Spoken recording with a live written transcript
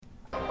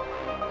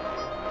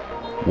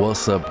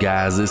What's up,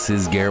 guys? This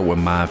is Garrett with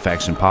Mind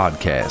Faction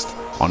Podcast.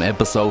 On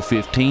episode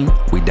 15,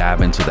 we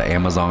dive into the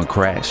Amazon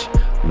crash,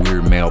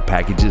 weird mail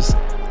packages,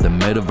 the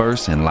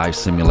metaverse and life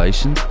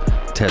simulations,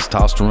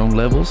 testosterone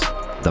levels,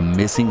 the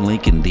missing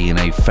link in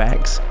DNA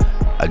facts,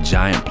 a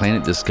giant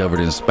planet discovered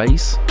in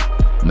space,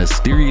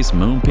 mysterious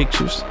moon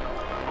pictures,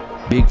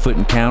 Bigfoot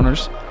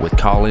encounters with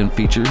call-in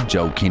feature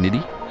Joe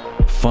Kennedy,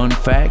 fun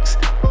facts,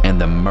 and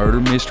the murder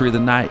mystery of the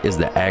night is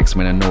the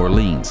Axeman of New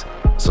Orleans.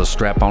 So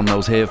strap on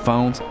those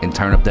headphones and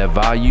turn up that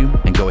volume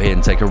and go ahead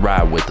and take a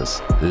ride with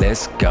us.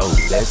 Let's go.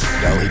 Let's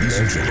go. Ladies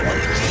and gentlemen.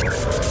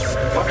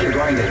 What you're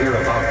going to hear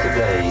about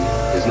today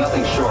is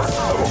nothing short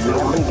of We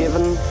have been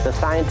given the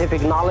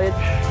scientific knowledge,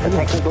 the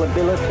technical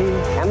ability,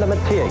 and the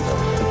materials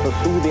to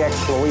pursue the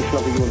exploration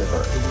of the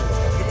universe.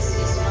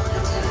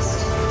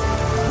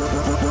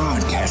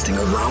 Broadcasting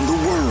around the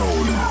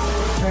world.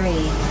 3,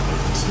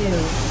 2,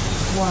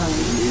 1.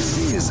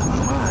 This is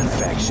Mind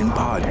Faction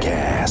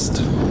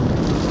Podcast.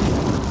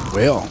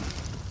 Well,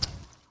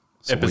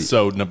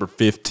 Episode number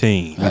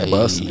 15. we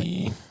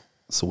busting it.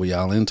 So we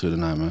all into it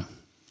tonight, man.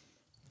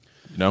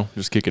 You know,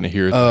 just kicking it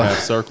here at the half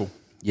circle.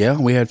 Yeah,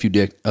 we had a few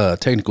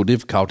technical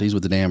difficulties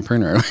with the damn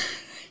printer.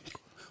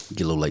 We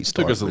get a little late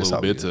start. Took us a but it's little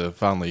all bit good. to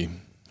finally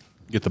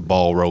get the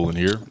ball rolling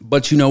here.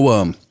 But you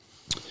know,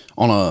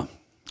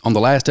 on the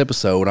last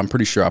episode, I'm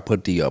pretty sure I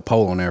put the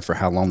poll on there for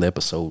how long the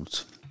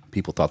episodes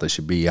people thought they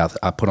should be. I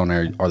put on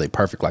there, are they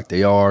perfect like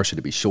they are? Should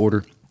it be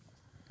shorter?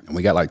 And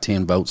we got like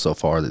 10 votes so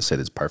far that said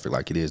it's perfect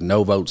like it is.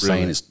 No votes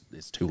saying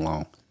it's too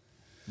long.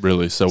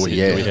 Really? So do we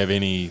have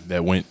any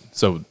that went?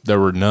 So there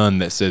were none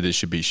that said it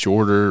should be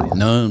shorter? Or,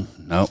 No.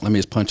 Let me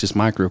just punch this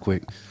mic real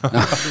quick.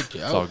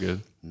 it's all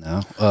good.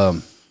 No.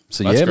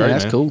 So That's yeah, great, man,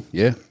 that's man. cool.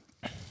 Yeah.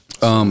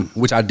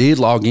 Which I did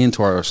log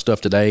into our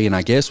stuff today, and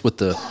I guess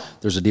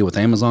there's a deal with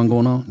Amazon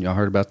going on. Y'all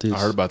heard about this? I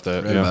heard about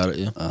that. Read Yeah. about it,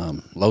 yeah.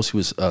 Losi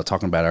was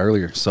talking about it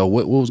earlier. So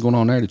what was going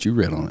on there that you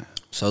read on it?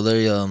 So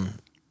they,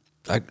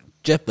 like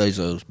Jeff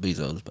Bezos,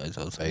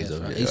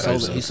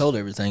 right? He sold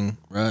everything,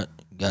 right?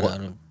 Got out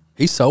of.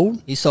 He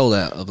sold? He sold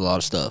out of a lot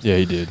of stuff. Yeah,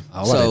 he did.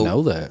 Oh, I didn't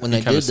know that. When He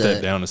they kind did of stepped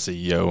that, down as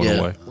CEO in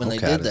a way. when they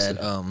Okay, did I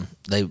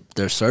that,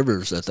 their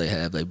servers that they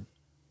have, they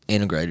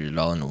integrated it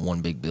all into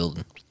one big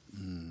building.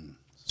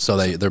 So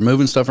they're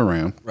moving stuff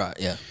around. Right.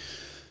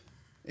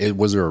 Yeah.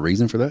 Was there a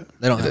reason for that?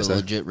 They don't Did have a say?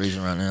 legit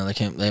reason right now.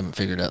 They haven't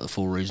figured out the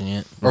full reason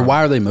yet. Or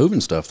why are they moving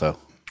stuff though?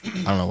 I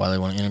don't know why they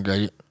want to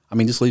integrate it. I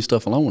mean, just leave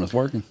stuff alone when it's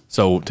working.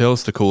 So tell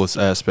us the coolest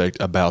aspect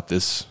about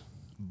this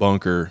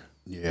bunker.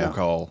 Yeah. We'll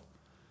call.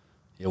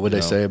 Yeah, what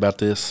they say about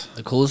this?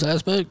 The coolest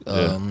aspect,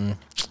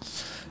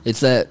 it's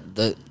that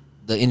the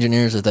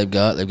engineers that they've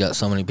got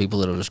so many people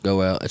that'll just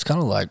go out. It's kind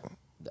of like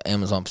the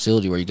Amazon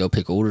facility where you go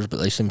pick orders,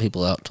 but they send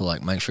people out to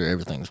like make sure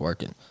everything's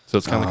working. So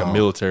it's kind of like a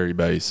military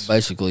base.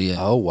 Basically, yeah.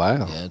 Oh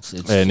wow! Yeah, it's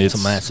And a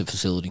it's- massive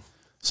facility.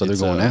 So they're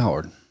it's, going out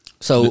hard.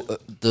 So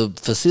the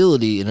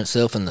facility in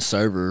itself and the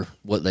server,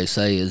 what they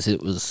say is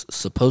it was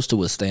supposed to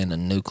withstand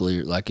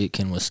it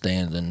can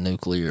withstand a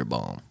nuclear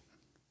bomb,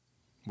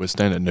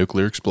 Withstand a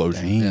nuclear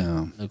explosion.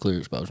 Damn. nuclear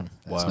explosion.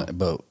 That's not-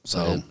 but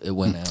so It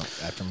went out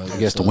after moving. I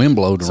guess the stuff. wind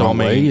blowed the So I wrong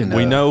way. mean, And,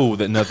 we know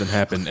that nothing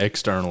happened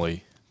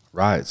externally.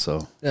 right.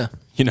 So Yeah.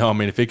 You know, I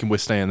mean, if it can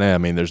withstand that, I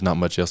mean, there's not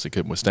much else it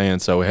couldn't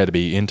withstand. So it had to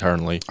be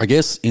internally. I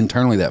guess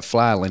internally that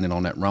fly landed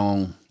on that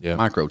wrong Yeah.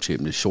 microchip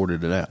and just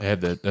shorted it out. It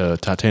had that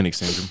Titanic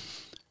syndrome.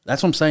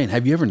 That's what I'm saying.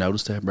 Have you ever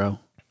noticed that, bro?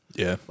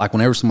 Yeah. Like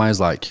whenever somebody's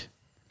like,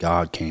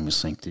 God can't even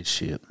sink this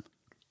ship.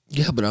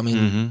 Yeah, but I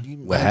mean, you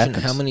What imagine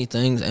happens? how many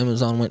things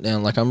Amazon went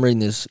down. Like I'm reading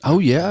this. Oh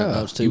yeah,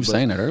 notes too, you were but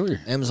saying that earlier.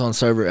 Amazon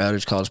server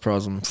outage caused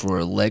problem for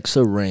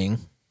Alexa Ring,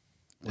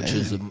 which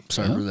is a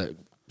server that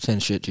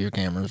sends shit to your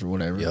cameras or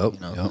whatever. Yep, you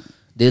know. yep.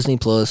 Disney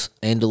Plus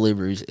and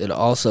deliveries. It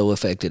also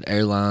affected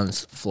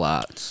airlines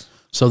flights.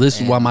 So this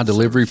is why my And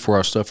delivery for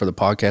our stuff for the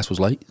podcast was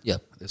late.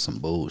 Yep. It's some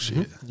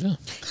bullshit. Yeah.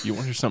 You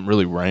want to hear something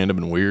really random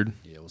and weird?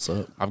 Yeah, what's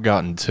up? I've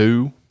gotten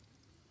 2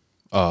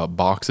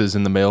 boxes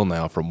in the mail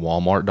now from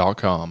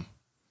Walmart.com.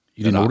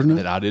 You didn't order them?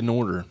 That I didn't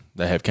order.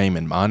 They have came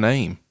in my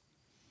name.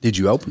 Did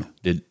you open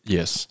them?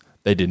 Yes.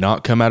 They did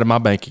not come out of my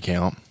bank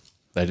account.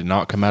 They did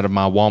not come out of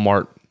my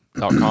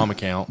Walmart.com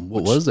account.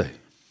 What was they?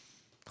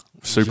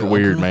 Super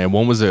weird, man.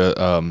 One was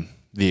the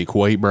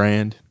Equate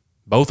brand.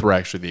 Both were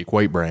actually the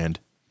Equate brand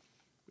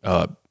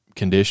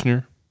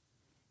conditioner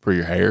for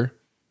your hair,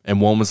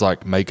 and one was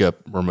like makeup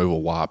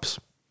removal wipes.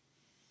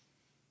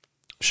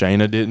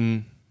 Shayna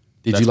didn't.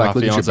 Did That's you like my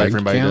look at your fiance? bank For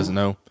anybody who account? doesn't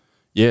know,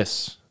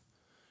 yes.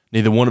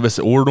 Neither one of us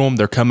ordered them.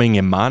 They're coming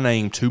in my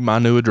name to my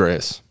new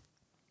address.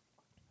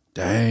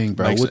 Dang,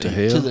 bro, Makes what the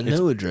it- hell? To the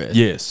new address.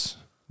 Yes,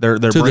 they're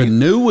To the bringing,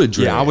 new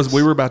address. Yeah,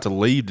 we were about to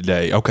leave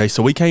today. Okay,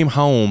 so we came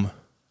home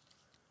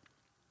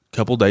a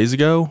couple days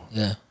ago.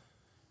 Yeah.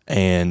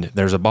 And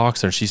there's a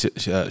box there. She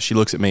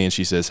looks at me and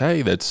she says,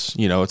 "Hey, that's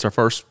it's our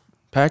first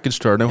package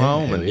to our new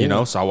home."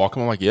 And so I walk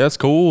in, I'm like, "Yeah, it's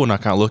cool." And I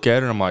kind of look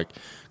at her and I'm like,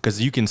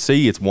 because you can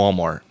see it's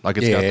Walmart, like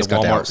it's got the it's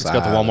got the Walmart, it's got the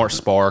outside Walmart of it.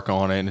 spark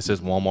on it, and it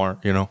says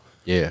Walmart,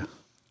 Yeah.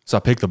 So I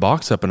picked the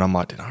box up and I'm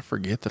like, did I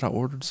forget that I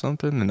ordered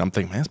something? And I'm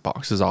thinking, man, this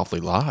box is awfully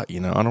light. You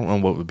know, I don't know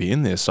what would be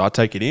in this. So I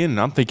take it in and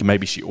I'm thinking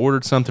maybe she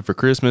ordered something for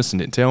Christmas and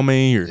didn't tell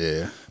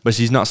me. But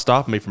she's not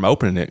stopping me from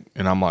opening it.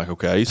 And I'm like,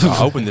 okay. So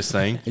I open this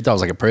thing. He thought it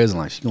was like a present.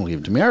 Like, she's going to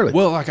give it to me early.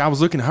 Well, like I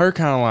was looking at her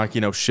kind of like,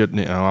 you know,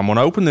 shouldn't, I'm going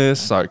to open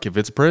this. Like if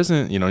it's a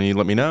present, you know, you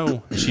let me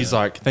know. And she's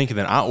like thinking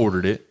that I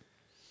ordered it.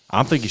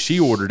 I'm thinking she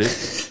ordered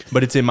it,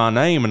 but it's in my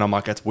name. And I'm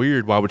like, that's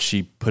weird. Why would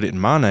she put it in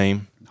my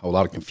name? A whole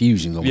lot of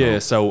confusion going on. Yeah,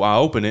 so I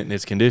open it and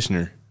it's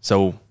conditioner.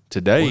 So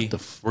today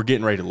we're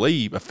getting ready to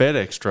leave. A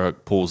FedEx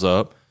truck pulls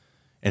up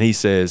and he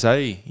says,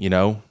 hey, you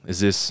know, is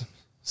this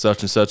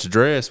such and such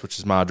address, which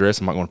is my address?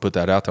 I'm not going to put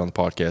that out there on the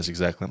podcast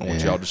exactly. I don't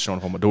want y'all just showing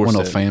up on my doorstep.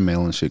 One of fan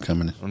mail and shit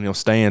coming in. You know,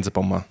 stands up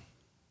on my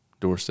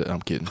doorstep.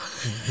 I'm kidding.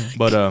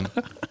 But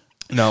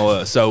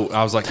no, so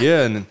I was like,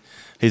 yeah. And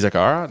he's like,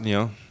 all right, you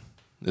know,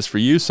 this for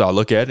you. So I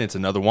look at it. It's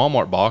another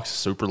Walmart box,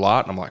 super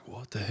light. And I'm like,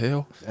 what the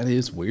hell? That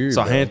is weird.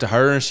 So I hand it to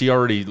her, and she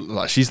already,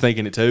 like, she's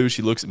thinking it too.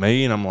 She looks at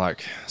me, and I'm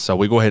like, so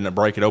we go ahead and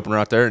break it open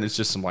right there, and it's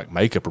just some like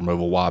makeup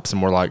removal wipes.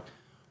 And we're like,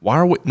 why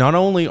are we, not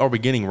only are we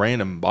getting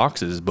random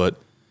boxes, but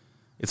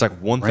it's like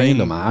one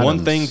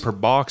thing per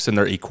box in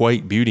their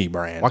Equate Beauty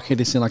brand. Why can't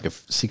they send like a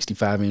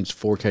 65-inch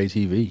 4K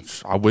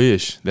TV? I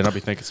wish. Then I'd be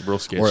thinking some real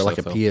sketch or stuff, like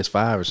a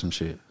PS5 or some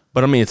shit.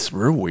 But I mean, it's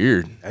real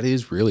weird. That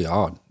is really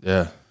odd.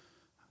 Yeah.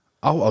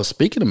 Oh,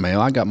 speaking of mail,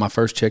 I got my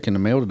first check in the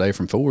mail today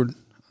from Ford.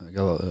 I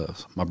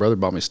got, my brother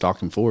bought me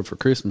stock in Ford for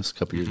Christmas a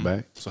couple years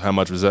back. So how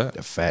much was that?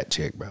 A fat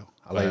check, bro.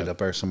 I laid it up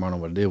there somewhere. I don't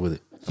know what to do with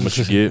it. How much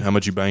you get? How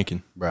much you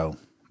banking? Bro,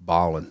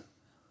 balling.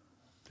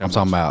 I'm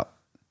talking about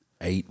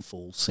 8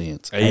 full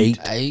cents.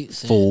 Eight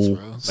full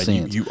bro.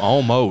 cents. You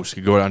almost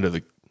could go down to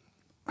the.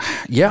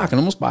 Yeah, I can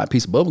almost buy a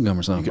piece of bubble gum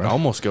or something. You could bro.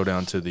 almost go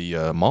down to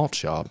the malt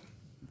shop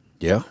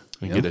Yeah.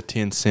 and get a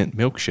 10-cent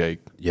milkshake.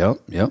 Yep.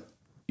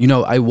 You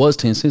know, I was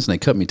 10 cents and they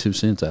cut me 2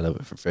 cents out of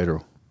it for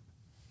federal.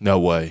 No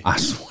way. I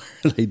swear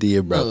they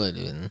did, bro. No, they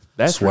didn't.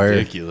 That's swear.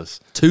 ridiculous.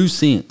 2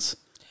 cents.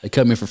 They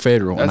cut me for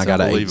federal and That's I got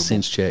an 8 unbelievable.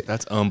 cents check.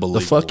 That's unbelievable.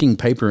 The fucking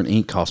paper and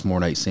ink costs more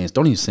than 8 cents.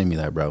 Don't even send me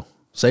that, bro.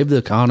 Save the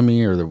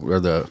economy or the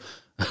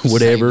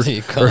whatever.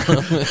 Save the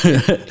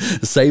economy.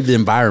 Save the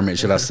environment,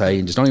 should I say.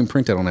 And just don't even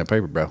print that on that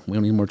paper, bro. We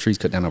don't need more trees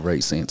cut down over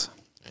 8 cents.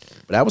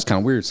 But that was kind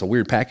of weird. So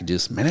weird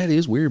packages. Man, that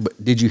is weird.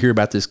 But did you hear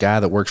about this guy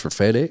that works for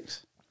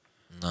FedEx?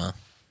 No.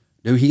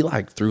 Dude, he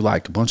like threw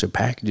like a bunch of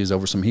packages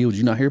over some hills. Did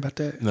you not hear about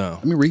that? No.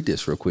 Let me read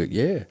this real quick.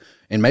 Yeah.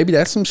 And maybe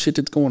that's some shit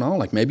that's going on.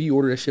 Like maybe you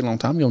ordered that shit a long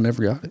time, you'll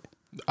never got it.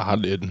 I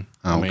didn't.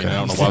 Oh, I mean, okay. I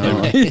don't know why they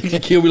would. You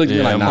can kill me like you're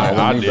Yeah, like, nah, I it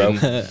wasn't me, bro.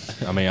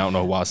 didn't. I mean, I don't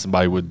know why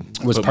somebody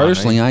would. Was put my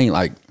personally, name. I ain't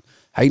like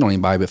hate on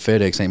anybody, but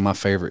FedEx ain't my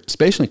favorite,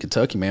 especially in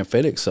Kentucky, man.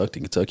 FedEx sucked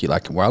in Kentucky.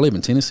 Like where I live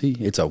in Tennessee,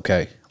 it's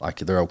okay. Like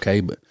they're okay,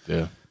 but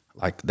Yeah.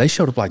 like they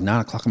showed up like 9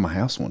 o'clock in my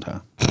house one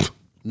time.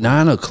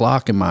 9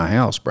 o'clock in my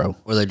house, bro.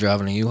 Were they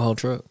driving a U-Haul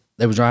truck?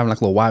 They was driving like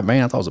a little white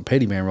van. I thought it was a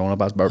petty van rolling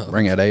up. I was about to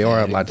bring that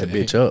AR. I'd light that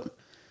bitch up.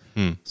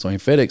 So in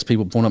FedEx,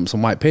 people pulling up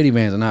some white petty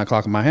vans at 9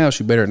 o'clock in my house.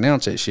 You better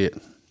announce that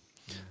shit.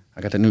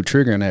 I got that new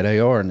trigger in that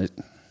AR, and it.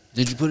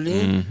 Did you put it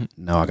in?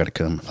 No, I got to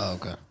come. Oh,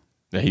 okay.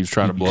 Yeah, he was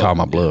trying to bluff. Call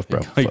my bluff,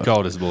 bro. He Fuck.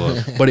 called his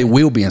bluff. But it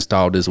will be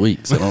installed this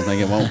week, so I don't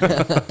think it won't.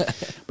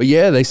 But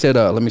yeah, they said,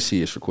 let me see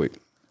this real quick.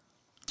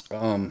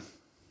 But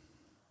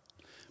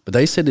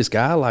they said this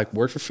guy like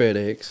worked for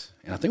FedEx,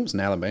 and I think it was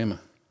in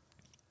Alabama.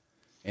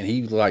 And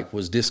he like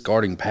was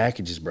discarding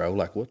packages, bro.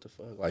 Like what the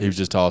fuck? Like He was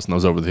just tossing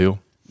those over the hill.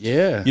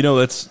 yeah. You know,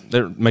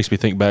 that makes me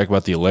think back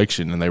about the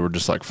election, and they were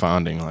just like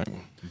finding like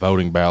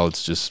voting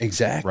ballots just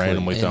Exactly.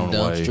 randomly In thrown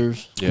away.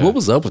 dumpsters. Yeah. What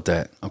was up with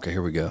that? Okay,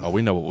 here we go. Oh,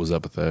 we know what was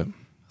up with that.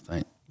 I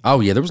think.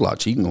 Oh yeah, there was a lot of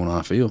cheating going on.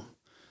 I feel.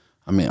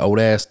 I mean, old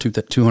ass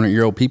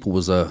 200-year-old people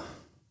was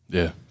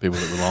Yeah, people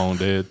that were long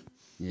dead.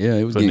 yeah,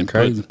 it was getting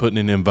crazy. Putting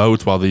in them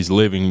votes while these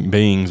living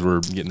beings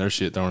were getting their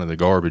shit thrown in the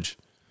garbage.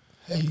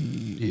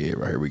 Yeah,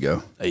 right here we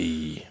go.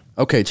 Hey.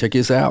 Okay, check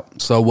this out.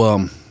 So,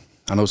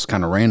 I know it's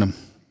kind of random.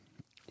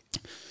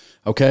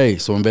 Okay,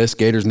 so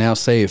investigators now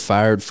say a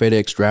fired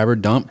FedEx driver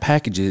dumped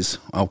packages.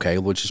 Okay,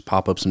 we'll just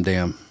pop up some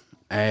damn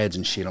ads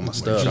and shit on my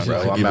stuff,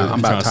 bro. I'm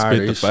about tired of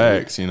the this shit.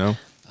 facts, you know.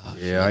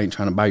 Yeah, I ain't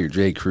trying to buy your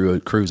J.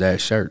 Crew's ass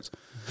shirts.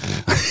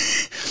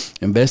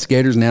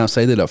 Investigators now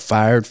say that a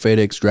fired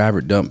FedEx driver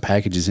dumped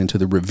packages into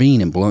the ravine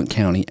in Blount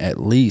County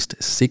at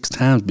least 6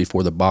 times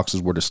before the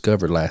boxes were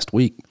discovered last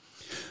week.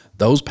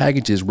 Those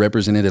packages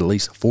represented at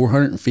least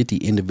 450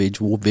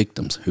 individual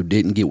victims who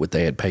didn't get what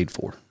they had paid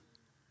for.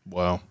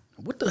 Wow.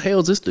 What the hell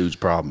is this dude's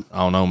problem? I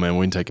don't know, man.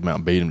 We can take him out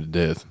and beat him to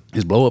death.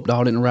 His blow-up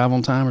doll didn't arrive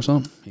on time or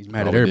something? He's mad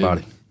at Probably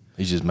everybody. did.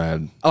 He's just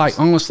mad. Like,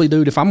 honestly,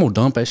 dude, if I'm going to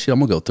dump that shit, I'm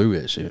going to go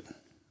through that shit.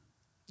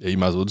 Yeah, you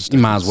might as well just You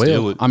might as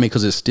steal well. it. I mean,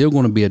 because it's still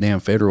going to be a damn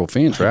federal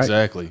offense, right?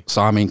 Exactly.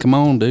 So, I mean, come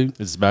on, dude. It's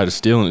as bad as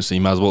stealing it, so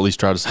you might as well at least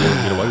try to steal it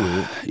and get away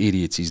with it.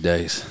 Idiots these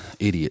days.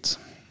 Idiots.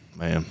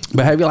 Man.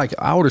 But have you, like,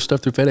 I ordered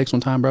stuff through FedEx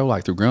one time, bro,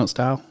 like through Grunt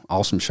Style.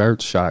 Awesome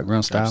shirts, shot at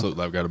Grunt Style.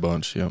 Absolutely. I've got a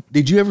bunch, yeah.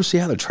 Did you ever see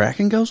how the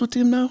tracking goes with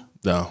them, though?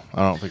 No,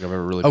 I don't think I've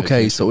ever really paid Okay,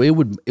 attention. so it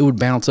would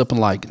bounce up in,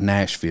 like,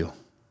 Nashville.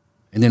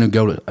 And then it'd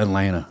go to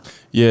Atlanta.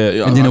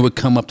 Yeah, And then it would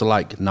come up to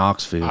like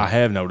Knoxville. I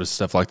have noticed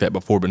stuff like that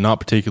before, but not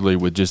particularly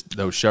with just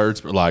those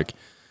shirts. But like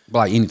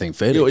anything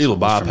FedEx. it'll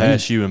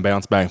bypass you and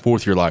bounce back and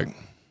forth. You're like,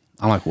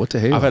 I'm like, what the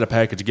hell? I've had a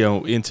package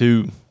go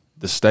into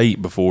the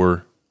state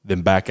before,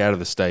 then back out of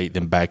the state,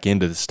 then back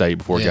into the state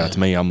before it got to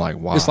me. I'm like,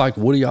 wow. It's like,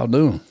 what are y'all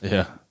doing?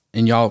 Yeah.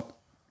 And y'all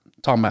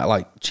talking about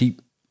like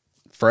cheap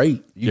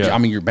freight. Yeah. I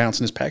mean, you're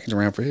bouncing this package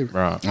around forever.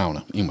 Right. I don't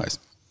know. Anyways,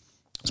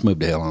 let's move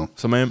the hell on.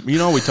 So, man, we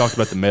talked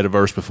about the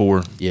metaverse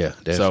before. Yeah,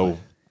 definitely. So,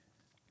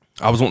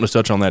 I was wanting to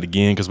touch on that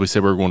again because we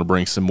said we were going to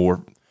bring some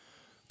more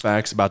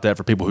facts about that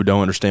for people who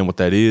don't understand what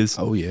that is.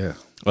 Oh, yeah.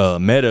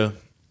 Meta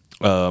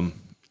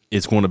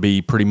is going to be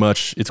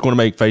it's going to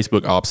make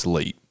Facebook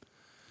obsolete.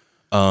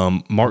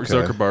 Mark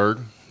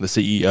Zuckerberg, the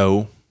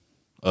CEO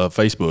of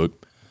Facebook,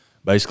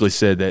 basically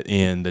said that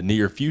in the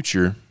near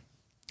future,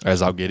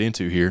 as I'll get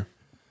into here,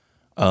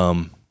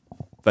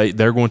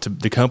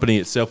 the company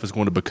itself is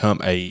going to become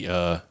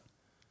a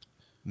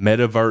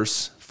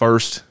metaverse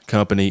first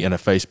company and a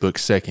Facebook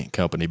second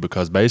company,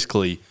 because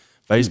basically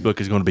Facebook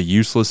is going to be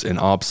useless and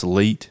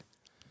obsolete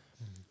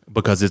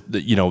because the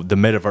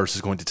metaverse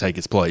is going to take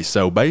its place.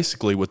 So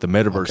basically what the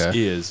metaverse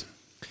is,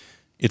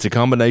 it's a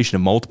combination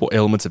of multiple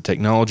elements of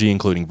technology,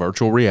 including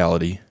virtual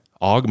reality,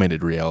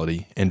 augmented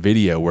reality, and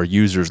video, where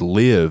users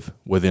live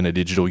within a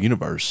digital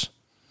universe.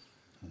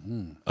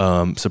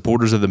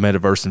 Supporters of the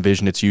metaverse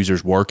envision its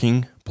users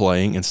working,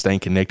 playing, and staying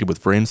connected with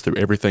friends through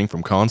everything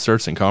from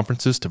concerts and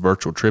conferences to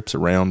virtual trips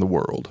around the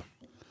world.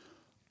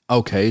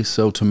 Okay,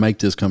 so to make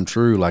this come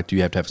true, like, do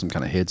you have to have some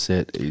kind of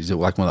headset? Is it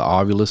like one of the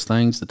Oculus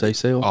things that they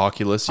sell?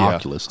 Oculus, yeah.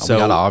 Oculus. So, we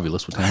got an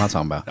Oculus. What the hell am I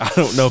talking about?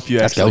 I don't know if you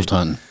That's actually... ghost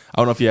hunting. I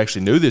don't know if you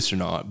actually knew this or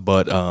not,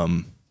 but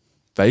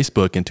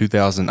Facebook in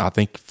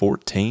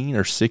 2014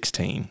 or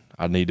 16,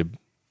 I need to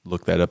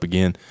look that up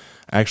again,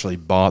 actually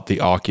bought the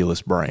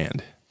Oculus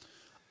brand.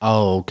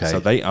 Oh, okay.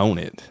 So they own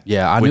it.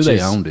 Yeah, I knew they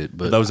owned it,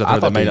 but for those out I there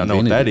that thought may they not know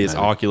what that invented it, is,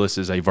 maybe. Oculus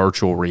is a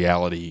virtual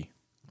reality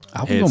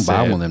I was going to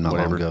buy one of them not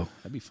whatever. long ago.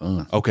 That'd be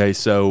fun. Okay,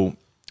 so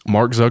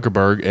Mark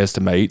Zuckerberg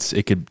estimates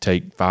it could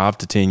take 5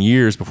 to 10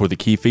 years before the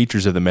key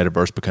features of the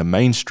metaverse become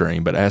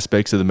mainstream, but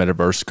aspects of the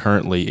metaverse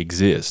currently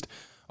exist.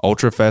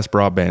 Ultra-fast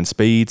broadband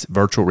speeds,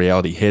 virtual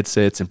reality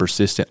headsets, and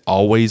persistent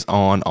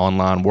always-on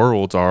online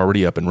worlds are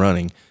already up and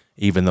running,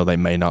 even though they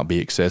may not be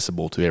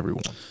accessible to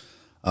everyone.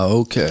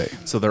 Okay.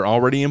 So they're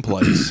already in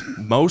place,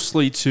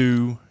 mostly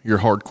to your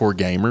hardcore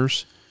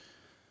gamers.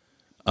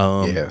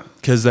 Yeah.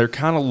 Because they're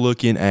kind of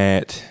looking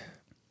at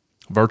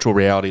virtual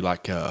reality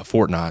like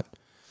Fortnite,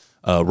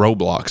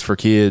 Roblox for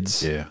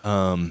kids,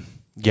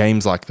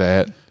 games like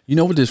that. You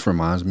know what this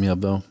reminds me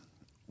of, though?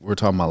 We're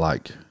talking about,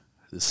 like,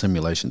 the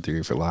simulation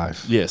theory for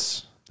life.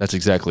 Yes, that's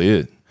exactly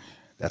it.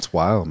 That's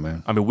wild,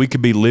 man. I mean, we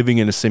could be living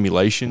in a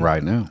simulation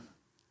Right now.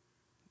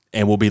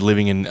 and we'll be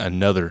living in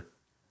another.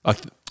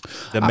 Like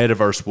the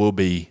metaverse will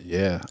be.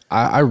 Yeah.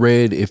 I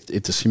read if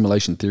the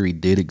simulation theory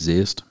did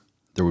exist,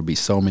 there would be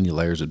so many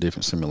layers of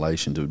different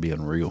simulations, it would be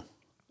unreal.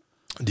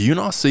 Do you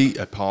not see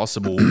a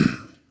possible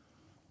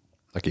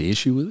Like an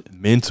issue with it?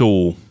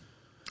 mental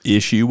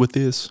issue with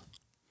this?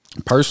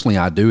 Personally,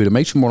 I do. It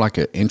makes you more like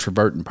an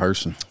introvert in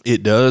person.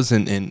 It does,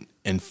 and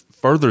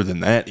further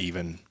than that,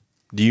 even,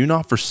 do you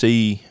not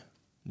foresee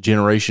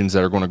generations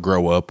that are going to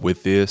grow up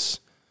with this?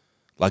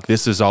 Like,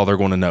 this is all they're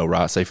going to know,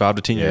 right? Say 5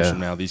 to 10 years Yeah.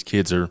 from now, these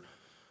kids are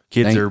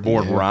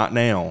born right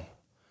now.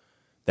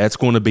 That's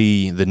going to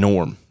be the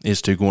norm.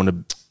 Is going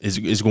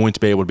to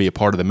be able to be a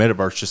part of the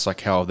metaverse, just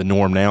like how the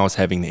norm now is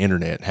having the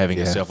internet, having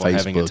a cell phone,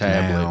 having a Facebook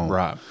tablet, now.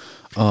 right?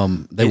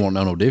 They won't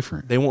know no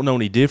different. They won't know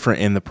any different,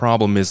 and the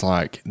problem is,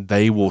 like,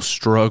 they will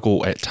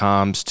struggle at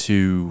times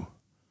to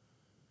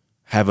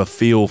have a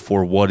feel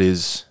for what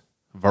is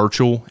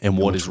virtual and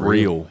what is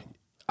real.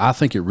 I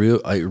think it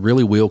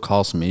really will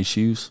cause some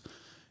issues.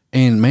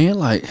 And man,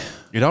 like,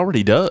 It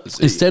already does.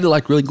 instead of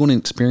like really going to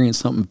experience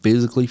something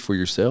physically for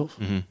yourself,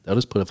 Mm-hmm. they'll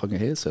just put a fucking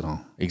headset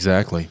on.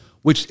 Exactly.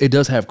 Which it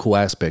does have cool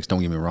aspects.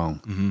 Don't get me wrong.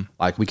 Mm-hmm.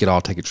 Like we could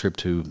all take a trip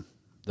to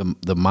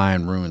the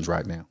Mayan ruins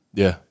right now.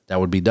 Yeah. That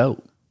would be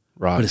dope.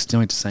 Right. But it's still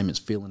ain't the same as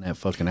feeling that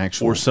fucking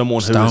actual. Or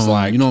someone stone, who's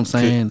like, you know what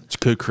I'm saying?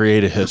 could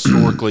create a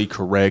historically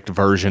correct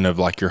version of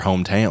like your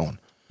hometown,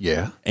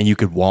 Yeah. and you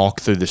could walk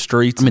through the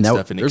streets and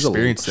stuff and there's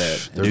experience a,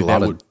 that. There's Dude, a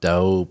lot that of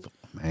dope,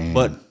 man.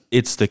 But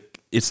it's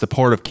the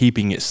part of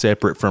keeping it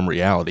separate from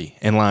reality.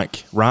 And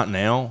like right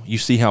now, you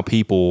see how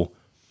people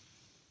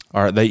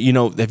are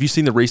have you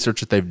seen the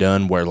research that they've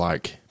done where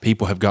like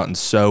people have gotten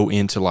so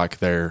into like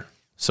their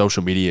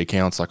social media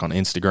accounts, like on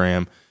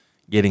Instagram,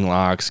 getting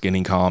likes,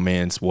 getting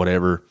comments,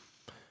 whatever.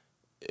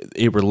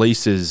 It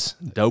releases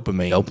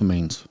dopamine.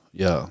 Dopamines.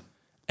 Yeah.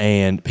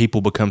 And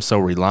people become so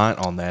reliant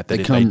on that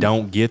if they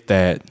don't get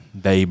that,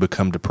 they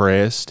become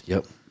depressed.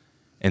 Yep.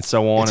 And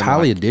so on. It's and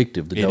highly like,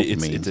 addictive, the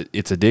dopamine.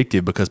 It's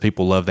addictive because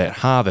people love that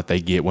high that they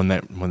get when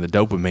the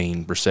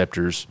dopamine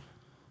receptors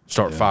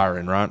start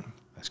firing, right?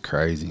 That's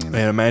crazy.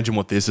 Man, imagine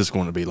what this is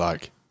going to be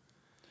like.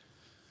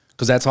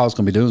 Because that's all it's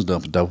going to be doing is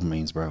dumping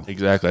dopamines, bro.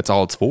 Exactly. That's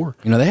all it's for.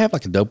 You know, they have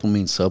like a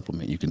dopamine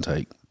supplement you can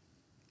take.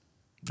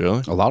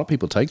 Really? A lot of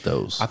people take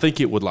those. I think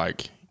it would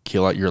like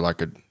kill out your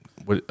like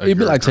It'd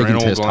be like taking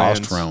adrenal glands.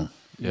 testosterone.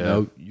 Yeah. You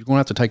know, you're going to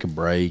have to take a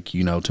break.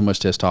 You know, too much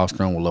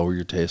testosterone will lower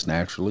your test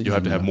naturally. You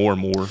have to have more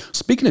and more.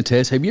 Speaking of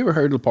tests, have you ever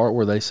heard the part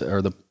where they say,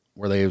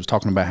 where they was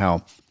talking about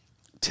how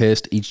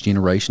test each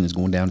generation is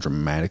going down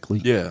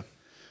dramatically? Yeah.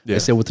 They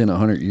said within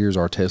 100 years,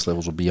 our test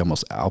levels will be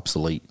almost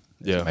obsolete.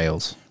 Yeah.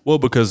 Males. Well,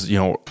 because, you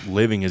know,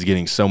 living is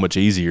getting so much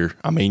easier.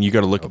 I mean, you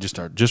got to look at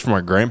just from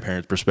our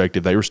grandparents'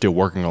 perspective, they were still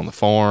working on the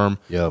farm.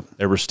 Yep.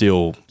 They were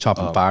still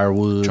Chopping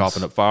firewood.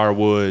 chopping up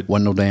firewood.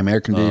 Wasn't no damn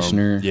air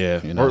conditioner. Yeah.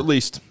 You know. Or at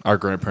least our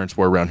grandparents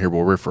were around here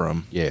where we're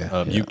from.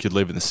 Yeah, You could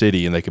live in the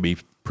city and they could be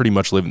pretty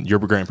much living, your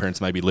grandparents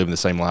may be living the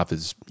same life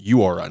as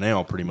you are right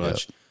now, pretty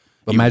much.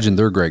 But imagine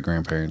their great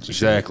grandparents.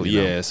 Exactly.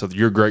 Yeah. So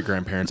your great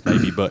grandparents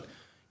maybe, but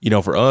you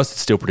know, for us, it's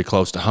still pretty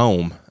close to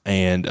home.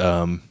 And,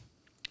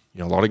 you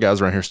know, a lot of guys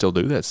around here still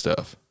do that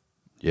stuff.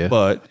 Yeah.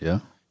 But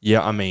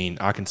yeah, I mean,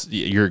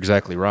 you're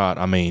exactly right.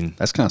 I mean,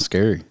 that's kind of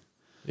scary.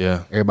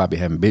 yeah. Everybody be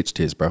having bitch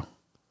tits, bro.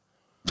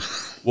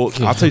 Well,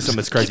 I'll tell you something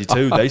that's crazy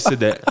too. They said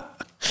that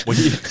when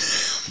you,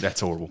 that's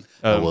horrible.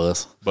 It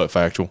was. But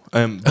factual.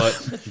 But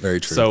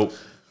Very true. So,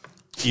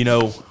 you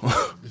know,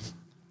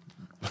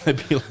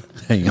 it'd be,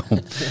 Hang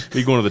on.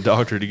 be going to the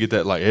doctor to get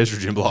that like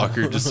estrogen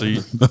blocker just so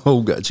you,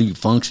 Oh, God, you can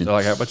function. they're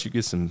like, how about you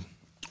get some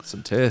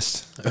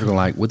tests, They're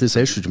like, with this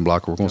estrogen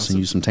blocker, we're going to send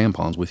you some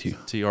tampons with you.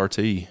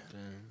 TRT.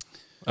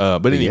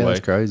 But Yeah, anyway, that's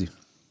crazy.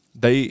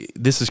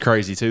 this is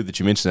crazy too that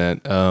you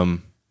mentioned that.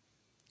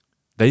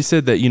 They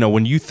said that, you know,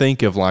 when you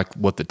think of like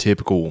what the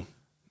typical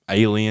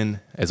alien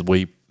as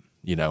we,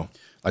 you know,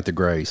 Like the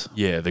Greys.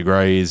 yeah, the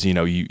Greys, you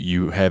know,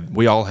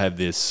 we all have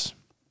this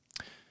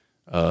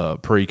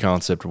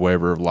pre-concept or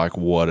whatever of like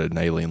what an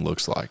alien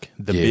looks like.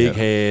 The big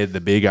head,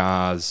 the big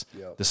eyes,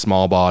 the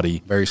small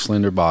body. Very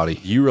slender body.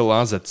 You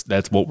realize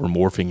that's what we're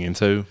morphing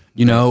into?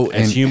 You know,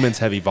 as and humans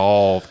have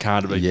evolved,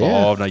 kind of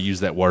evolved, and I use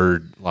that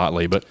word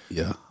lightly, but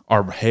yeah.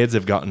 our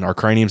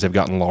craniums have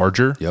gotten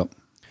larger. Yep.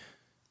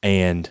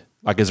 And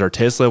like as our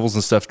test levels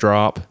and stuff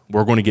drop,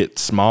 we're going to get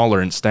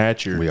smaller in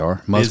stature. We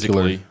are.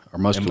 Our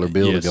muscular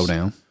build yes, to go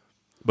down.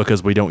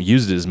 because we don't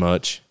use it as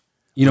much.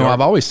 You know, I've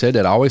always said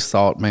that. I always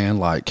thought, man,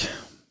 like,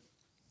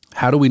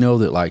 how do we know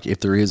that, like, if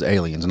there is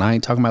aliens, and I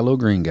ain't talking about little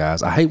green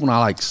guys. I hate when I,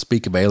 like,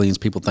 speak of aliens,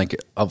 people think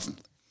of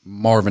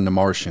Marvin the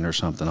Martian or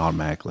something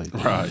automatically.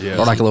 Right, yeah.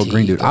 Or like a little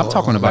green dude. I'm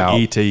talking about,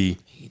 Like E.T.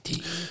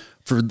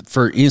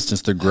 for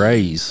instance, the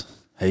Greys.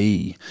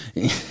 Hey.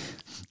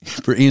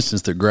 For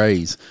instance, the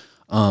Greys.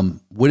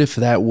 What if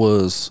that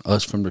was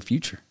us from the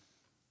future?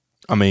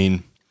 I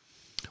mean,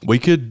 we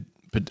could,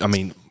 but I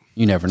mean,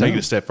 You never know. take it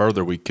a step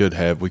further, we could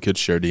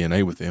share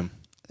DNA with them.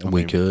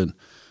 We could,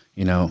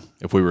 you know.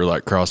 If we were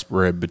like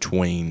crossbred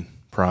between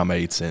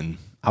primates and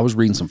I was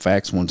reading some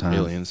facts one time.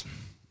 aliens.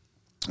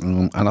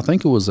 And I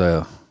think it was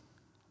a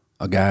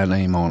guy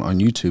named on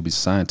YouTube, he's a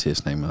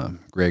scientist named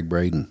Greg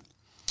Braden.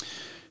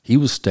 He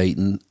was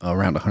stating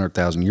around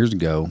 100,000 years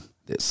ago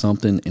that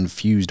something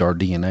infused our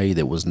DNA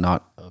that was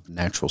not of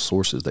natural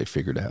sources. They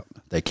figured out.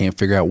 They can't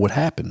figure out what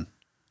happened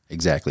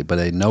exactly, but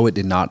they know it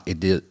did not.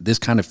 It did. This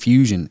kind of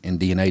fusion in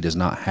DNA does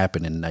not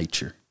happen in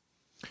nature.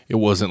 It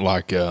wasn't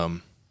like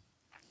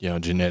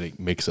genetic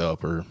mix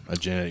up or a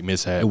genetic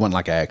mishap. It wasn't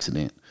like an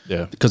accident.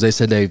 Yeah. Because they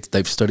said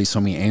they've studied so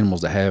many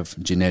animals that have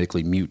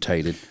genetically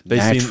mutated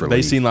naturally.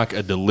 They seen like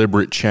a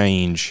deliberate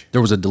change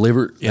There was a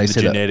deliberate in the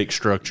genetic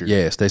structure.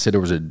 Yes, they said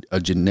there was a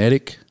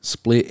genetic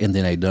split and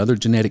then another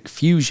genetic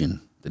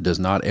fusion that does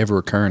not ever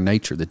occur in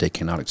nature that they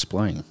cannot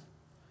explain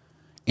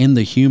in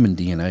the human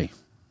DNA.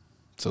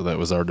 So that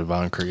was our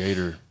divine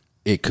creator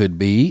It could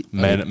be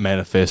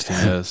manifesting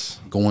us.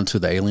 going to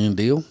the alien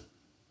deal.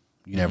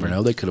 You never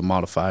know. They could have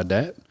modified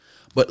that.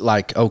 But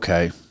like,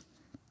 okay,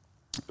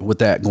 with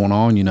that going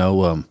on, you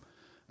know,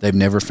 they've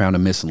never found a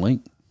missing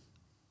link,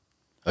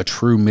 a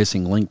true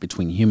missing link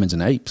between humans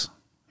and apes.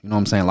 You know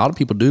what I'm saying? A lot of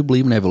people do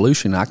believe in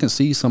evolution. I can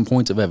see some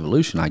points of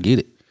evolution. I get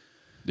it.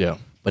 Yeah.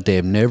 But they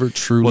have never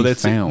truly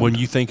found. When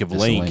you think of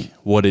link,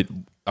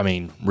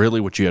 really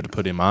what you have to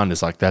put in mind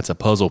is like that's a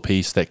puzzle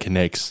piece that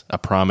connects a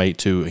primate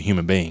to a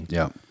human being.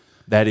 Yeah.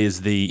 That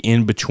is the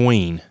in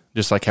between,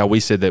 just like how we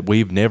said that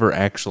we've never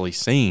actually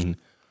seen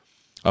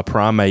a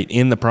primate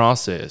in the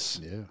process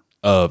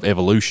of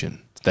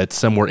evolution. That's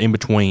somewhere in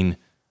between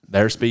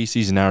their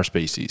species and our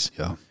species.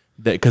 Yeah.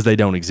 Because they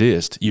don't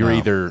exist. You're No.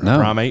 either a No.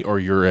 primate or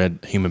you're a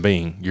human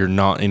being. You're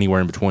not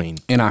anywhere in between.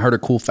 And I heard a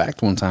cool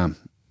fact one time.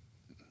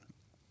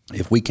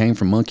 If we came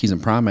from monkeys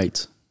and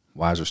primates,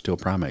 why is there still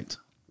primates?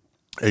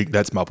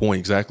 That's my point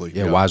exactly.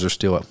 Yeah, why is there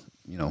still,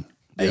 Yeah.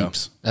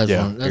 apes? That's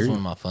Yeah. one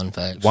of my fun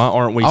facts. Why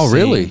aren't we Oh, seeing,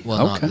 really?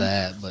 Well, Okay. not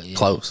that, but yeah.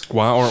 Close.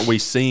 Why aren't we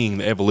seeing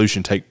the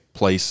evolution take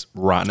place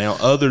right now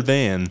other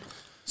than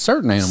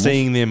Certain animals.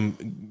 seeing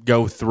them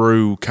go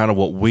through kind of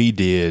what we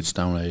did,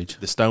 Stone Age.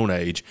 the Stone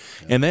Age?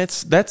 And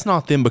that's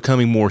not them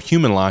becoming more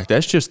human-like.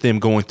 That's just them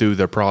going through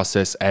their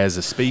process as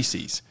a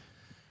species.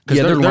 'Cause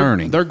Yeah, they're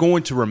learning. They're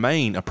going to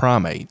remain a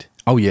primate,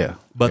 Oh, yeah.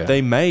 but Yeah.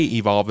 they may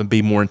evolve and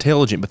be more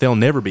intelligent, but they'll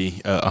never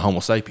be a Homo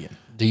sapien.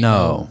 Do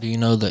you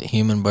know that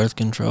human birth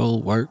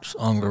control works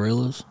on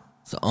gorillas?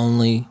 It's the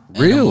only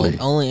Really?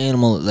 only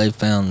animal that they've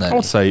found that I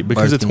would say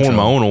because birth it's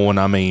control. hormonal, and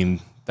I mean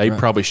they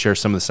probably share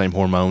some of the same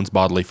hormones,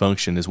 bodily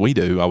function as we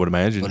do. I would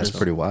imagine. That's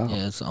pretty wild.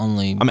 Yeah, it's the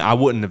only I mean, I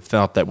wouldn't have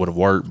thought that would have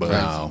worked, but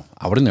No,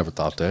 I would have never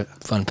thought that.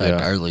 fun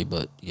fact Yeah. early,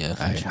 but yeah.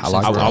 Hey, I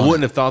like I that.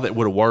 wouldn't have thought that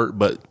would have worked.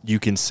 But you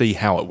can see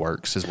how it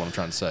works. Is what I'm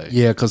trying to say.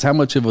 Yeah, because how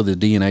much of the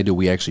DNA do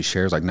we actually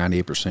share? It's like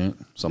 98%.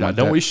 Something Now, like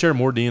don't that. we share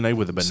more DNA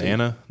with a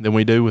banana than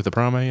we do with a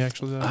primate?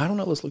 Actually, though? I don't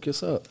know. Let's look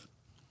this up.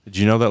 Did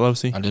you know that,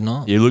 Losi? I did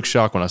not. You look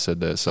shocked when I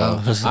said that.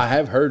 So, I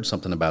have heard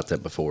something about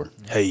that before.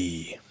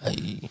 hey,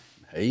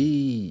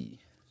 Hey.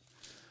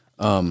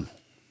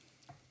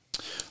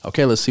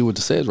 Okay, let's see what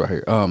it says right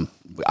here.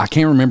 I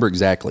can't remember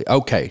exactly.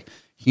 Okay.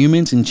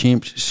 Humans and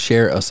chimps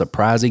share a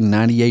surprising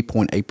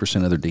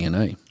 98.8% of their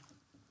DNA.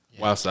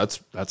 wow, so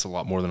that's a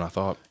lot more than I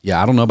thought.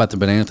 Yeah, I don't know about the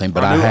banana thing,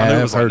 but I knew it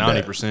have was heard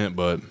like that. 90%,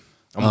 but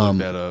I'm gonna look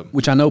that up.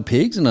 Which I know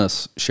pigs and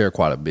us share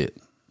quite a bit.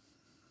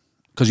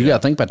 Because you got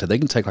to think about that. They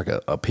can take like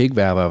a pig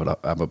valve out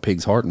of a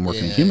pig's heart and work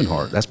in a human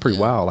heart. That's pretty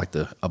wild. Like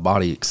a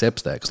body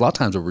accepts that. Because a lot of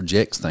times it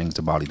rejects things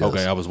the body does.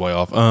 Okay, I was way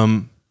off.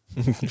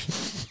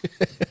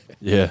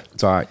 Yeah,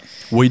 It's all right.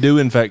 we do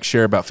in fact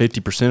share about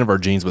 50% of our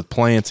genes with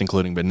plants,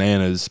 including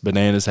bananas.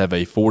 Bananas have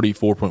a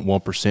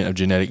 44.1% of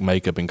genetic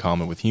makeup in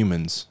common with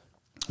humans,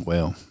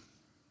 Well,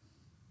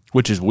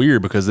 which is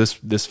weird because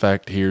this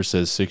fact here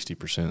says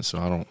 60%. So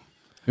I don't.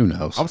 who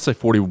knows? I would say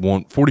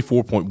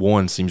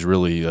 44.1 seems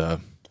really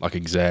like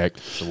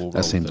exact. So we'll roll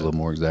That seems with a little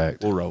more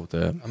exact. We'll roll with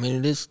that. I mean,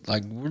 it is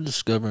like we're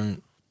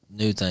discovering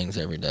new things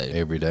every day.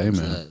 Every day,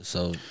 man.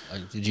 So,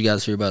 like, did you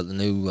guys hear about the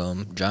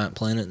new giant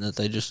planet that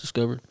they just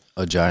discovered?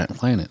 A giant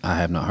planet. I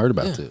have not heard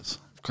about this.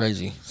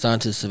 Crazy.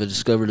 Scientists have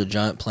discovered a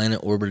giant planet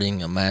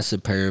orbiting a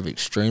massive pair of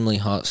extremely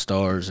hot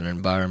stars in an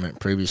environment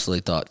previously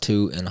thought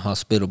too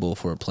inhospitable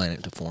for a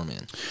planet to form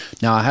in.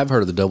 Now, I have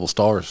heard of the double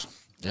stars.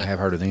 I have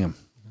heard of them.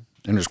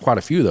 And there's quite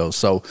a few of those.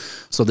 So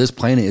this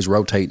planet is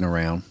rotating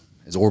around,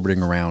 is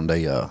orbiting around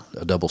a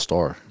double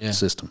star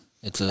system.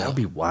 It's That would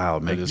be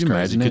wild, man. That is Could you crazy.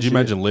 imagine that Could you shit?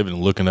 imagine living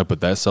and looking up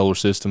at that solar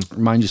system?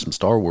 Remind you some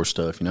Star Wars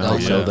stuff, you know?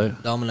 They show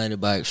that. dominated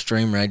by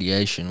extreme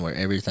radiation where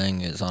everything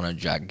is on a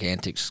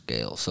gigantic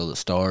scale. So the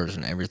stars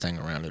and everything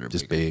around it are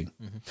Just bigger.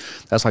 big.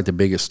 That's like the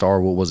biggest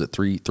star. What was it?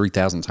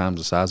 3,000 times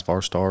the size of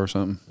our star or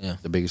something? Yeah.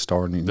 The biggest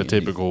star. The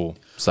typical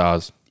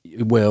size.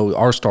 Well,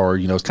 our star,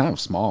 is kind of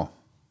small.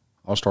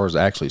 Our star is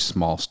actually a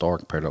small star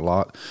compared to a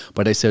lot.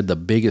 But they said the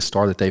biggest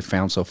star that they've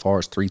found so far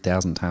is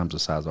 3,000 times the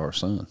size of our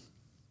sun.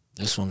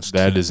 This one's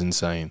That is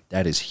insane.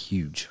 That is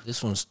huge.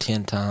 This one's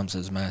 10 times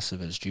as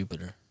massive as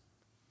Jupiter,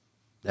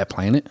 That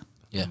planet?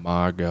 Yeah.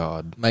 My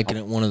God. making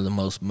it one of the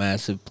most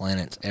massive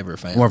planets ever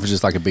found. Or if it's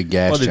just like a big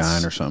gas But it's-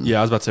 giant or something. Yeah,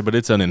 I was about to say, but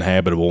it's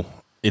uninhabitable.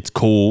 It's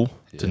cool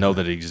to know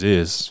that it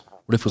exists.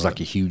 What if it was like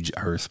a huge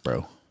Earth,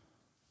 bro?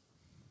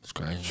 It's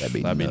crazy. That'd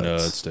be That'd be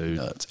nuts. nuts, dude.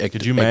 Nuts.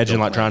 Could you imagine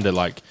like trying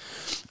to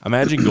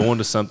imagine going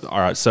to something? All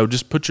right, so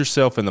just put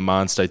yourself in the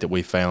mind state that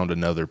we found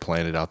another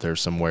planet out there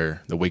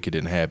somewhere that we could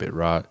inhabit,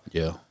 right?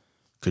 Yeah.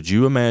 Could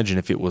you imagine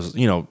if it was,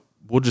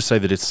 we'll just say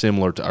that it's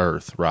similar to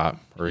Earth, right?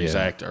 Or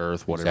exact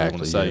Earth, whatever you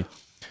want to say.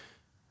 Exactly,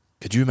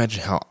 Could you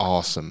imagine how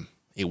awesome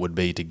it would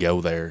be to go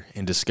there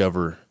and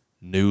discover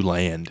new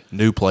land,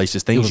 new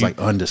places, things was, like,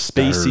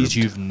 undisturbed. species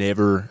you've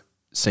never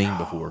seen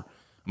before?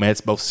 I mean,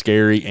 it's both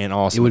scary and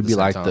awesome. It would at the be same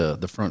like time.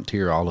 the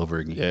frontier all over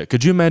again. Yeah.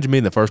 Could you imagine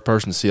being the first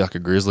person to see like a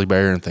grizzly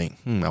bear and think,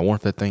 I wonder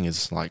if that thing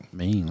is like,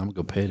 Mean, I'm going to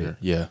go pet it.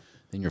 yeah.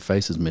 Then your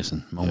face is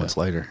missing moments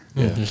later.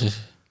 Yeah.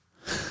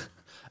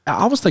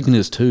 I was thinking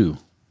this too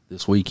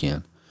this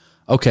weekend.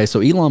 Okay,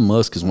 so Elon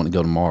Musk is wanting to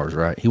go to Mars,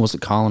 right? He wants to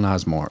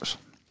colonize Mars.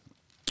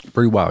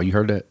 Pretty wild. You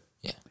heard that?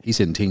 Yeah. He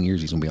said in 10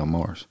 years he's going to be on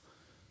Mars.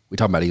 We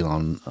talk about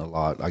Elon a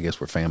lot. I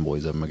guess we're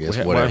fanboys of him, I guess.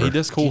 Well, Whatever. he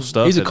does cool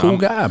stuff. He's a that cool I'm-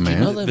 guy, man.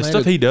 know they The made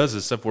stuff a- he does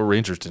is stuff we're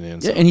interested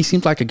in. So. Yeah, and he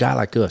seems like a guy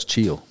like us,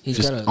 chill. He's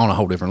Just got a- on a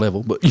whole different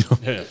level, but Yeah,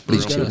 but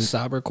he's He's got a chill.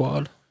 cyber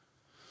quad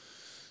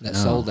that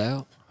sold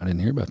out. I didn't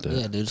hear about that.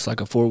 Yeah, dude, it's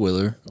like a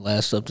 4-wheeler.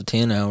 Lasts up to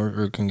 10 hours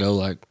or can go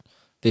like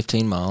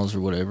 15 miles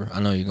or whatever. I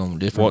know you're going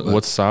different. but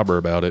What's cyber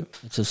about it?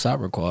 it's a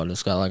cyber quad.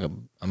 It's got like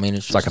it's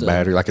It's like a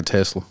battery, like a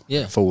Tesla.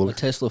 Yeah, Full a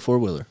Tesla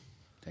 4-wheeler.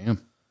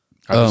 Damn.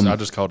 I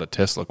just called it a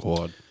Tesla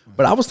quad.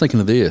 But I was thinking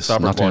of this,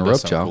 Cyber not to quad does interrupt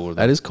sound y'all. cooler,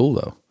 That though. is cool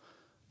though.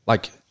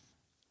 Like,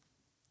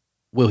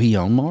 will he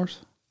own Mars?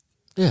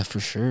 Yeah, for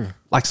sure.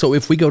 Like, so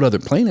if we go to other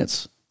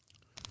planets,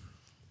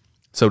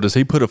 So does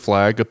he put a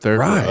flag up there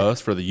Right. for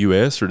us, for the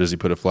U.S., or does he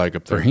put a flag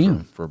up there For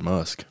him. for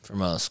Musk? For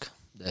Musk,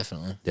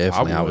 definitely.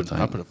 definitely I would I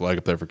think. put a flag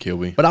up there for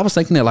Kilby. But I was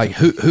thinking that, like,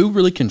 who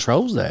really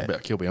controls I that?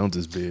 bet Kilby owns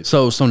his bitch.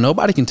 So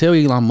nobody can tell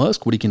Elon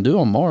Musk what he can do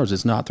on Mars.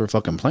 It's not their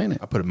fucking planet.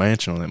 I put a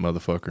mansion on that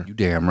motherfucker. You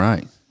damn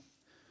right.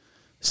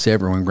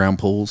 Several in ground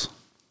pools.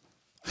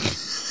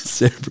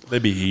 Several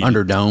They'd be heated.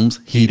 under domes,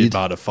 heated heated.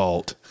 by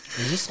default.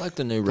 Is this like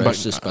the new Like,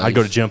 race to space? I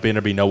go to jump in,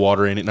 there'd be no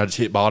water in it, and I just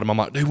hit bottom. I'm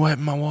like, dude, what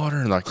happened to my water?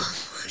 And like,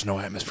 there's no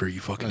atmosphere, you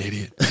fucking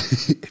idiot.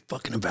 It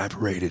fucking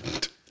evaporated.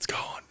 It's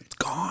gone. It's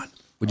gone.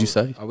 Would you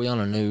say? Are we on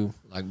a new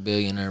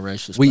billionaire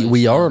race? Of We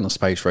space? are on a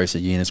space race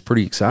again. It's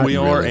pretty exciting. We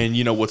are, really. and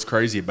you know what's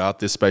crazy about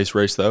this space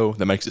race, though,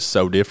 that makes it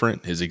so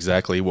different is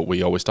exactly what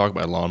we always talk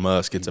about Elon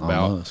Musk. It's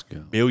about Musk, yeah.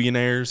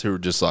 billionaires who are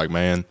just like,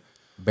 man,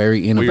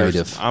 Very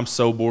innovative. I'm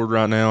so bored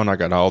right now, and I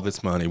got all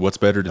this money. What's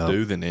better to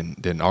do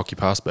than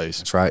occupy space?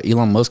 That's right.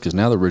 Elon Musk is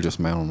now the richest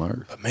man on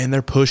earth. But man,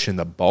 they're pushing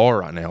the bar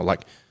right now.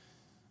 Like,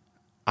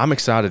 I'm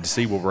excited to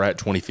see where we're at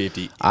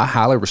 2050. I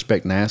highly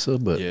respect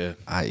NASA, but Yeah.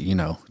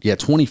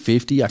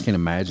 2050, I can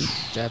imagine.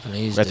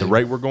 Japanese. At the dude.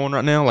 rate we're going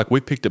right now, like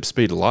we picked up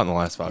speed a lot in the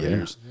last 5 Yeah.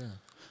 years.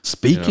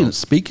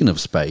 Speaking of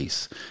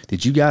space,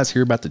 did you guys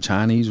hear about the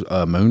Chinese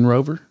moon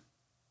rover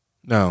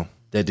No,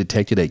 that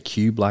detected a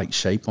cube-like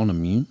shape on the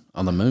moon?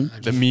 On the moon,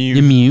 the the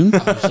Mew. moon,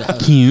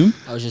 cube.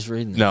 I was just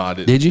reading. No, I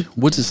didn't. Did you?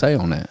 What's it say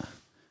on that?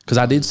 Because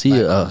I did see Back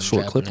a on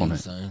short clip on it.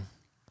 Japanese thing.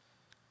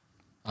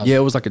 Yeah, it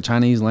was like a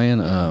Chinese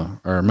land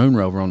or a moon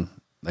rover on.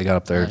 They got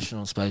up there.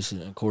 National Space,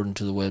 according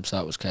to the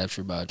website, was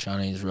captured by a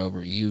Chinese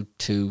rover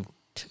U-22.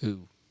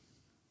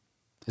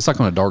 It's like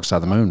on the dark side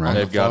of the moon, right?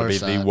 They've got to far be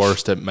side. the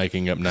worst at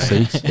making up names.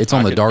 See, it's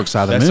on the dark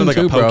side of the That moon sounds like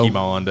too, a bro.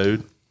 Pokemon,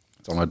 dude.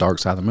 It's on the dark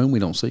side of the moon. We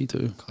don't see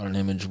too. Caught an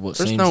image of what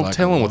There's seems no like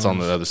telling a what's on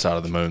worm. the other side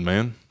of the moon,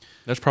 man.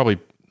 There's probably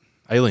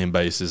alien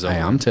bases over Hey,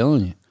 there. I'm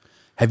telling you.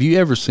 Have you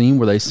ever seen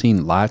where they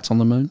seen lights on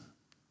the moon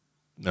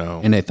No,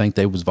 and they think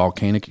they was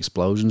volcanic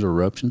explosions or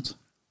eruptions?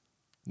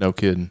 no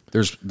kidding.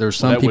 There's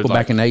some that would, people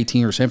back like- in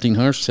 18 or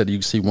 1700 said you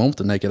could see one with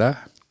the naked eye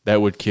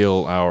That would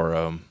kill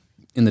our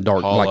in the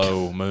dark.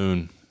 hollow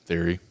moon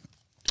theory.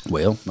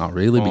 Well, not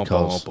really Bump,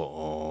 because bump,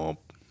 bump.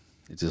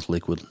 it's just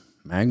liquid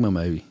magma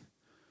maybe.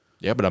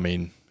 Yeah, but I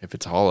mean, if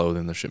it's hollow,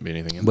 then there shouldn't be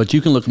anything in it. But you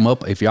can look them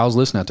up if y'all's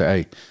listening out there.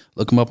 Hey,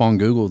 look them up on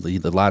Google.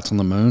 The lights on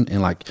the moon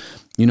and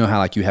you know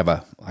how you have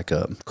a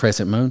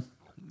crescent moon.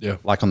 Yeah.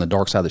 Like on the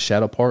dark side of the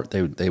shadow part,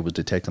 they was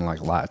detecting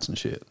lights and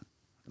shit,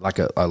 like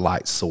a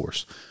light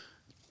source.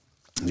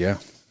 Yeah,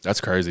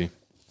 That's crazy.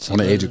 on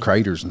the edge of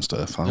craters and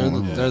stuff. I don't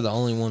know. They're the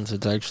only ones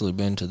that's actually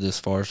been to this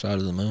far side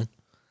of the moon.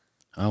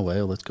 Oh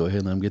well, let's go ahead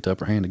and let them get the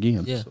upper hand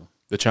again. Yeah. So,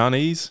 The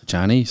Chinese?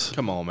 Chinese.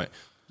 Come on, man.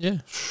 Yeah.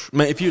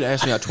 Man, if you'd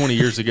asked me that 20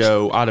 years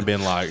ago, I'd have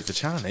been like, the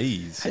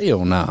Chinese?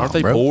 Hell no, Aren't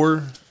they bro.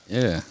 poor?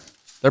 Yeah.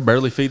 They're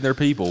barely feeding their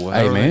people. How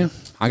Hey are man,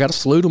 I got to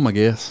salute them. I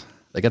guess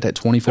they got that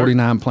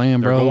 2049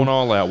 plan, They're bro. going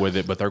all out with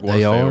it, but they're going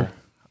They to fail. are.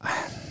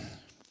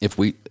 If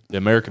we, The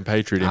American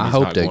patriot in I me's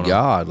hope not to going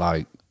God,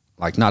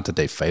 like not that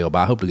they fail, but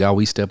I hope to God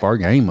we step our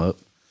game up.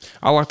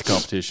 I like the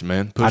competition,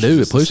 man. I do.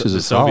 It us. pushes the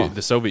us all.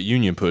 The Soviet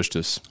Union pushed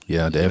us.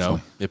 Yeah, You definitely.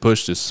 know? It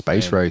pushed us.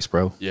 Space and- race,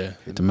 bro. Yeah.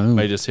 Hit the moon.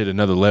 Made us hit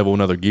another level,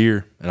 another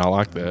gear, and I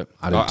like that.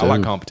 I do I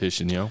like too.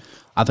 competition, you know.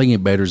 I think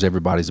it betters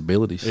everybody's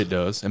abilities. It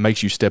does. It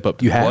makes you step up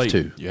to You the have plate.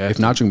 to. You have If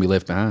to. not, you're gonna be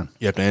left behind.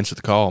 You have to answer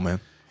the call, man.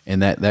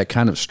 And that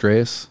kind of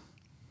stress,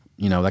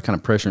 that kind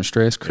of pressure and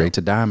stress creates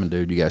a diamond,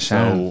 dude. You got to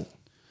shine. So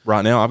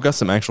right now, I've got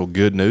some actual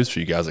good news for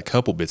you guys. A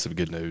couple bits of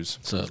good news.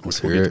 So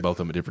Let's We'll hear get to it. both of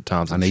them at different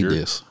times. I I'm need sure.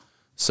 this.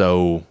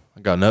 So I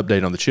got an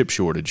update on the chip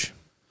shortage.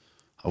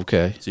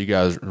 Okay. So you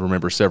guys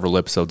remember several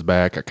episodes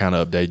back, I kind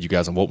of updated you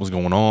guys on what was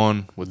going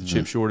on with the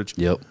chip shortage.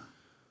 Yep.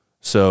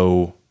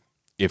 So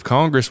if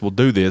Congress will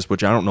do this,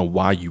 which I don't know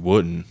why you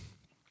wouldn't,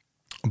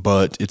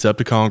 but it's up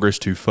to Congress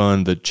to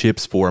fund the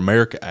Chips for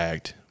America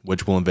Act,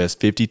 which will invest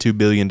 $52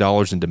 billion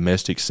in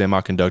domestic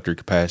semiconductor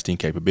capacity and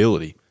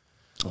capability.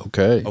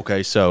 Okay.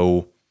 Okay,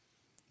 so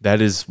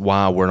that is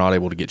why we're not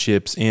able to get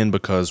chips in,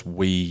 because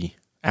we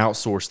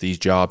outsource these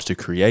jobs to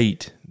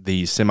create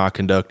these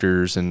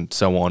semiconductors and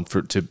so on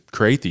to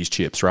create these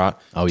chips, right?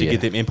 Oh, to yeah.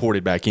 get them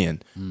imported back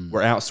in.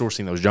 We're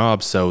outsourcing those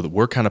jobs so that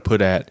we're kind of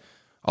put at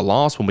a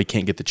loss when we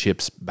can't get the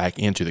chips back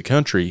into the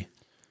country.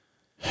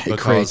 It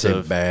creates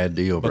a bad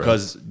deal, bro.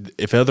 Because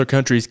if other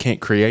countries can't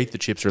create the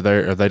chips or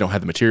they don't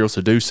have the materials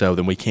to do so,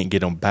 then we can't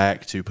get them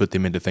back to put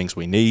them into things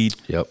we need.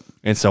 Yep.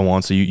 And so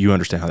on. So you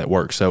understand how that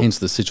works. So Hence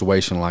the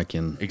situation like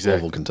in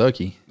Exactly. Louisville,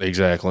 Kentucky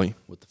exactly.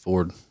 with the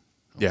Ford.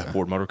 Yeah,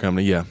 Ford Motor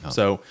Company. Yeah.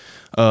 So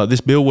this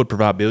bill would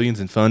provide billions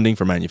in funding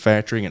for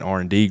manufacturing and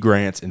R&D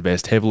grants,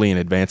 invest heavily in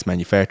advanced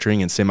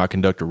manufacturing and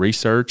semiconductor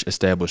research,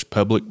 establish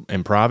public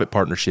and private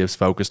partnerships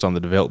focused on the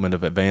development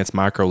of advanced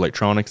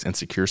microelectronics and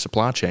secure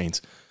supply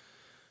chains.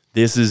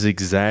 This is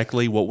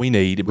exactly what we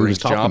need. It We was brings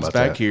talking jobs about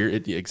back that. here.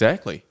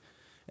 Exactly.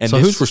 And So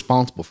this- who's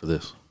responsible for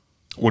this?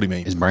 what do you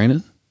mean? Is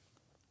Brandon?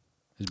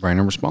 Is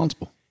Brandon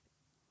responsible?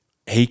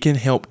 He can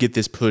help get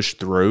this pushed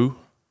through.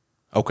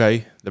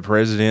 Okay, the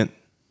president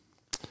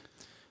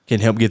can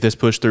help get this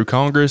pushed through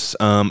Congress,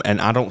 and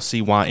I don't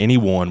see why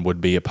anyone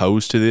would be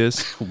opposed to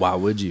this, Why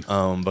would you?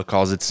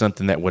 because it's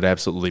something that would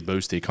absolutely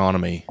boost the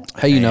economy.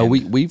 Hey, And-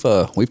 we've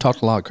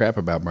talked a lot of crap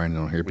about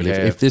Brandon on here, but We if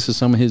have. this is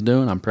some of his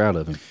doing, I'm proud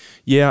of him.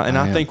 yeah, and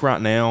I am. think right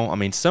now, I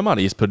mean,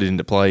 somebody has put it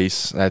into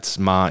place. That's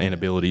my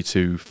inability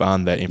to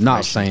find that information.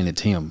 Not saying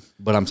it's him,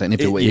 but I'm saying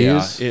if it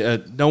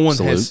is, no one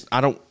salute. has. I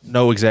don't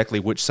know exactly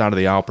which side of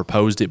the aisle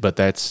proposed it, but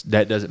that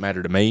doesn't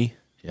matter to me.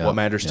 Yeah, What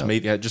matters to yeah.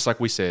 me, just like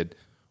we said,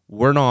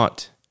 we're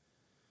not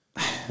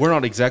we're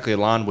not exactly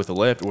aligned with the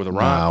left or the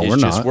right. No, It's we're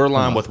just not. we're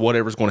aligned No. with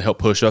whatever's going to help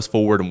push us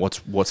forward and what's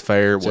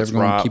fair, It's what's ever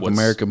going right, to keep what's,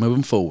 America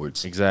moving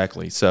forwards.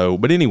 Exactly. So,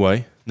 but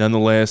anyway,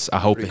 nonetheless, I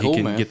hope that Pretty cool, he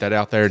can man. get that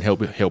out there and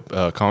help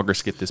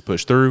Congress get this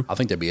pushed through. I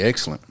think that'd be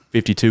excellent.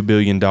 $52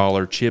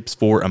 billion Chips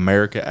for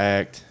America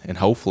Act, and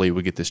hopefully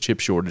we get this chip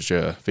shortage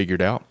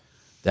figured out.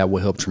 That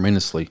will help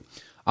tremendously.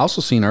 I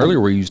also seen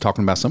earlier where you was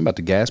talking about something about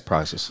the gas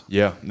prices.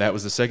 Yeah, that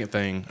was the second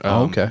thing.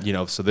 Okay. You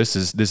know, so this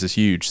is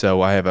huge.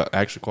 So I have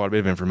actually quite a bit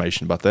of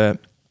information about that.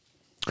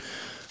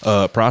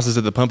 Prices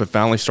at the pump have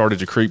finally started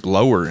to creep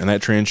lower, and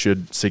that trend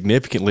should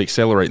significantly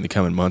accelerate in the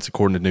coming months,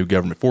 according to new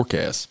government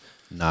forecasts.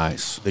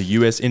 Nice. The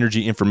U.S.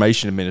 Energy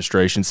Information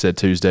Administration said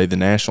Tuesday the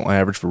national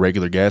average for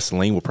regular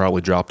gasoline will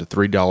probably drop to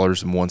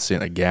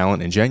 $3.01 a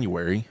gallon in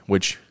January,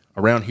 which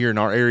around here in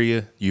our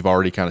area, you've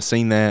already kind of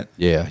seen that.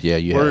 Yeah,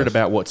 you We're have. at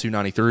about, what,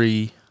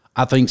 $2.93?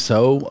 I think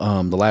so.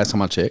 The last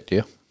time I checked,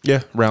 yeah.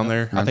 Yeah, around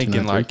there. I Around think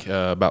in like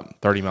 $2.93. about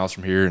 30 miles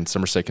from here in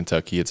Somerset,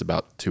 Kentucky, it's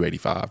about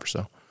 $2.85 or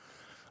so.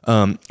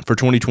 For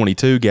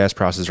 2022, gas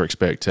prices are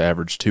expected to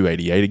average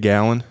 $2.88 a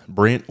gallon.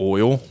 Brent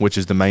oil, which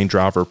is the main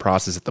driver of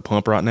prices at the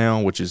pump right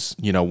now, which is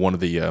one of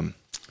the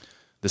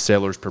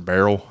sellers per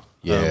barrel.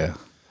 Yeah.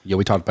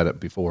 We talked about it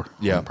before.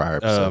 On the prior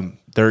episode.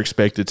 They're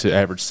expected to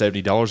average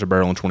 $70 a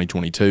barrel in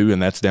 2022,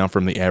 and that's down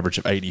from the average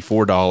of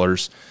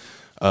 $84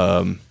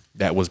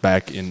 that was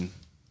back in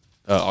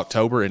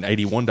October and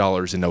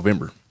 $81 in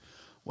November.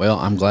 Well,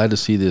 I'm glad to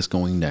see this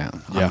going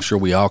down. Yeah. I'm sure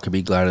we all could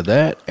be glad of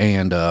that.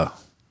 And,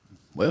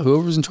 well,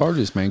 whoever's in charge of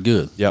this, man,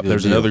 good. Yep, Good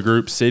there's deal. another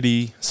group,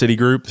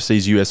 Citigroup,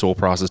 sees U.S. oil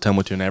prices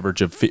tumbling to an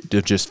average of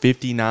just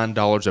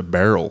 $59 a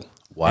barrel.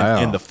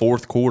 Wow. In the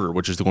fourth quarter,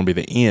 which is going to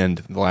be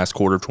the last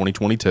quarter of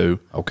 2022,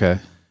 Okay.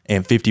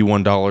 and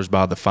 $51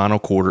 by the final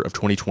quarter of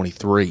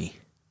 2023.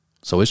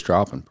 So it's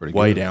dropping pretty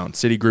Way good. down.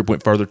 Citigroup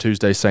went further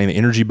Tuesday, saying the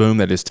energy boom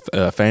that is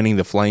fanning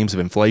the flames of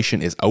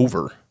inflation is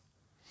over.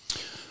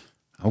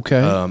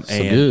 Okay. So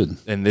good.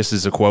 And this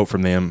is a quote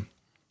from them.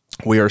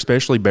 We are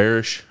especially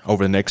bearish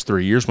over the next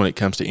 3 years when it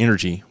comes to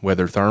energy,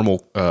 whether thermal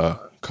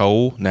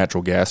coal,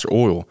 natural gas, or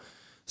oil.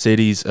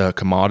 Citi's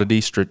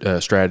commodity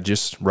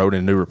strategist wrote in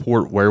a new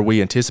report where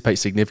we anticipate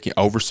significant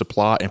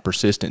oversupply and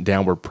persistent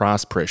downward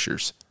price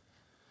pressures.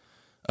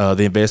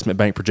 The investment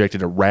bank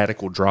projected a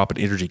radical drop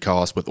in energy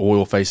costs, with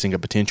oil facing a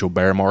potential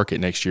bear market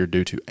next year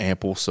due to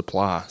ample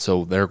supply.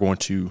 So they're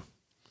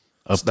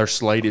they're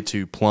slated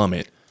to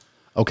plummet.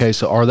 Okay,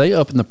 so are they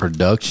up in the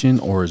production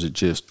or is it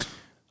just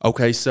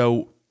Okay,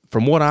 so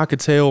from what I could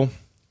tell,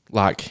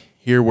 like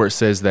here where it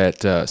says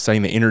that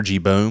saying the energy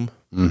boom,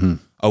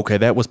 okay,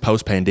 that was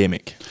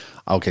post-pandemic.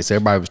 okay? So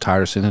everybody was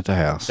tired of sitting at the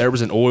house. There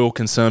was an oil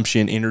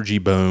consumption energy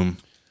boom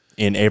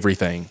in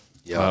everything.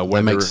 Yeah,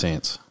 that makes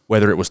sense.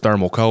 Whether it was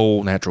thermal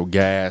coal, natural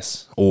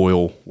gas,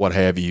 oil, what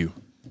have you.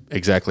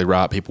 Exactly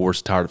right. People were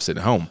tired of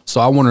sitting at home. So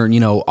I wonder,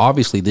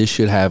 obviously this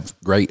should have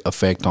great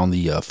effect on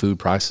the food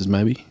prices.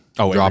 Maybe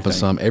dropping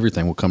everything.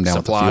 everything will come down.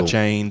 Supply with the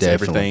fuel. chains,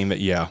 Definitely.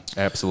 everything.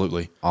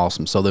 Absolutely.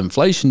 Awesome. So the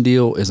inflation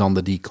deal is on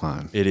the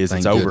decline. It is. Thank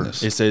It's over.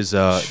 goodness. It says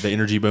the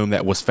energy boom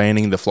that was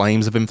fanning the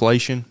flames of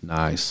inflation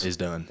Nice. is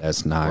done.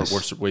 That's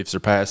nice. We've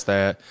surpassed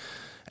that.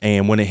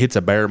 And when it hits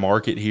a bear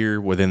market here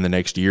within the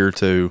next year or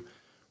two,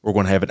 we're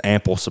going to have an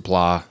ample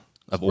supply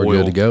of oil. We're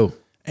good to go.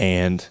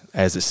 And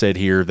as it said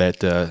here,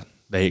 that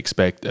they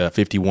expect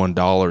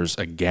 $51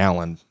 a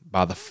gallon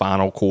by the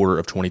final quarter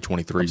of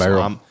 2023.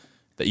 barrel?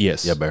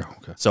 Yes. Yeah, barrel.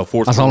 Okay. So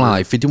fourth That's quarter. only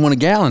like 51 a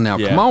gallon now.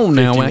 Yeah, Come on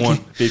now.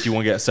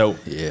 51 gas. So,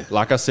 Yeah.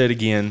 like I said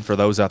again, for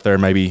those out there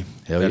maybe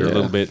Hell that are a yeah.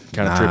 little bit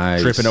kind of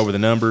Nice. tripping over the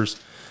numbers,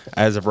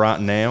 as of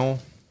right now,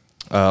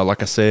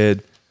 like I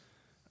said,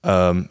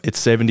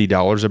 it's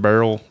 $70 a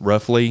barrel,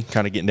 roughly,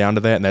 kind of getting down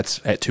to that, and that's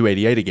at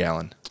 $2.88 a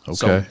gallon.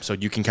 Okay. So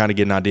you can kind of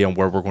get an idea on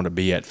where we're going to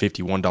be at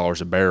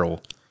 $51 a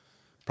barrel.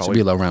 Should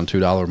be around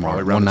 $2 mark.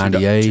 Probably around the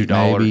 $1.98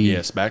 $2, maybe.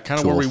 yes, back kind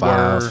of where we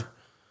were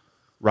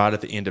right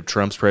at the end of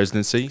Trump's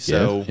presidency.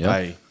 So, Yeah.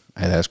 hey,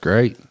 Hey, that's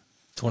great.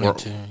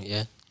 22,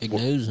 yeah. Big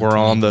news. in we're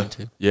on the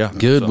 2022. yeah.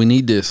 Good. So We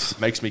need this.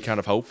 makes me kind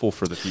of hopeful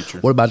for the future.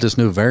 What about this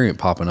new variant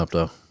popping up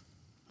though?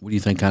 What do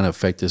you think kind of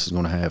effect this is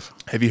going to have?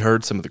 Have you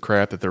heard some of the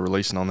crap that they're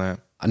releasing on that?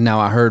 Now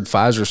I heard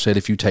Pfizer said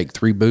if you take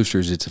 3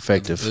 boosters, it's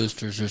effective.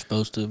 Boosters are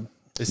supposed to.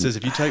 It says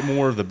if you take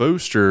more of the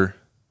booster,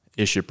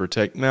 it should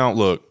protect. Now,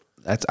 look,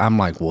 I'm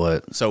like,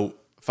 what? so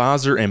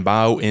Pfizer and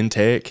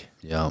BioNTech,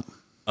 Yeah.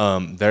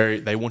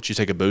 they want you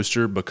to take a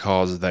booster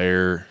because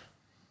their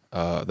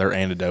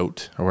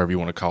antidote, or whatever you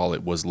want to call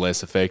it, was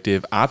less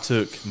effective. I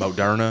took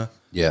Moderna,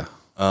 Yeah.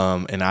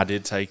 and I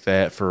did take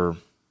that for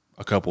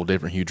a couple of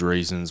different huge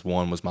reasons.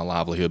 One was my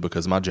livelihood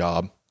because of my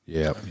job.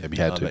 Yeah. Yeah. You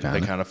had to They kind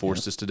of. kind of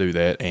forced us to do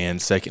that.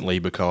 And secondly,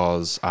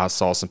 because I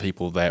saw some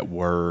people that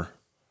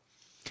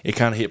it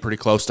kind of hit pretty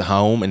close to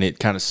home, and it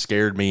kind of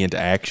scared me into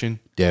action.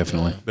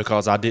 Definitely.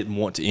 Because I didn't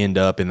want to end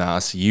up in the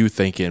ICU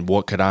thinking,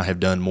 what could I have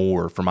done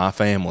more for my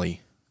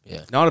family?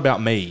 Yeah. Not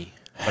about me,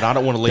 but I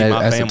don't want to leave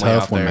my That's a family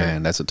tough out one, there.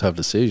 man. That's a tough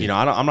decision. You know,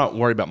 I'm not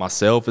worried about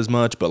myself as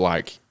much, but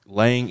like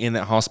laying in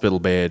that hospital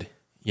bed,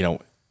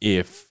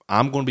 if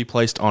I'm going to be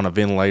placed on a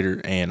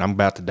ventilator and I'm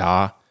about to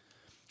die,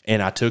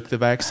 and I took the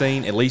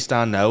vaccine, at least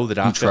I know that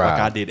I felt like tried.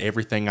 I did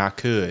everything I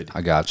could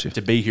I got you.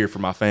 to be here for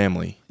my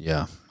family.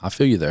 Yeah, I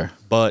feel you there.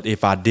 But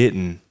if I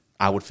didn't,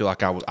 I would feel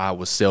like I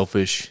was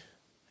selfish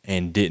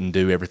and didn't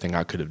do everything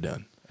I could have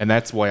done. And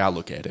that's the way I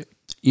look at it.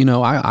 You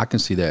know, I can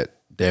see that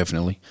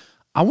definitely.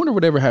 I wonder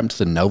whatever happened to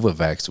the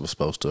Novavax that was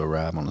supposed to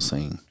arrive on the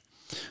scene.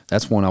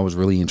 That's one I was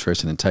really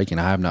interested in taking.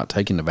 I have not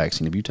taken the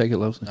vaccine. Have you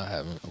taken it, Losi? I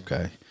haven't.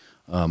 Okay.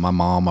 My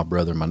mom, my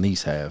brother, my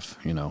niece have.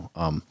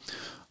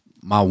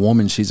 My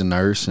woman, she's a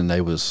nurse, and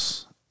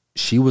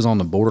she was on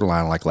the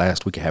borderline like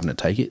last week of having to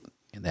take it,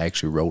 and they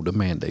actually rolled the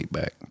mandate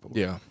back.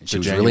 Yeah. And she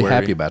was really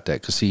happy about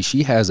that because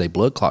she has a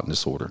blood clotting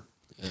disorder.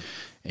 Yeah.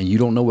 And you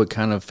don't know what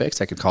kind of effects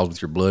that could cause with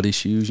your blood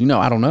issues.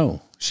 I don't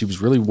know. She was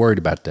really worried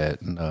about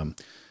that. And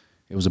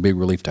it was a big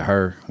relief to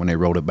her when they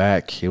rolled it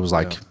back. It was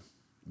like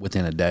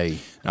within a day.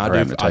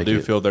 I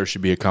do feel there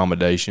should be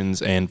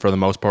accommodations. And for the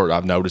most part,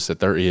 I've noticed that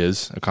there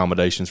is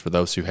accommodations for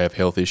those who have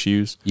health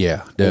issues.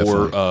 Yeah,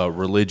 definitely. Or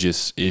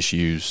religious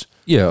issues.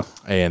 Yeah.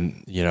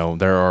 And,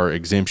 there are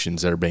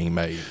exemptions that are being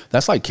made.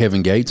 That's like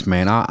Kevin Gates,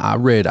 man. I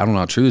read, I don't know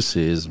how true this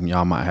is.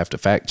 Y'all might have to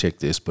fact check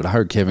this, but I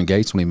heard Kevin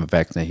Gates won't even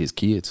vaccinate his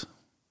kids.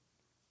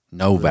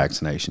 No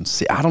vaccinations.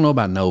 See, I don't know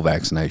about no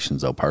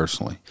vaccinations though,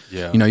 personally.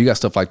 Yeah. You got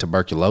stuff like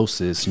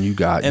tuberculosis, and you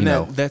got,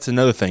 that's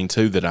another thing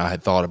too that I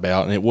had thought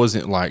about, and it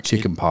wasn't like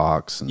chicken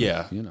pox. And,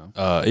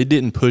 it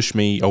didn't push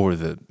me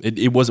over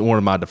it wasn't one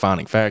of my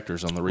defining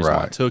factors on the reason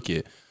why I took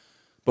it.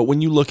 But when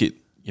you look at,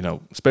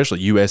 especially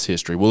U.S.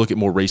 history, we'll look at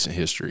more recent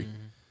history,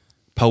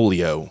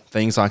 polio,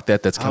 things like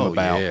that's come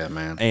about. Yeah,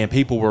 man. And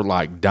people were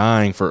like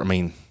dying for,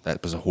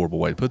 that was a horrible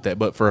way to put that,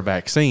 but for a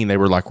vaccine, they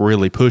were like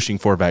really pushing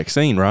for a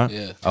vaccine, right?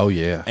 Yeah. Oh,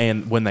 yeah.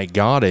 And when they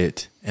got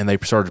it and they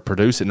started to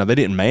produce it, now they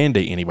didn't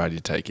mandate anybody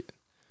to take it,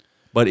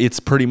 but it's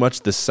pretty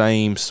much the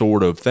same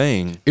sort of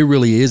thing. It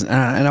really is.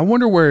 And I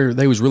wonder where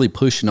they was really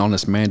pushing on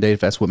this mandate, if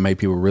that's what made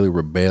people really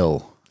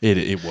rebel.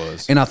 It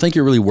was. And I think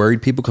it really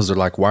worried people because they're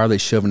like, why are they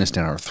shoving this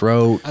down our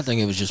throat? I think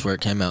it was just where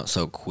it came out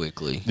so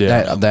quickly.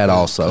 Yeah. That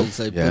also.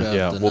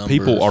 Yeah. Well,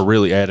 people are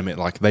really adamant.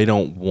 Like, they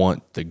don't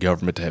want the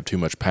government to have too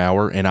much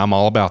power. And I'm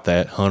all about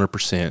that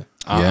 100%.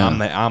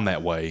 I'm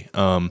that way.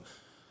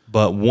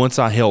 But once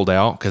I held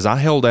out, because I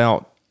held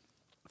out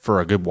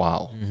for a good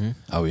while. Mm-hmm.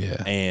 Oh,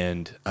 yeah.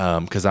 And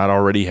because I'd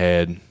already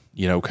had,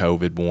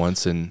 COVID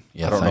once, and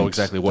I don't know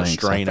exactly what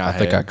strain I had. I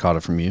think I caught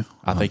it from you.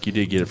 I think you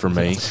did get it from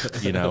me,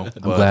 I'm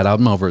glad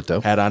I'm over it,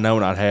 though. Had I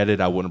known I'd had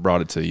it, I wouldn't have brought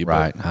it to you.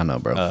 Right. But, I know,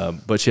 bro.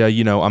 But yeah, I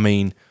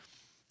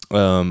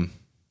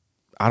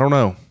don't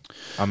know.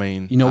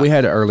 We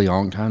had it early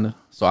on, kind of.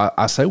 So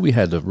I say we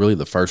had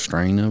the first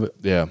strain of it.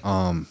 Yeah.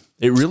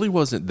 It really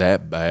wasn't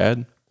that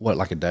bad. What,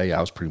 like a day?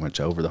 I was pretty much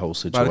over the whole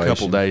situation. About a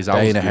couple of days.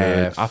 Day and a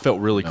half. I felt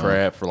really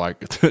crap for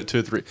like 2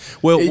 or 3.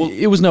 Well,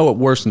 it was no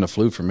worse than the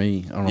flu for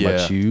me. I don't know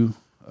about you.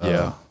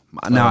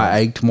 Now I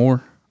ached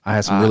more. I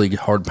had some really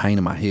hard pain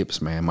in my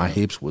hips, man. My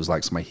hips was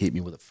like somebody hit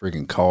me with a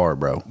friggin' car,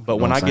 bro. But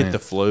when I get the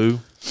flu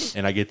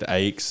and I get the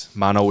aches,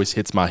 mine always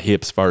hits my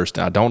hips first.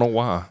 I don't know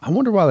why. I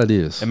wonder why that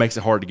is. It makes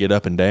it hard to get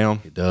up and down.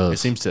 It does. It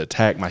seems to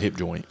attack my hip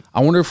joint. I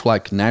wonder if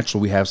like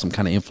naturally we have some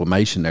kind of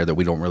inflammation there that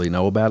we don't really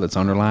know about. It's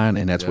underlying,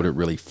 and that's what it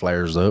really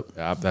flares up.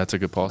 Yeah, that's a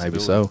good possibility.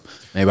 Maybe so.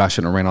 Maybe I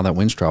shouldn't have ran all that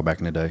wind straw back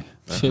in the day.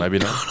 Maybe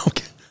not.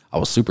 Okay. I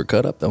was super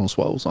cut up though and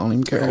swole, so I don't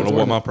even care. I don't know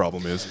what my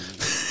problem is.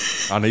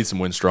 I need some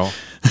wind straw.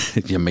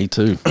 Yeah, me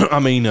too.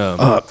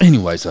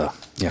 Anyways,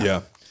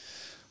 yeah.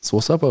 So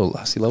what's up,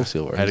 I see Losi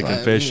over. Had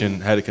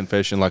a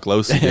confession like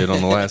Losi did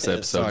on the last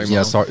episode.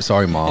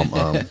 Sorry, Mom.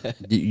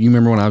 You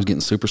remember when I was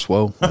getting super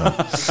swole? I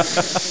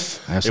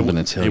have something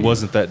to tell you. It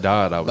wasn't that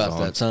diet I was About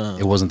on. that time.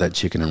 It wasn't that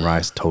chicken and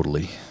rice.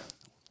 Totally.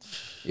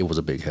 It was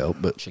a big help,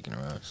 but Chicken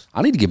and rice.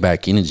 I need to get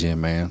back in the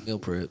gym, man. Meal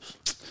preps.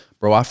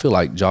 Bro, I feel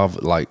like Java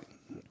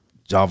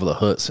the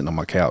Hutt sitting on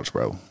my couch,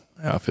 bro.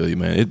 I feel you,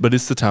 man. But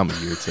it's the time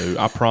of year too.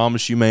 I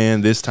promise you,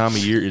 man. This time of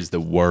year is the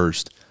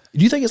worst.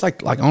 Do you think it's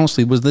like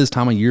honestly, was this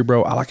time of year,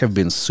 bro? I've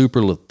been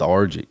super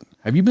lethargic.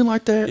 Have you been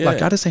like that? Yeah.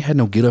 Like I just ain't had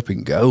no get up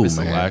and go, It's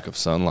man. the lack of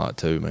sunlight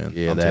too, man.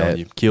 Yeah, I'm that, telling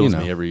you, kills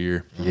me every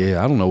year.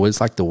 Yeah, I don't know.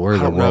 It's like the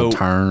word the world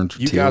turned.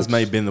 You guys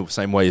may have been the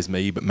same way as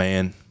me, but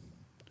man,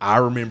 I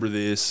remember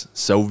this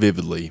so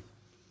vividly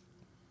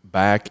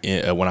back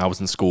when I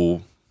was in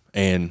school,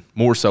 and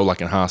more so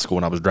like in high school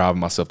when I was driving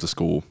myself to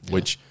school,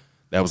 which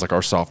that was like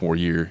our sophomore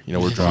year.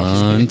 We're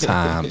driving fun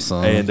time,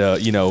 son.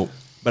 And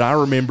but I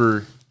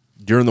remember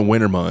during the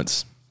winter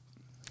months,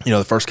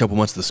 the first couple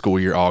months of the school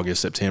year,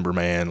 August, September,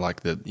 man,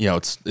 like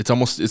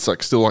it's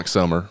like still like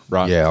summer,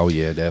 right? Yeah, oh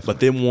yeah, definitely. But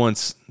then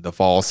once the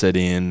fall set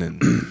in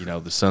and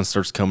the sun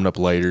starts coming up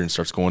later and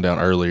starts going down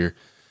earlier,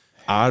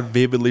 I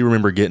vividly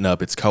remember getting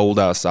up. It's cold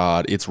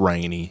outside. It's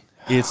rainy.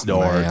 It's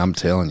dark. Man, I'm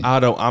telling you.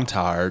 I'm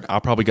tired. I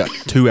probably got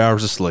 2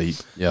 hours of sleep.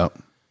 Yep.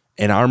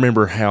 And I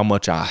remember how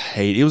much I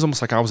hate. It was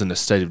almost like I was in a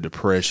state of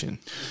depression.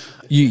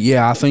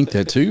 Yeah, I think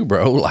that too,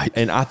 bro. Like,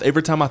 and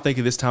every time I think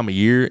of this time of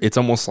year, it's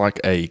almost like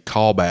a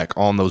callback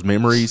on those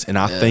memories. And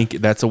I think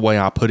that's the way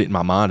I put it in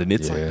my mind. And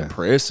it's like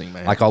depressing,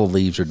 man. Like all the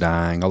leaves are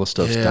dying, all the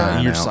stuff's dying.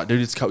 And you're out. just like,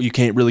 dude, it's cold. You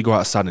can't really go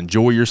outside and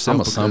enjoy yourself.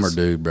 I'm a summer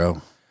dude,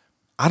 bro.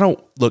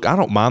 I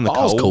don't mind the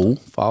Fall's cold. cool.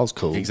 Fall's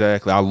cool.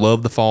 Exactly. I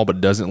love the fall, but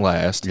it doesn't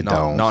last. It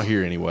don't. Not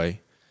here anyway.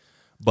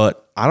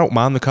 But I don't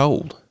mind the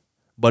cold.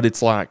 But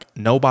it's like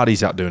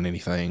nobody's out doing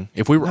anything.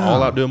 If we were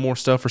all out doing more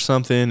stuff or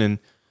something and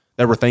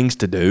there were things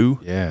to do.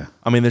 Yeah.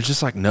 I mean, there's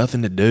just like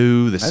nothing to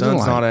do. The sun's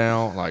like- not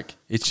out. Like,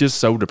 it's just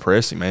so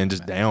depressing, man.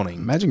 Just downing.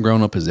 Imagine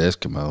growing up as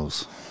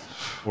Eskimos.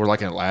 Or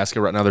like in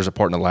Alaska right now, there's a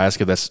part in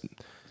Alaska that's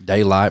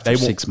Daylight for won't-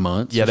 6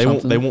 months. Yeah, or they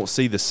something. won't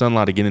see the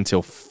sunlight again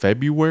until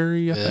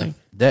February, I think.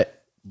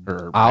 That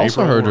Or I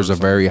also April heard or there's a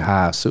something. very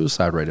high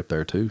suicide rate up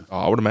there too. Oh,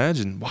 I would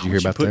imagine. Why you hear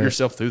would you about put that?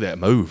 yourself through that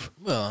move?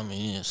 Well, I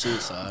mean, yeah,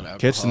 suicide, alcohol,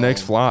 Catch the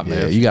next flight, Yeah,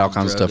 man. you got all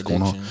kinds of drug stuff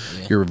going on.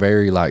 addiction, yeah. You're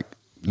very like,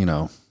 you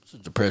know, It's a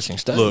depressing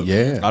state. Look,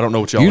 Yeah. I don't know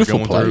what y'all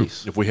Beautiful are going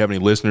place. through. If we have any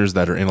listeners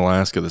that are in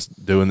Alaska that's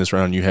doing this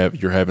round,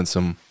 you're having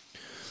some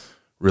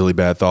really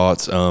bad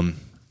thoughts.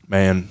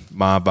 Man,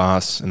 my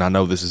advice, and I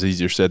know this is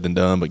easier said than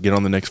done, but get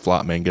on the next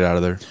flight, man. Get out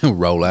of there.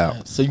 roll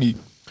out. See,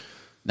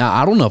 Now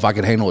I don't know if I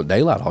could handle it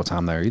daylight all the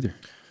time there either.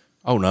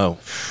 Oh no,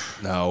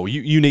 no.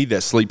 You need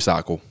that sleep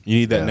cycle. You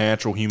need that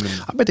natural human.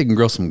 I bet they can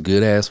grow some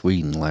good ass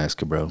weed in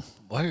Alaska, bro.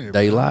 where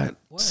Daylight,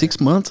 Where?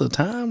 6 months at a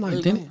time, like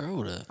Where then they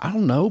grow that? I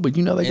don't know, but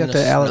you know they In got the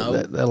that, snow?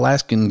 that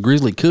Alaskan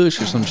grizzly kush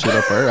or some shit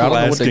up there. I don't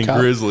know what they Alaskan call it.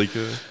 grizzly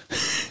could.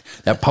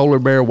 That polar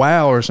bear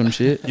wow or some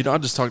shit. You know, I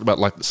just talked about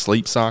like the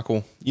sleep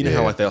cycle. You know how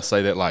Yeah. like they'll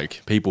say that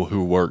like people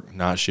who work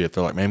night shift,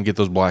 they're like, man, get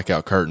those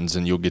blackout curtains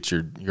and you'll get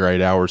your 8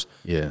 hours.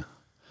 Yeah.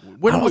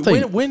 When, I don't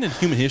think- when in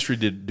human history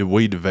did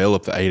we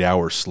develop the 8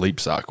 hour sleep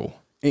cycle?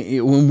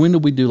 When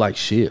did we do like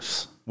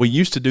shifts? We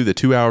used to do the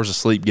 2 hours of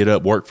sleep, get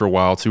up, work for a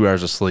while, 2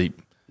 hours of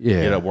sleep,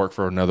 Yeah. get up, work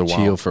for another while.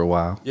 Chill for a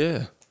while.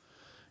 Yeah.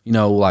 You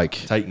know, like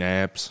Take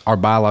naps. our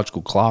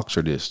biological clocks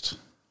are just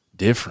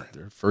Different.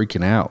 they're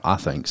freaking out, I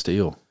think,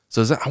 still.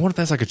 So is that, I wonder if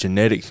that's like a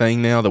genetic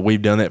thing now that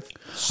we've done that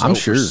I'm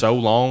sure. for so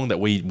long that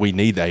we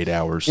need the 8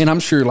 hours. And I'm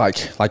sure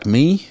like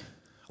me,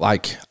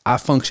 like I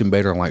function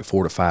better in like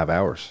 4 to 5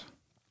 hours.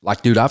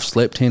 Like, dude, I've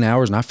slept 10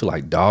 hours and I feel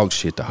like dog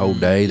shit the whole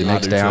day. The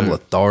next do day I'm too.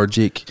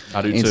 lethargic.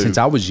 I do and too. since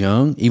I was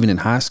young, even in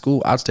high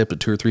school, I'd step at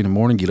 2 or 3 in the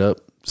morning, get up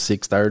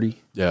 6:30,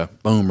 yeah.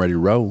 boom, ready to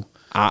roll.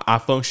 I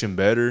function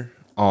better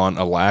on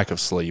a lack of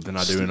sleep than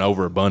I do an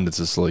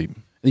overabundance of sleep.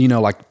 You know,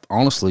 like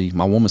honestly,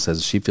 my woman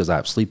says she feels I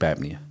have sleep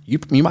apnea. You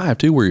might have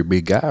too where you're a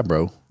big guy,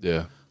 bro.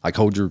 Yeah. Like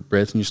hold your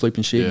breath in your sleep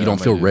and shit. Yeah, you don't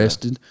I feel may do that.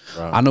 rested.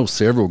 Right. I know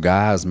several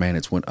guys, man.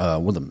 It's when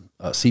with them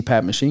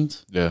CPAP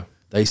machines. Yeah.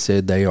 They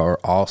said they are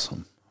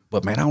awesome.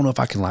 But man, I don't know if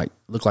I can like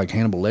look like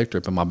Hannibal Lecter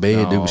up in my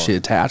bed doing shit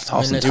attached, I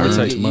mean, tossing that's how you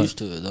turns. get used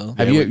to it, though.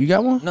 Have you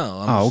got one? No.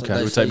 I'm Oh, just- okay. It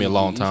they would say take me a you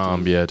long get used to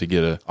time, it. yeah, to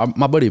get a.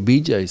 My buddy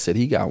BJ said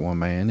he got one,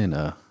 man,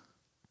 and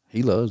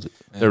he loves it.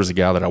 There was a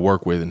guy that I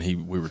work with, and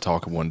we were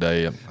talking one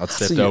day. I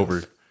stepped see it.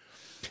 over.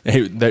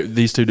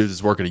 These two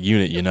dudes work at a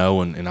unit, you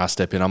know, and I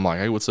step in. I'm like,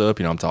 hey, what's up?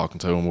 You know, I'm talking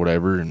to him,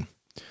 whatever. And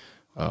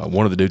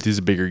one of the dudes, he's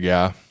a bigger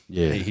guy.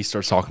 Yeah. He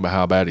starts talking about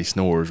how bad he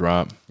snores,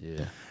 right?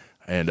 Yeah.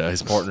 And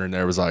his partner in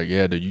there was like,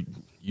 yeah, dude,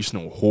 you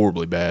snore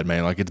horribly bad,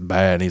 man. Like, it's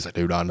bad. And he's like,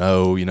 dude, I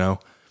know, you know.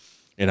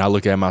 And I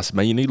look at him, I said,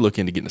 man, you need to look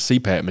into getting a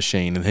CPAP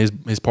machine. And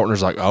his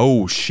partner's like,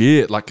 oh,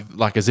 shit. Like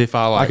as if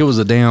I Like it was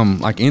a damn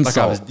like like I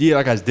insult. was, yeah,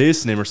 like I was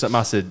dissing him or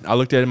something. I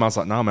looked at him, I was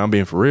like, nah, man, I'm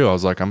being for real. I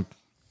was like, I'm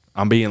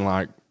being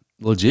like,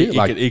 Legit.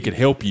 Like it could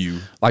help you.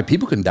 like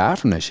people can die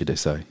from that shit. They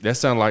say. That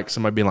sounded like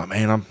somebody being like,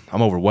 man,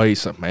 I'm overweight.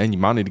 So, man, you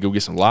might need to go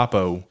get some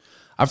lipo.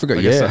 I forgot.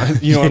 Like, Yeah.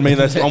 you know what I mean?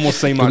 That's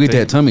almost seemed Go like get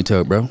that tummy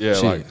tuck, bro. Yeah,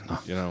 Shit.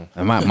 like, you know.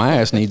 And my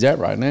ass needs that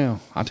right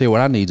now. I tell you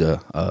what, I need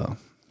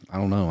I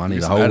don't know. I need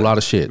a some whole Adi- lot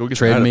of shit. go get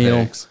some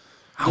Treadmill. Adipex.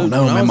 I don't Dude,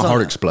 know, when I man. was My on-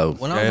 heart explode.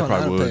 When Yeah, I it was on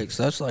probably would. Adipex,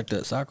 that's like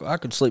that cycle. I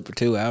could sleep for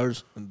 2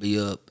 hours and be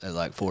up at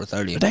like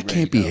 4:30. But that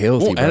can't be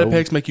healthy, Won't bro.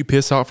 Adipex make you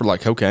piss off for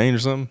like cocaine or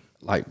something?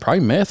 Like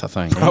probably meth, I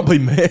think. Probably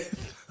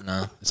meth.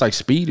 No. It's like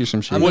speed or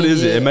some shit. What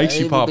is it? It makes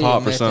you would pop be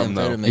hot for something,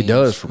 though. methamphetamines. It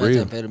does, for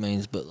real.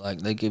 Methamphetamines, but like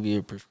they give you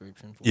a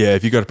prescription. For Yeah,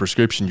 if you got a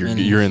prescription, you're in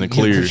the You get a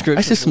clear. prescription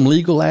That's just some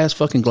legal ass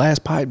fucking glass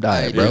pipe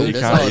diet, bro. Dude, it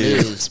that's all kinda it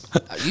is. is.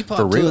 You pop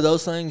For two real. of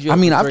those things. you're I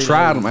mean, up for I've 3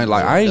 tried days them.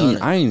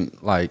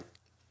 Like and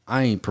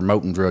I ain't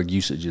promoting drug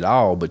usage at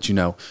all. But you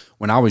know,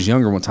 when I was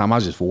younger, one time I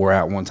just wore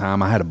out. One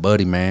time I had a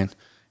buddy, man,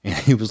 and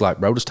he was like,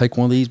 "Bro, just take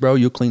one of these, bro.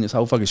 You'll clean this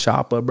whole fucking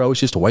shop up, bro. It's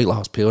just a weight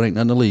loss pill. It ain't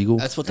nothing illegal."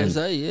 That's what they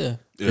say. Yeah.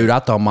 Dude, I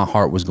thought my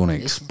heart was gonna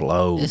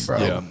explode, it's- bro.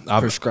 Yeah,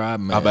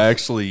 Prescribed meth. I've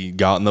actually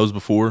gotten those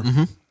before,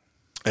 Mm-hmm.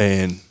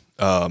 and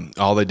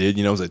all they did,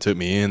 you know, is they took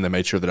me in. They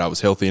made sure that I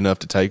was healthy enough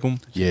to take them.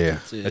 Yeah.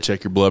 They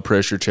check your blood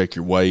pressure, check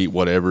your weight,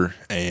 whatever,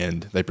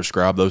 and they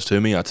prescribed those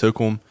to me. I took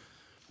them.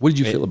 What did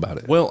you feel about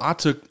it? Well, I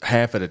took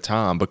half at a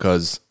time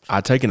because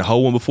I'd taken a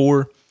whole one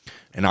before,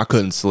 and I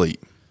couldn't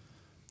sleep.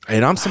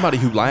 And I'm somebody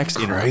who lacks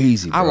energy.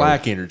 Crazy, I bro.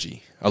 lack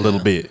energy a little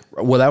bit.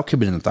 Well, that could have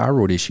been a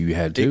thyroid issue you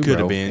had too. It could bro.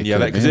 have been, It yeah,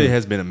 could because have it been.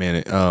 has been a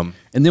minute. And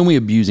then we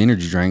abuse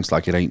energy drinks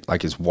like it ain't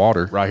like it's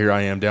water. Right here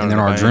I am down. And in then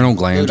the our bank. adrenal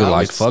glands Dude, are I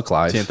like was fuck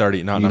life.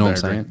 10:30, not you know what I'm enough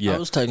saying? Yeah. I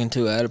was taking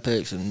 2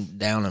 Adipex and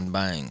down in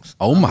bangs.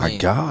 Oh my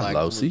God, like,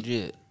 Losi.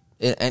 legit.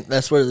 And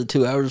that's where the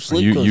 2 hours of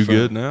sleep You comes from.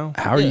 good now?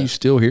 How are Yeah. you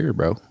still here,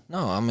 bro?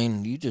 No, I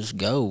mean you just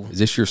go. Is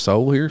this your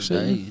soul here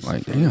sitting? Days,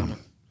 Like, for damn.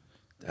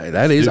 Hey,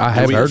 that is. I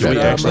have heard Do we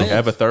that. actually Actually,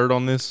 have a third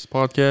on this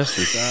podcast?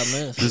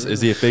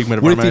 Is he a figment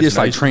of what our if he just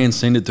like imagination?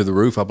 transcended through the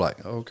roof? I'm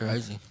like, okay.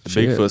 Crazy. The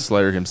Shit. Bigfoot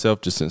Slayer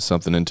himself just sent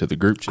something into the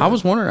group chat. I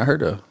was wondering. I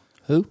heard a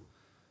Who?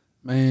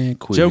 man.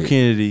 Quit Joe it.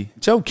 Kennedy.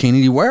 Joe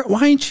Kennedy. Why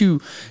ain't you?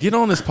 Get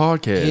on this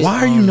podcast. Why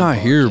are you not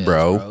here,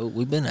 bro?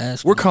 We've been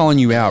asking. We're calling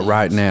you out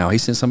right now. He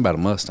said something about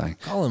a Mustang.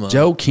 Call him up.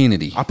 Joe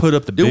Kennedy. I put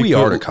up the Do Bigfoot, we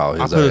ought to call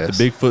his I put up ass.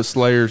 the Bigfoot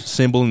Slayer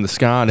symbol in the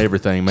sky and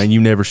everything, man.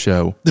 You never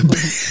show.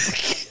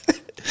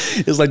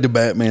 It's like the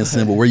Batman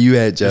symbol. Where you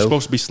at, You're Joe?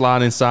 supposed to be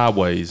sliding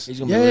sideways. He's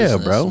gonna Yeah, be listening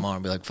to bro. this tomorrow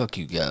and be like, "Fuck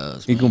you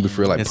guys." He's gonna be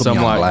free like And put me some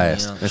on like-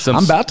 blast. yeah. And some-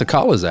 I'm about to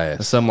call his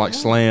ass. Some like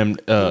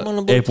slammed on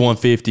the book.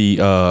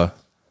 F-150.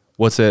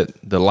 What's that?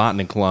 The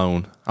Lightning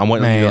clone. I'm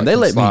waiting. on you to, Man, like, they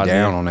let me slide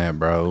down in. on that,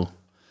 bro.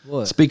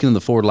 What? Speaking of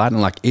the Ford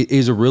Lightning, like it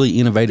is a really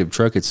innovative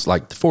truck. It's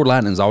like the Ford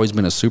Lightning's always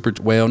been a super.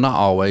 Well, not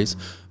always.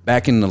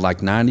 Back in the like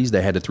 '90s,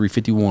 they had a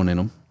 351 in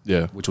them.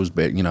 Yeah. which was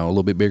big, a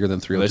little bit bigger than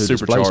 302. They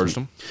supercharged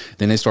displacement. them.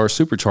 Then they started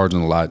supercharging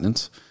the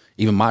Lightnings.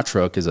 Even my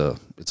truck is a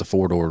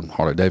 4-door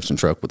Harley Davidson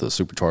truck with a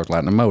supercharged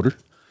Lightning motor.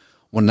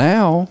 Well,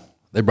 now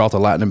they brought the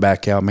Lightning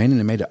back out, man, and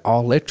they made it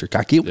all electric.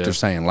 I get what Yeah. they're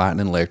saying,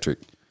 Lightning electric,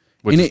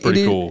 Which And is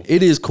pretty it cool.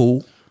 It is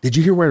cool. Did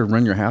you hear where to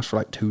run your house for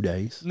like 2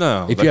 days?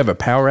 No, If that- you have a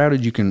power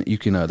outage, you can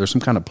there's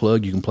some kind of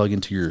plug you can plug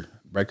into your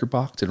breaker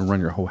box. It'll run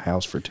your whole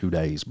house for 2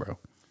 days, bro.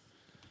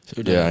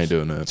 2 days. Yeah, I ain't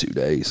doing that. 2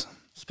 days.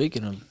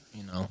 Speaking of,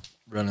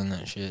 running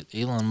that shit,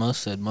 Elon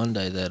Musk said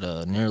Monday that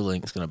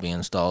Neuralink's going to be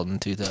installed in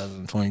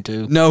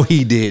 2022. No,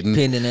 he didn't.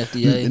 Pending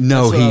FDA.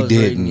 No, That's what I he was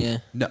didn't. reading, yeah.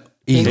 No,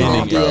 Pending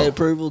Elon, FDA bro.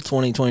 approval,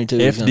 2022.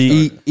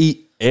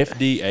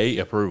 FDA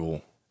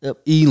approval.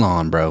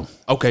 Elon, bro.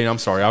 Okay, I'm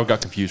sorry. I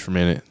got confused for a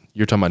minute.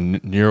 You're talking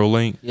about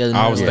Neuralink? Yeah, the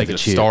I was Neuralink. thinking The of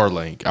chip.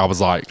 Starlink. I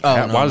was like, Oh,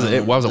 why no, is no,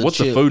 it? Why is it? the What's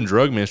the chip. Food and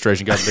Drug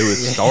Administration got to do with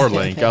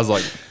Starlink? I was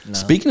like,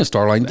 Speaking of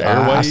Starlink, The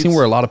I seen airwaves?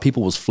 where a lot of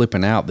people was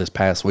flipping out this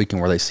past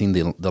weekend where they seen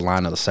the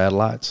line of the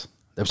satellites.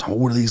 They was like,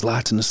 what are these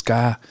lights in the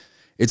sky?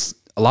 It's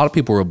a lot of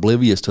people are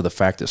oblivious to the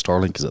fact that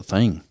Starlink is a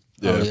thing.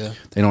 Oh, yeah.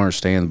 They don't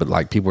understand, but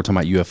like people were talking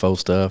about UFO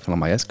stuff, and I'm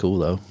like, that's cool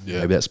though. Yeah.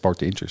 Maybe that sparked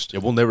the interest. yeah,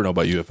 we'll never know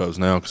about UFOs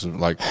now because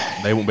like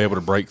they won't be able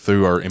to break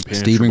through our impenetrable.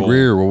 Stephen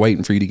Greer, we're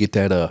waiting for you to get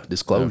that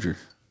disclosure.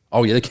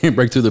 Oh yeah, they can't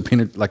break through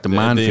the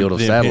minefield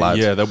of satellites.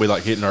 Yeah, they'll be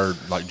like hitting our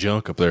like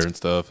junk up there and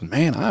stuff. And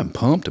Man, I'm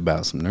pumped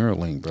about some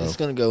Neuralink, bro. It's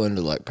going to go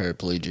into like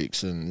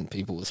paraplegics and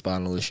people with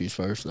spinal issues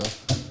first,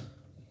 though.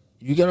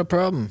 You got a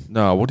problem.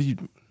 no, what do you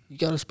You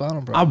got a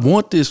spinal I problem.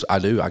 want this. I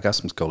do. I got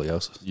some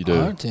scoliosis. you do?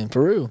 All right, then,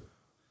 for real.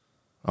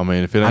 I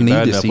mean, if it I ain't need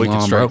bad this, enough,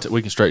 Elon, bro.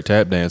 we can straight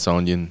tap dance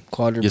on you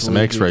and get some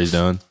X-rays Quadriplegics.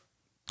 done.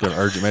 Go to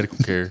urgent medical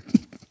care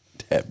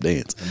Tap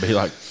dance. and be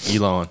like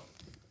Elon.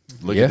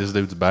 Look Yeah. at this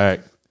dude's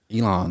back.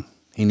 Elon,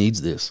 he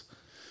needs this.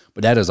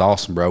 But that is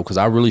awesome, bro, because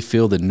I really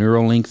feel the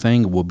Neuralink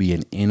thing will be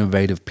an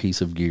innovative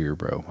piece of gear,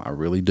 bro. I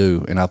really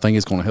do. And I think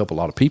it's going to help a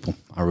lot of people.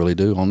 I really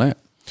do on that.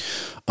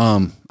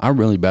 I'm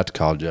really about to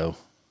call Joe.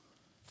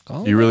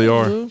 Call You him really up,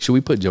 are? dude. Should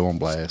we put Joe on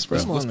blast, bro?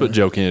 Come Let's on, put man.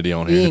 Joe Kennedy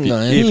on He here. ain't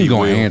gonna He answer. ain't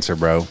going will. to answer,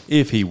 bro.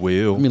 If he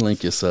will. Let me link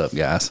this up,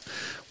 guys.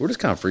 We're just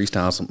kind of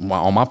freestyling.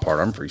 On my part,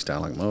 I'm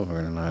freestyling like a motherfucker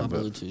My tonight.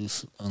 But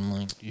Bluetooth's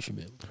unlinked. You should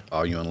be able to.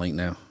 oh, you on link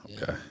now?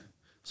 Okay.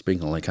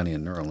 Speaking of link, I need a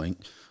Neuralink.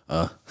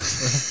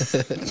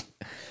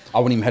 I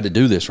wouldn't even have to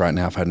do this right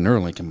now if I had a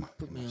Neuralink in my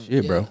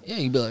shit, bro. Yeah,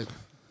 you'd be like,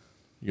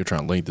 You're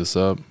trying to link this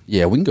up.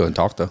 Yeah, we can go and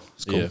talk though.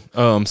 It's cool.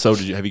 Yeah. So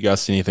have you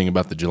guys seen anything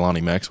about the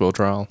Jelani Maxwell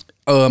trial?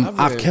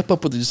 I've kept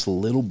up with it just a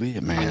little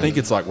bit, man. I think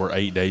it's like we're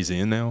 8 days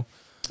in now.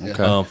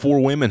 Okay. 4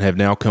 women have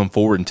now come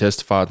forward and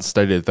testified and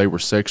stated that they were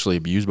sexually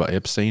abused by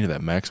Epstein and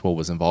that Maxwell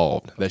was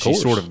involved. That she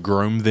course. sort of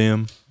groomed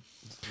them.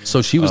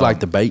 So she was like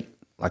the bait,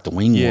 like the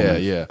wing Yeah,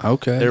 woman. yeah.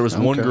 Okay. There was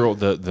one okay. girl.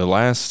 The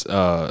last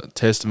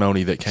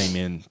testimony that came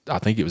in, I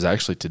think it was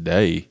actually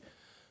today.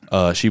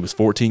 She was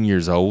 14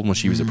 years old when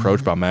she was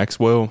approached by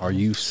Maxwell. Are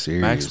you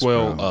serious?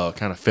 Maxwell bro?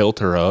 kind of felt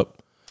her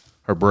up,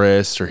 her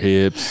breasts, her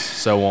hips,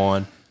 so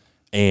on,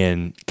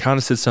 and kind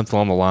of said something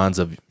along the lines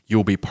of,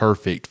 "You'll be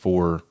perfect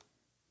for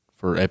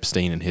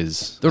Epstein and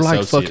his." They're like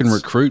associates." fucking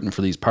recruiting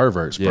for these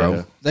perverts, bro.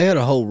 Yeah. they had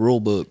a whole rule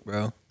book,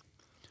 bro.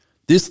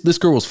 This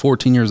girl was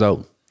 14 years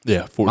old.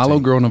 Yeah, 14. My little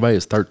girl Nevaeh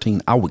is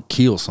 13. I would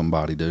kill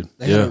somebody, dude.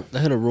 They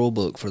had a rule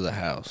book for the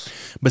house.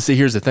 But see,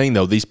 here's the thing,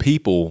 though. These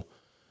people,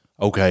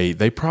 okay,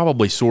 they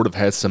probably sort of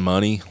had some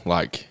money,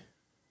 like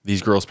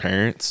these girls'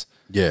 parents,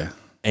 Yeah.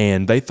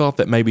 and they thought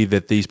that maybe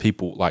that these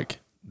people, like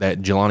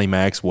that Jelani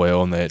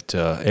Maxwell and that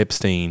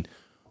Epstein,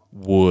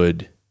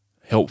 would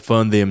help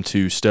fund them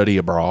to study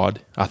abroad.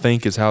 I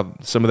think is how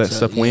some of that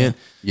stuff went.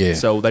 Yeah.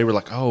 So they were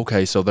like, oh,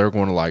 okay, so they're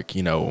going to like,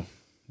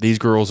 these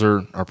girls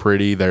are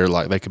pretty. They're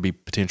like, they could be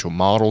potential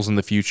models in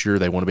the future.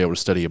 They want to be able to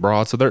study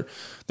abroad. So they're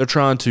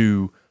trying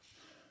to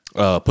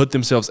put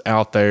themselves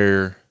out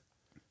there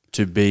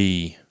to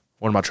be,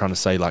 what am I trying to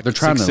say? Like They're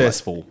trying to, like-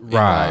 successful. in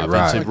Right, life,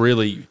 right. and to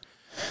really,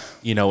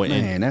 and,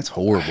 Man, that's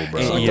horrible,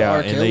 bro. like the yeah, R.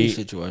 and Kelly they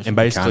situation. and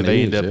basically Kinda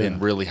they end is, up yeah. in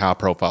really high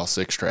profile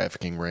sex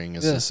trafficking ring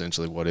is Yeah.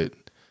 essentially what it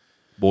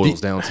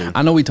boils down to.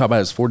 I know we talk about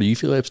this before. Do you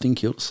feel Epstein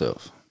killed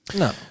himself?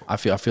 No. I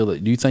feel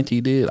that. Do you think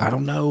he did? I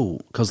don't know,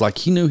 because like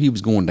he knew he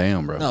was going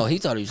down, bro. No, he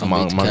thought he was I'm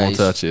going to not beat the going case.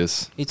 to touch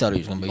this. He thought he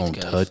was going to beat Gonna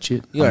the case. touch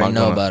it. You I'm already not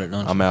know gonna- about it,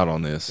 don't you? I'm out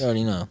on this. You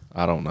already know.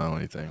 I don't know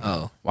anything.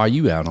 Oh. Why are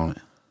you out on it?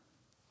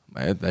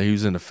 Man, he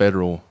was in the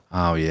federal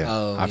Oh yeah,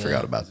 Oh, I yeah.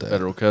 forgot about that.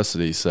 federal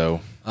custody, so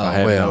Oh, I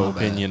have well, no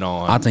opinion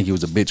on. I think he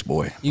was a bitch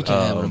boy. You can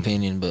have an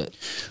opinion, but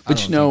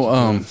But you know,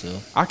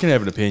 I can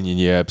have an opinion,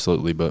 yeah,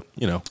 absolutely, but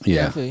yeah.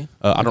 I feel you.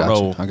 I don't got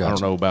you. know. I I got don't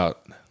you. know about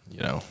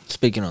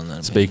Speaking on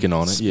that. speaking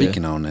on it.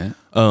 Speaking on that,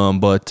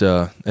 But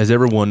as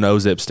everyone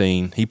knows,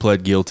 Epstein he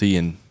pled guilty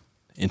in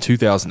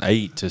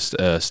 2008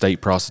 to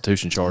state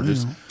prostitution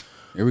charges.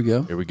 here we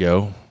go. Here we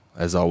go.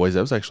 As always,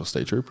 that was actually a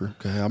state trooper.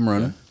 Okay, I'm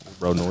running.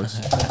 Road noise.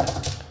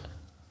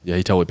 Yeah,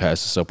 he totally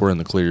passed us up. We're in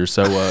the clear.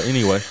 So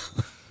anyway,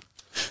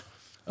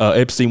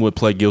 Epstein would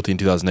plead guilty in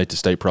 2008 to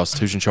state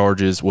prostitution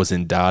charges, was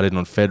indicted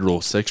on federal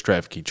sex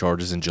trafficking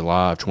charges in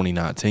July of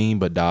 2019,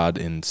 but died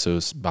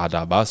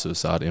by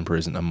suicide in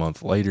prison a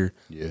month later.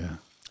 Yeah.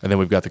 And then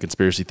we've got the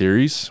conspiracy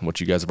theories, which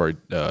you guys have already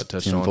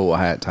touched on. Full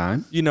hat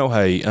time.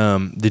 Hey,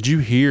 did you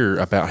hear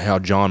about how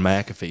John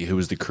McAfee, who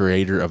was the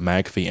creator of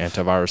McAfee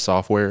antivirus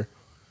software,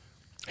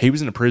 he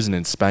was in a prison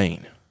in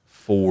Spain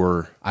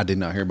for... I did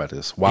not hear about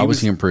this. Why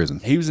was he in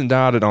prison? He was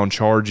indicted on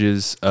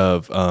charges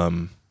of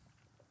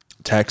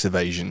tax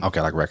evasion.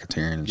 Okay, like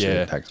racketeering and Yeah.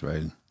 shit, tax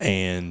evasion.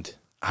 And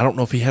I don't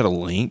know if he had a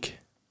link.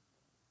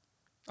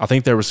 I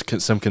think there was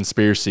some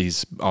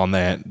conspiracies on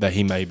that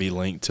he may be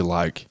linked to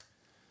like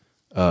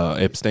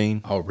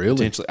Epstein. Oh, really?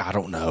 Potentially. I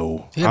don't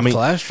know. He had a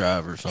flash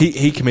drive or something.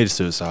 he committed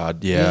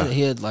suicide. Yeah.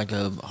 He had like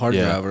a hard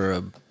Yeah. drive or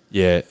a.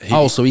 Yeah.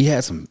 So he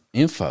had some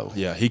info.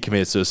 Yeah, he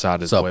committed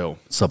suicide as well.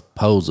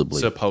 Supposedly.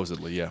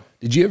 Supposedly, yeah.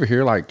 Did you ever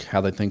hear like how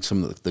they think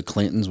some of the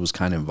Clintons was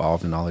kind of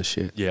involved in all this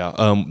shit? Yeah.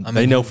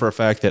 They know for a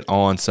fact that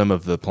on some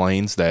of the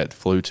planes that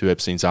flew to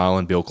Epstein's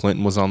Island, Bill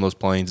Clinton was on those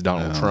planes,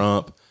 Donald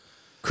Trump,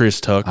 Chris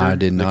Tucker. I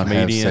did the not have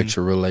comedian.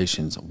 sexual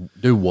relations.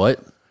 Do what?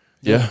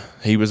 Yeah,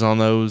 he was on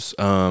those.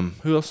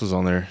 Who else was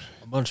on there?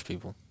 A bunch of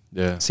people.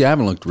 Yeah. See, I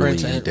haven't looked really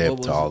Prince in An- depth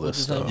what to was- all what's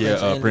this his name?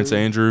 stuff. Yeah, Prince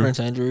Andrew. Prince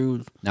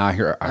Andrew. Now I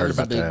heard was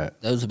a about big-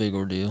 that. That was a big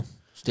ordeal.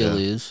 Still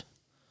is.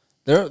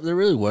 They're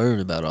really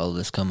worried about all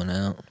this coming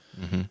out.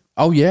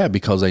 Oh yeah,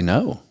 because they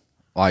know.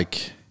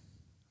 Like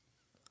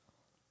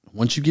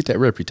once you get that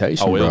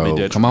reputation, Oh, it'll bro,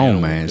 be come on,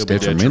 man. It's It'll be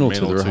detrimental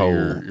to their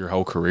whole your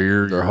whole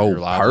career, their your whole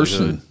livelihood.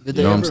 person. Did You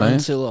they know what ever I'm saying?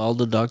 unseal all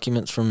the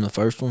documents from the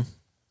first one?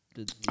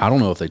 I don't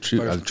know if they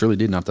I truly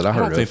did. Not that I I heard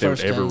don't think of. they would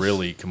First ever case.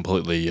 really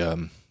completely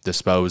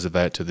dispose of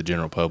that to the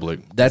general public.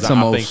 That's 'Cause the I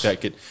most-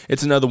 think that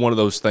it's another one of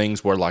those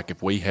things where, like,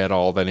 if we had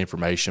all that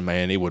information,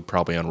 man, it would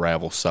probably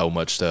unravel so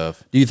much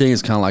stuff. Do you think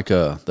it's kind of like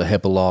the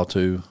HIPAA law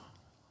too,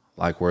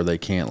 like where they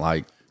can't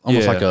like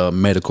almost Yeah. like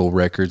medical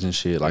records and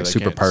shit, like They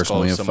super can't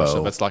personal disclose so much info.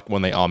 stuff. It's like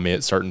when they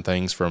omit certain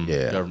things from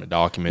Yeah. government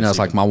documents. You know, it's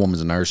like even- my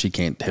woman's a nurse; she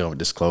can't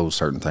disclose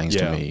certain things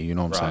Yeah. to me. You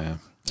know what I'm Right. saying?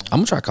 I'm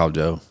gonna try to call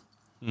Joe.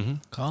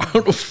 Call. I That's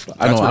know. what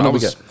I know. I We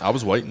was, got, I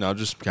was waiting. I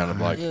just kind of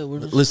like, Yeah, we're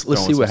just let's see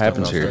throwing what some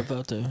happens stuff here. stuff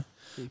out there.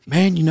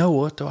 Man, you know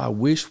what though? I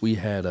wish we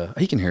had a.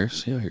 He can hear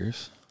us. He'll hear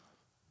us.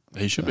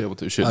 he should be able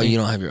to, Oh, shouldn't he? you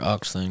don't have your aux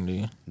thing, do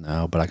you?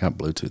 No, but I got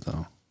Bluetooth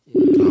on.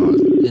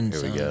 Didn't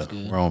Here we sound go. as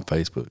good. We're on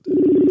Facebook.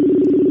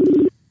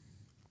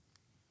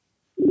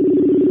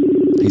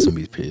 He's gonna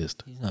be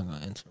pissed. He's not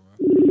gonna answer.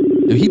 Bro.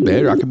 Dude, he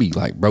better. I could be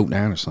like broke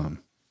down or something.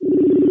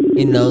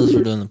 He knows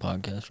we're doing the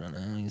podcast right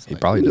now. He's He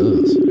like, probably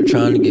does. they're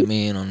trying to get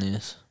me in on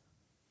this.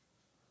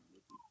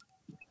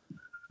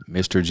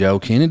 Mr. Joe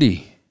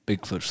Kennedy.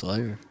 Bigfoot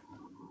Slayer.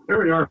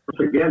 Here we are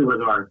again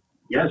with our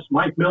guest,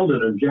 Mike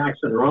Milden of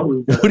Jackson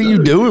Road. What are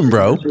you doing,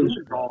 bro?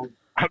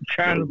 I'm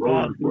trying to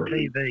pause the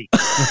TV.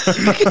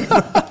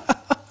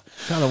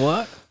 Kind of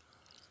what?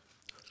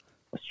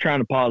 I was trying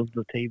to pause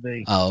the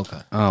TV. Oh,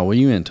 okay. Oh, what are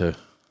you into?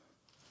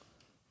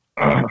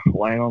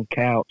 Laying on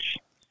couch,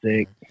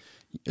 sick.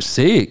 You're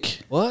sick.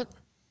 What?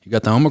 You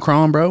got the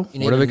Omicron, bro? You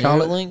need What do a they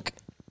call it? Neuralink?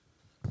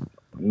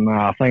 No,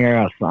 I think I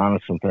got a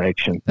sinus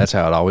infection. That's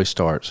how it always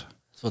starts.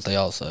 That's what they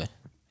all say.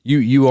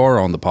 You are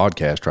on the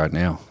podcast right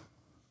now.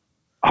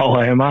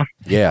 Oh, am I?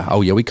 Yeah.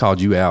 Oh, yeah. We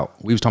called you out.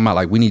 We was talking about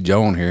like we need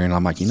Joe on here, and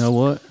I'm like, you know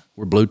what?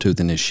 We're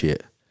Bluetoothing this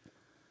shit.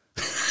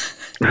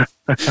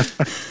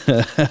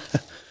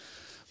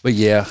 But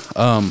yeah,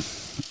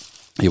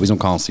 we was gonna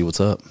call and see what's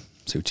up,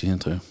 see what you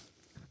into.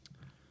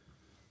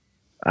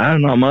 I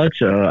don't know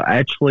much.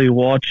 Actually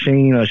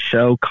watching a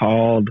show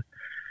called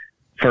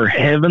For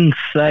Heaven's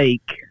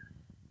Sake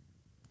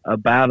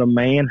about a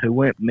man who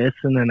went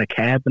missing in a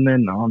cabin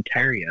in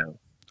Ontario.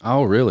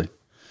 Oh, really?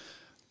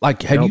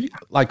 Like, have Nope. you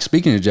like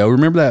speaking of Joe?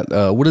 Remember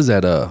that? What is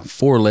that?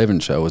 411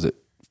 show? Is it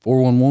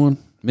 411?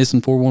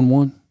 Missing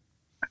 411?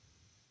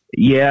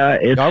 Yeah,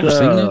 it's Y'all ever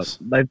seen this?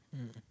 they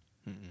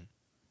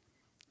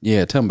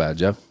Yeah, tell me about it,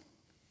 Joe.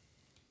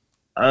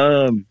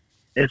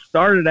 it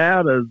started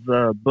out as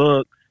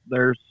books.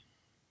 There's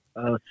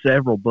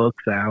several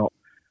books out,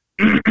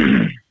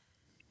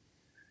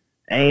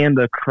 and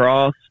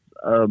across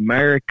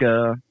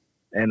America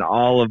and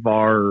all of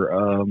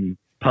our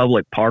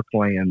public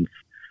parklands,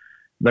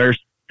 there's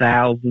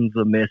thousands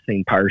of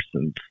missing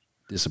persons.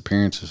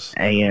 disappearances.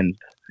 And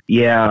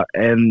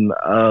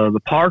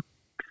the parks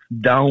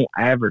don't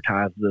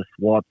advertise this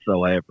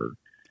whatsoever.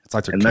 It's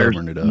like they're And there's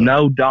covering it up.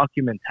 no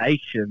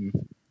documentation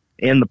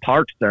in the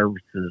park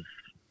services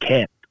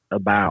kept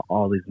about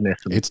all these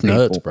missing It's people.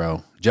 nuts,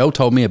 bro. Joe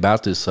told me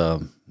about this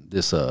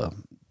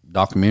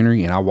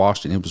documentary, and I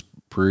watched it, and it was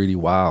pretty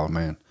wild,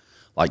 man.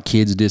 Like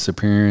kids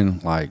disappearing,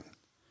 like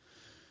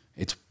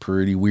it's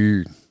pretty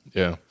weird.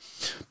 Yeah.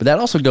 But that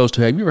also goes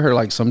to, have you ever heard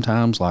like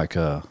sometimes like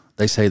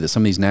they say that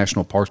some of these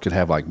national parks could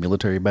have like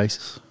military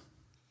bases,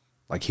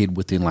 like hid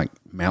within like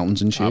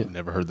mountains and shit? I've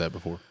never heard that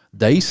before.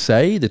 They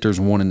say that there's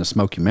one in the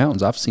Smoky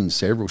Mountains. I've seen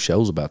several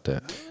shows about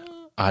that.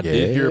 I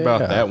did hear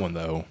about Yeah. that one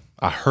though.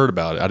 I heard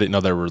about it. I didn't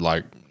know there was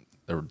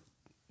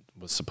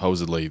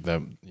supposedly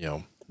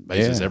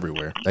bases Yeah.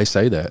 everywhere. They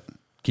say that.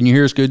 Can you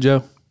hear us good,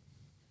 Joe?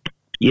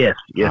 Yes,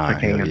 All I right,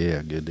 can. hell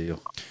yeah, good deal.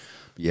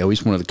 Yeah, we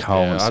just wanted to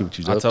call and see what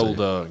you I was up told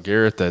to.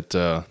 Garrett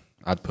that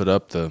I'd put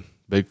up the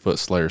Bigfoot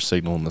Slayer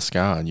signal in the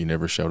sky, and you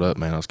never showed up,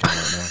 man. I was kind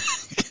of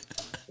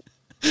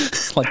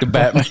Like the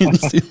Batman.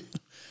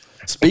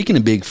 Speaking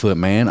of Bigfoot,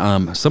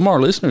 man, some of our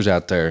listeners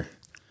out there,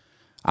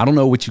 I don't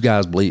know what you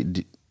guys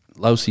believe.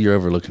 Losi, you're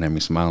over looking at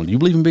me smiling. Do you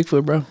believe in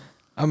Bigfoot, bro?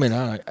 I mean,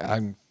 I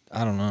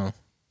don't know.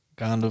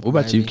 Kind of. What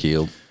about you, maybe.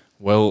 Killed?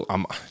 Well,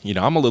 I'm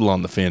a little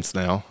on the fence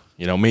now.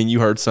 Me and you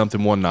heard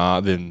something one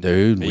night, then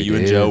Dude, me, we you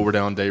and did. Joe were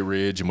down Day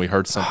Ridge, and we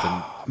heard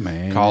something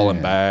Man.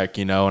 calling back,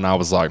 and I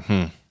was like,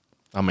 I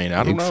don't know.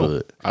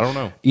 Bigfoot. I don't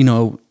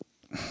know.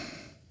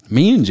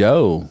 Me and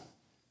Joe,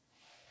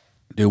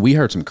 dude, we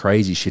heard some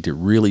crazy shit that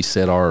really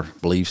set our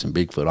beliefs in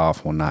Bigfoot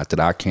off one night that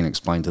I can't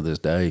explain to this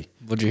day.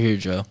 What'd you hear,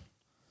 Joe?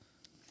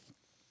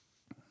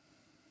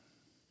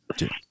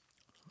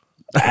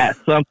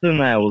 Something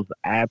that was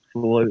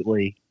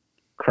absolutely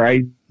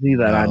crazy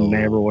that I No.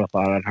 never would have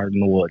thought I'd heard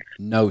in the woods.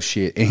 No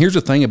shit. And here's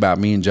the thing about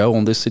me and Joe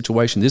on this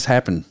situation. This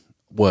happened,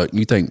 what,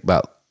 you think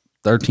about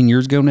 13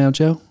 years ago now,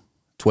 Joe?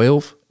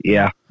 12?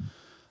 Yeah.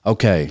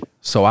 Okay.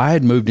 So I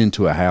had moved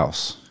into a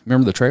house.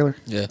 Remember the trailer?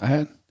 Yeah. I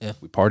had? Yeah.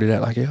 We partied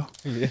at like hell.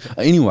 Yeah.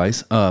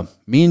 Anyways,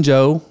 me and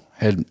Joe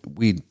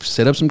we'd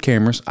set up some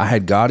cameras. I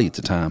had Gotti at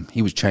the time.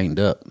 He was chained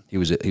up. He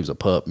was a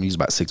pup. He was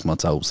about 6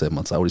 months old, 7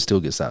 months old. He's still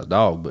a good sized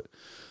dog, but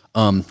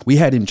we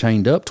had him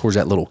chained up towards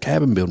that little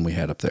cabin building we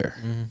had up there.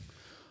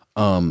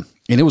 And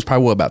it was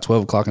probably about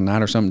 12 o'clock at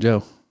night or something,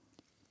 Joe.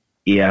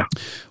 Yeah.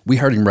 We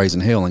heard him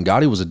raising hell, and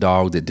Gotti was a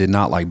dog that did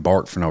not like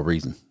bark for no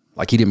reason.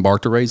 Like he didn't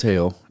bark to raise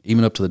hell.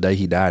 Even up to the day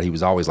he died, he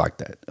was always like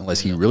that,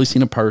 unless he really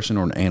seen a person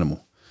or an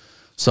animal.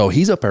 So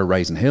he's up there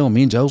raising hell.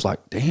 Me and Joe's like,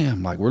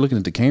 damn, like we're looking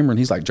at the camera, and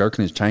he's like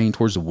jerking his chain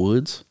towards the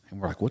woods. And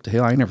we're like, what the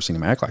hell? I ain't never seen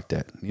him act like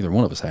that. Neither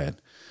one of us had.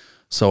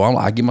 So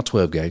I get my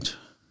 12 gauge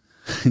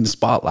in the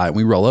spotlight, and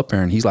we roll up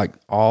there, and he's like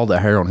all the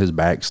hair on his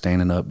back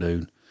standing up,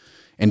 dude.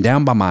 And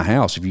down by my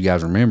house, if you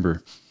guys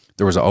remember,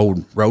 there was an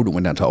old road that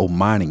went down to old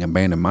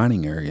abandoned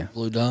mining area.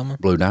 Blue Diamond?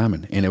 Blue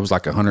Diamond. And it was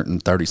like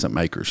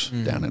 130-something acres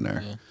down in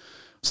there. Yeah.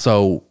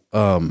 So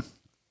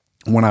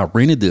when I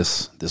rented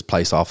this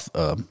place off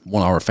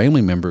one of our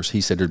family members,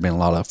 he said there'd been a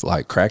lot of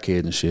like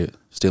crackheads and shit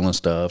stealing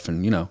stuff,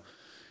 and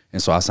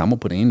and so I said, I'm gonna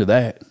put an end to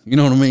that. You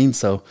know what I mean?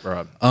 So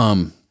Right.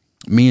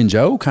 me and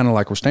Joe kind of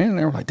like we're standing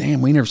there, we're like,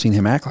 damn, we never seen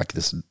him act like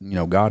this,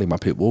 Gotti, my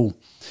pit bull.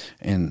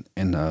 And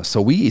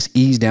so we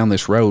eased down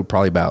this road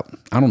probably about,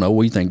 I don't know,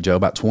 what do you think, Joe,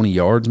 about 20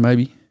 yards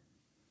maybe?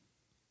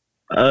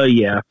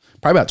 Yeah.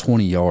 Probably about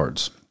 20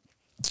 yards.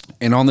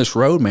 And on this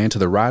road, man, to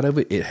the right of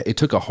it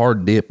took a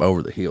hard dip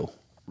over the hill,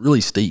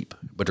 really steep,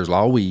 but there's a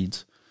lot of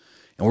weeds.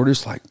 And we're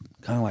just like,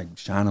 kind of like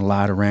shining a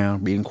light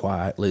around, being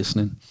quiet,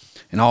 listening.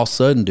 And all of a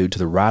sudden, dude, to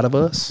the right of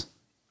us,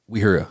 we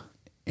hear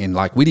and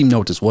like, we didn't even know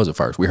what this was at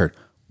first. We heard,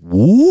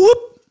 whoop.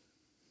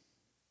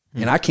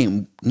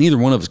 And neither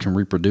one of us can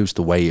reproduce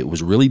the way it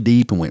was really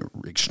deep and went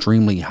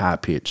extremely high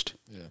pitched.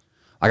 Yeah.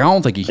 Like, I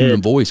don't think a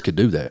human voice could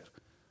do that.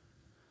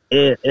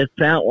 It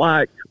sounded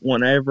like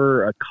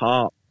whenever a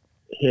cop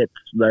hits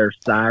their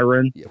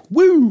siren, Yeah.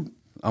 Woo!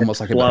 Almost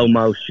like slow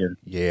motion.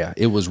 Yeah,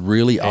 it was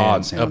really odd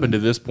And sounding. up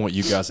until this point,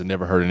 you guys had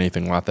never heard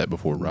anything like that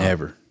before, right?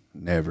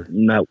 Never.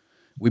 No.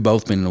 We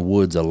both been in the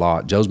woods a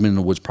lot. Joe's been in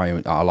the woods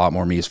probably a lot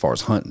more than me as far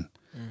as hunting.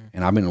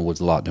 And I've been in the woods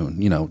a lot doing,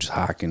 just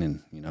hiking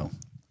and,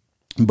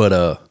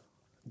 But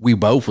we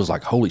both was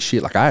like, holy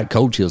shit. Like, I had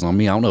cold chills on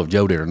me. I don't know if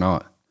Joe did or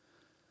not.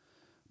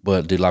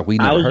 But, dude, like, we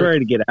never I was heard. ready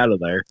to get out of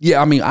there.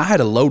 Yeah, I mean, I had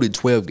a loaded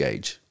 12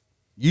 gauge.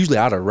 Usually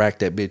I'd have racked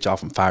that bitch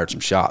off and fired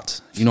some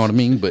shots. You know what I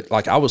mean? But,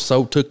 like, I was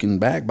so taken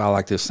back by,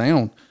 like, this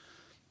sound.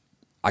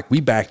 Like, we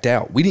backed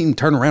out. We didn't even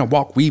turn around and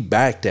walk. We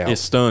backed out. It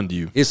stunned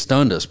you. It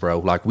stunned us, bro.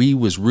 Like, we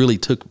was really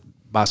took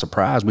by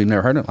surprise. We've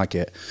never heard it like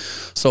that.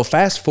 So,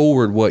 fast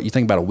forward, what, you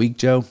think about a week,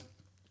 Joe?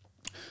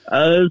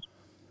 It was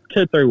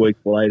 2-3 weeks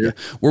later.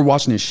 We're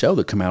watching this show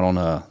that come out on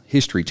a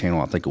History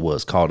Channel, I think it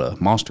was, called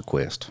Monster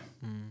Quest.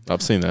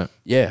 I've seen that.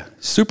 Yeah,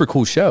 super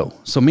cool show.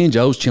 So me and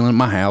Joe's chilling at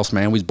my house,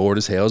 man. We was bored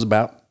as hell. It was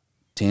about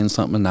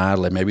 10-something at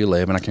night, maybe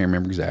 11. I can't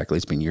remember exactly.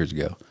 It's been years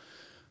ago.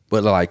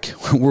 But, like,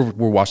 we're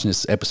watching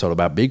this episode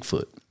about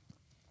Bigfoot.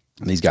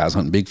 And these guys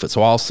hunting Bigfoot.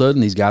 So all of a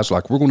sudden, these guys are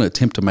like, we're going to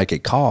attempt to make a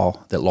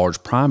call that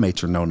large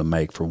primates are known to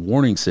make for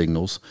warning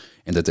signals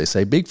and that they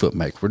say Bigfoot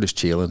make. We're just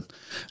chilling.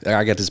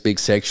 I got this big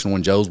section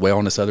when Joe's way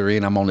on this other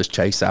end. I'm on this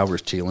chase side. We're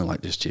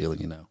just chilling,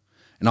 you know.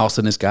 And all of a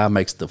sudden, this guy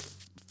makes the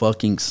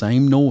fucking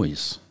same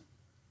noise.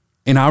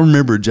 And I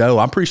remember, Joe,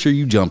 I'm pretty sure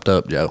you jumped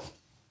up, Joe.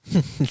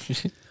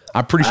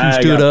 I'm pretty sure you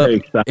stood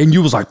up and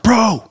you was like,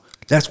 bro,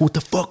 that's what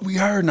the fuck we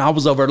heard. And I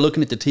was over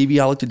looking at the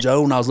TV. I looked at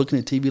Joe and I was looking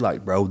at TV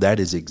like, bro, that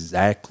is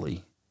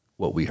exactly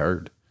what we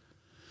heard.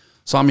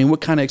 So, I mean,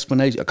 what kind of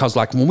explanation? Because,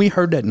 like, when we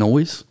heard that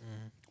noise,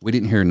 we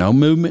didn't hear no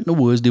movement in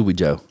the woods, did we,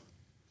 Joe?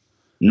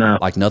 No.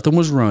 Like, nothing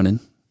was running.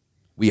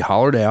 We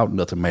hollered out.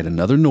 Nothing made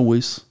another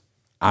noise.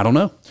 I don't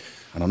know.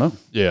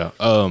 Yeah.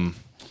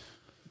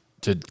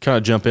 To kind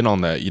of jump in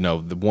on that, you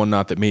know, the one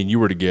night that me and you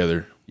were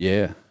together.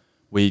 Yeah.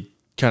 We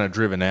kind of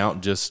driven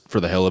out just for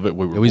the hell of it.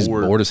 We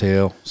were bored as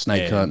hell,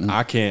 snake hunting.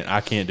 I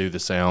can't do the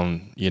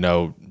sound. You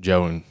know,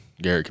 Joe and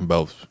Garrett can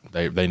both.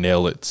 They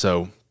nail it.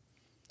 So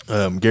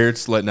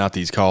Garrett's letting out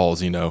these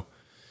calls. You know,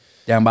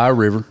 down by a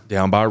river,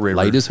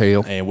 late as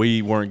hell, and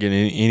we weren't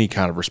getting any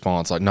kind of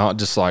response. Like not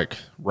just like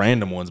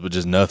random ones, but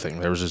just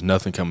nothing. There was just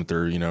nothing coming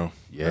through. You know,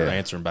 or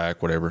answering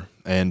back, whatever.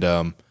 And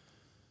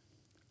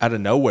out of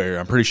nowhere,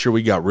 I'm pretty sure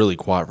we got really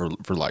quiet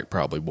for like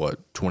probably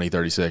 20,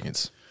 30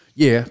 seconds.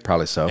 Yeah,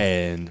 probably so.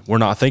 And we're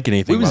not thinking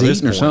anything. We was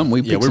eating or something.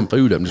 We picked some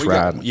food up and just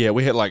riding.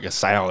 We had like a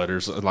salad or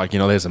like, you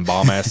know, they had some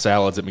bomb ass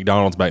salads at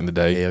McDonald's back in the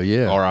day. Hell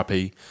yeah.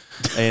 R.I.P.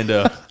 And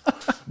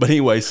but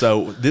anyway,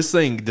 so this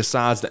thing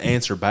decides to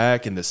answer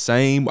back in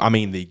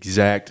the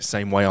exact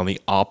same way on the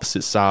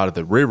opposite side of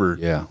the river.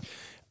 Yeah.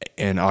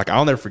 And like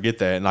I'll never forget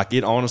that. And like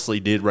it honestly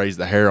did raise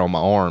the hair on my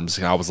arms.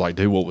 And I was like,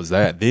 dude, what was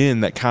that? Then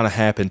that kind of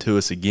happened to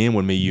us again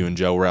when me, you, and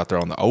Joe were out there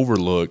on the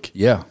overlook.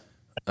 Yeah.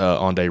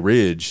 On Day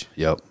Ridge.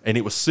 Yep. And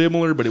it was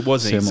similar, but it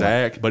wasn't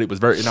exact. But it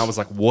was and I was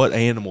like, what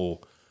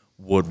animal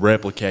would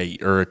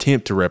replicate or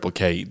attempt to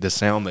replicate the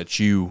sound that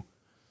you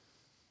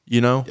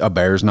know? A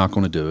bear's not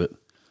going to do it.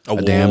 A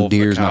damn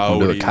deer's not going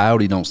to do it.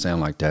 Coyote don't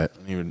sound like that.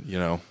 Even, you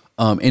know.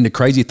 And the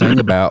crazy thing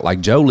about,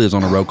 like, Joe lives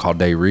on a road called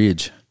Day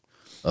Ridge.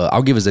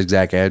 I'll give his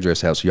exact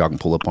address out so y'all can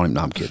pull up on him.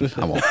 No, I'm kidding.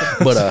 I won't.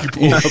 But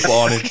pull up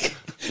on him.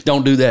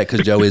 Don't do that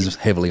because Joe is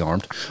heavily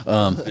armed.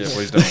 Yeah,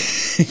 please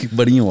don't.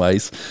 But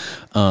anyways,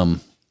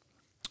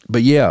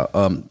 but yeah,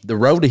 the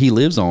road that he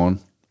lives on,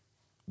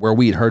 where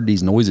we had heard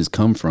these noises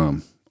come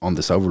from on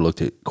this overlook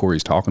that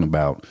Corey's talking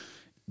about,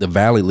 the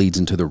valley leads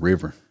into the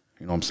river.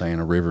 You know what I'm saying?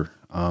 A river.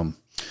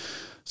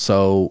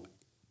 So,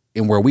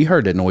 and where we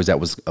heard that noise, that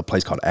was a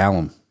place called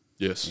Allen,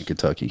 yes, in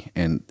Kentucky,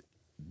 and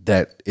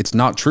that it's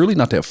not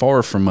that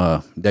far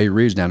from Day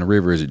Ridge down the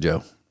river, is it,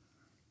 Joe?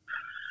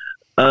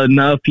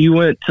 No, if you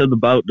went to the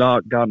boat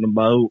dock, got in a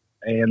boat,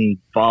 and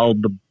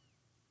followed the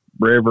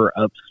river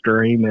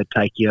upstream, it'd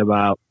take you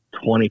about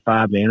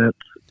 25 minutes.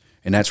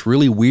 And that's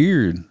really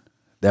weird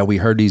that we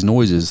heard these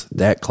noises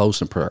that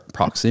close in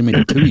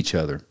proximity to each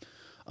other.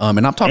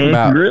 And I'm talking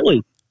about...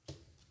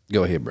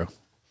 Go ahead, bro.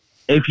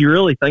 If you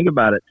really think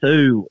about it,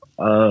 too,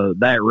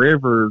 that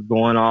river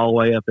going all the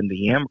way up into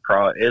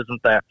Yamacraw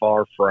isn't that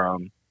far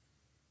from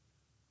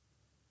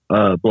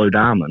Blue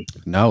Diamond.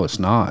 No, it's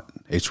not.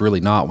 It's really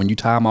not. When you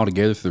tie them all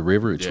together through the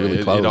river, it's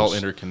really close. It all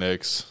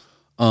interconnects.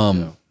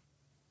 And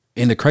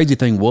the crazy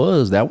thing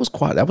was that was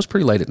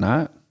pretty late at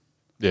night.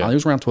 Yeah, it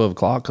was around 12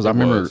 o'clock because I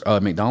remember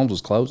McDonald's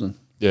was closing.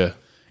 Yeah.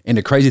 And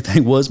the crazy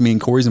thing was, me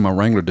and Corey's and my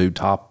Wrangler dude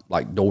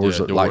doors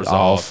like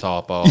off.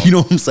 Top off. You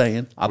know what I'm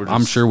saying?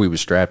 I'm sure we were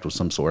strapped with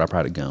some sort. I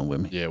probably had a gun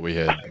with me. Yeah, we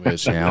had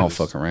yeah, I don't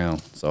fuck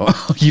around. So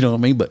you know what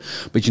I mean? But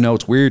you know,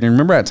 it's weird. And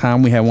remember that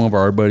time we had one of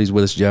our buddies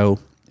with us, Joe,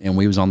 and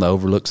we was on the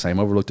overlook, same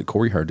overlook that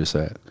Corey heard us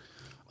at.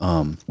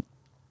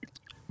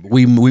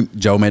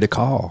 Joe made a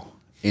call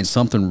and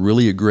something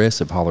really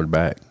aggressive hollered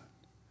back.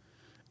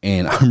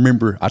 And I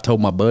remember I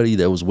told my buddy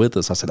that was with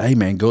us, I said, hey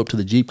man, go up to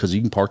the Jeep because you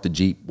can park the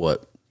Jeep,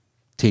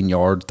 10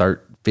 yards,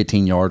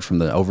 15 yards from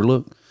the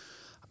overlook.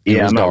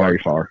 Yeah, not very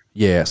far.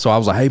 Yeah, so I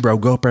was like, hey bro,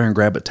 go up there and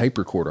grab a tape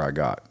recorder I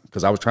got.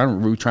 Because we were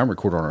trying to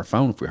record on our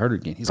phone if we heard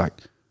it again. He's like,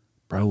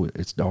 bro,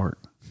 it's dark.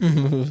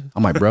 I'm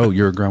like, bro,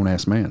 you're a grown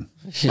ass man.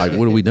 Like,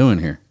 what are we doing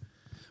here?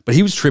 But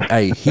he was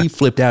he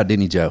flipped out,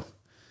 didn't he, Joe?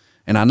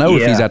 And I know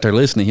if he's out there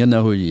listening, he'll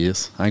know who he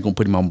is. I ain't gonna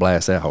put him on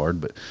blast that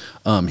hard, but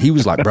he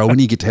was like, bro, we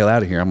need to get the hell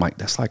out of here. I'm like,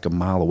 that's like a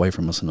mile away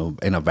from us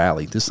in a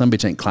valley. This son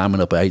bitch ain't climbing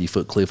up an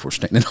 80-foot cliff we're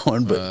standing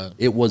on, but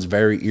it was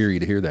very eerie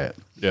to hear that.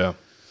 Yeah.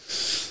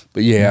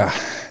 But yeah,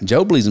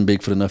 Joe believes in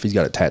Bigfoot enough. He's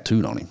got it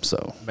tattooed on him.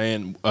 So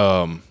man,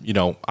 you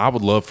know, I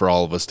would love for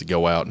all of us to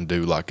go out and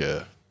do like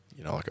a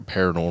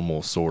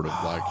paranormal sort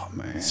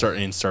of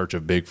in search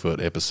of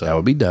Bigfoot episode. That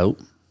would be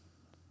dope.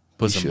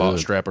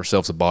 Strap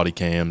ourselves to body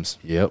cams.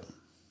 Yep.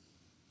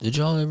 Did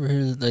y'all ever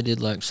hear that they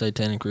did like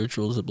satanic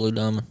rituals at Blue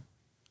Diamond?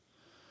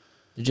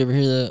 Did you ever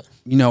hear that?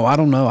 You know, I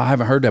don't know. I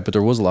haven't heard that, but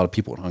there was a lot of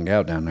people that hung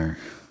out down there.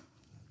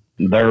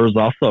 There was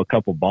also a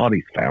couple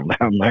bodies found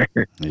down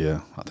there.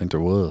 Yeah, I think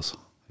there was.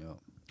 Yeah.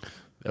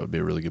 That would be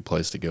a really good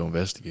place to go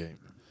investigate.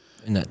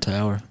 In that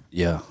tower?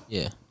 Yeah.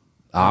 Yeah.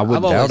 I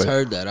wouldn't I've doubt always it.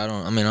 heard that. I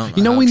don't know.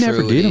 You know, how we true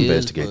never it did is,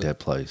 investigate but that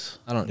place.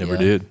 I don't. Never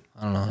did.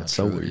 I don't know how That's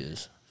so true weird. it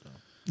is.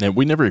 And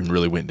we never even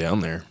really went down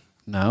there.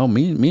 No,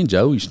 me and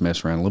Joe used to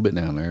mess around a little bit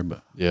down there,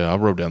 but Yeah, I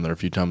rode down there a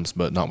few times,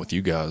 but not with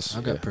you guys.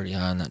 I got pretty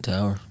high in that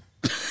tower.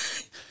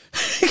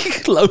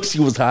 Losi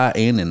was high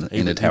and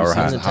in the tower was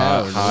high. in the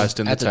tower. Highest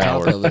in the At the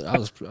tower. top of it, I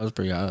was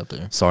pretty high up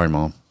there. Sorry,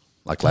 Mom.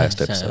 Like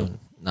last episode.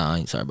 Nah, I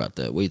ain't sorry about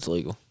that. Weed's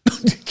legal.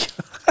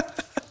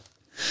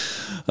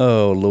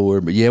 Oh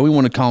Lord, but yeah, we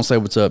want to call and say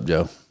what's up,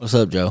 Joe. What's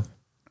up, Joe?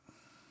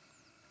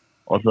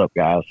 What's up,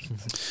 guys?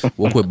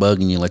 We'll quit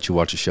bugging you and let you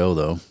watch the show,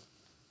 though.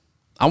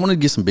 I want to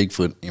get some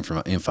Bigfoot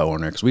info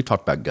on there because we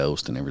talked about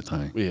ghosts and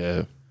everything.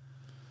 Yeah.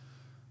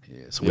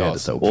 Yeah, so we had to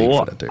throw Well,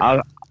 Bigfoot out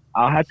there.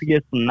 I'll have to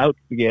get some notes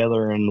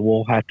together, and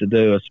we'll have to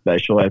do a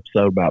special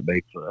episode about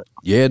Bigfoot.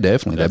 Yeah,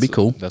 definitely. That'd be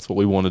cool. That's what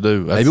we want to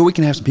do. Maybe we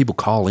can have some people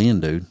call in,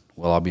 dude.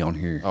 Well, I'll be on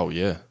here. Oh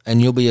yeah.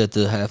 And you'll be at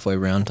the halfway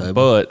round table.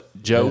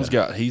 But Joe's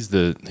got he's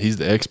the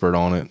expert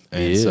on it,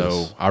 and is.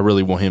 so I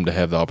really want him to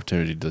have the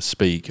opportunity to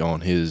speak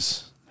on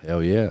his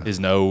Hell yeah.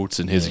 notes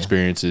and his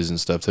experiences and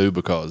stuff too,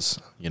 because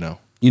You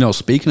know,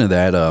 speaking of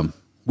that,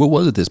 what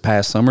was it this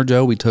past summer,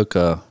 Joe? We took,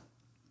 or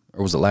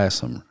was it last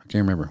summer? I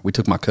can't remember. We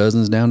took my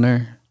cousins down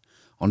there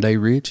on Day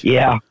Ridge.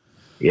 Yeah.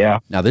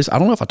 Now this, I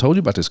don't know if I told you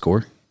about this,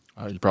 Corey.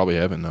 you probably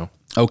haven't though.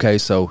 Okay,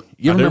 so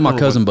you I do remember my remember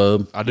cousin when-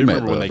 Bub? I do You met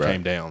remember when Bub, they right?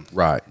 came down.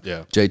 Right.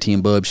 Yeah. JT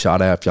and Bub,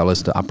 shout out if y'all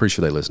listen to. I'm pretty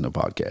sure they listen to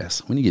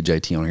podcasts. When you get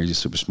JT on here, he's a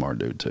super smart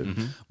dude too.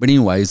 Mm-hmm. But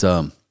anyways,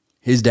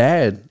 his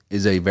dad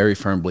is a very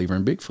firm believer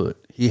in Bigfoot.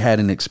 He had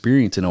an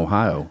experience in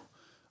Ohio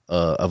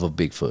of a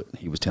Bigfoot.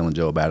 He was telling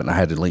Joe about it, and I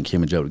had to link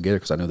him and Joe together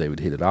because I knew they would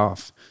hit it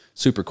off.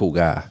 Super cool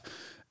guy.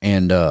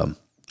 And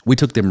we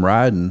took them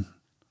riding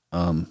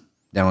down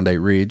on Day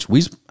Ridge.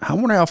 I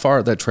wonder how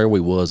far that trailway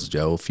was,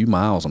 Joe. A few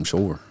miles, I'm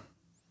sure.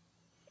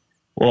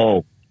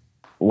 Well,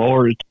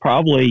 Lord, it's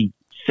probably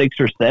 6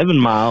 or 7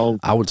 miles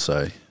I would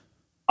say.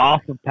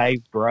 off of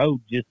paved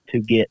road just to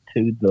get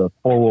to the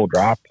 4-wheel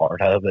drive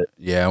part of it.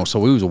 Yeah, so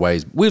we was a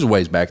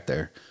ways back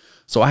there.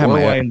 So I had We're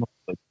my way in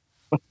the-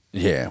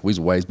 yeah, we was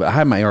a ways, but I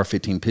had my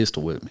AR-15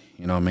 pistol with me.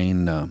 You know what I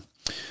mean? I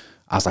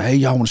was like, hey,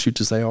 y'all want to shoot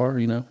this AR?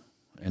 You know,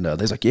 and they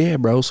was like, yeah,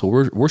 bro. So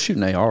we're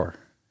shooting AR,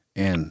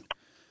 and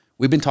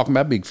we've been talking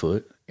about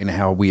Bigfoot and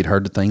how we had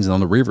heard the things on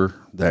the river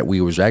that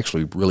we was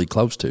actually really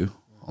close to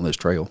on this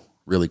trail,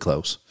 really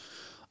close.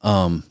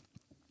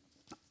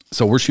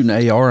 So we're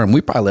shooting AR, and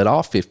we probably let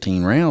off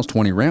 15 rounds,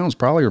 20 rounds,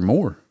 probably or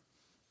more.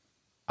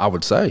 I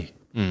would say.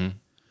 Mm-hmm.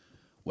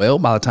 Well,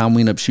 by the time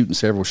we end up shooting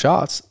several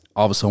shots,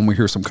 all of a sudden we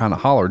hear some kind of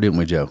holler, didn't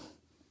we, Joe?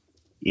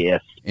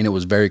 Yes. And it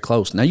was very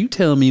close. Now, you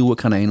tell me what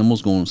kind of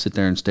animal's going to sit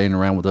there and stand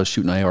around with us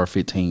shooting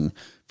AR-15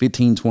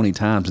 20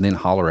 times and then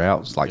holler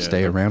out, it's like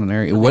stay around an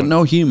area. It wasn't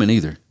no human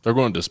either. They're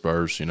going to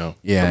disperse, you know.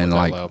 Yeah, and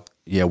like,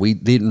 yeah, we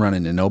didn't run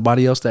into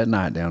nobody else that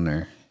night down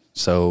there.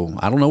 So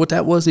I don't know what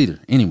that was either.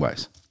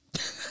 Anyways,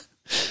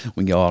 we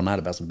can go all night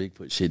about some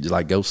Bigfoot shit, just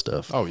like ghost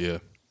stuff. Oh yeah.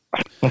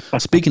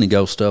 Speaking of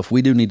ghost stuff,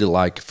 we do need to,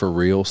 like, for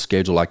real,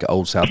 schedule like an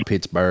Old South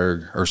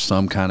Pittsburgh or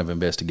some kind of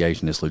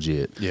investigation that's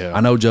legit. Yeah.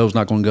 I know Joe's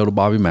not going to go to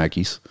Bobby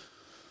Mackey's.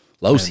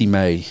 Losi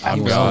may.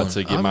 I've got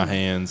to get my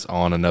hands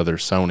on another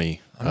Sony.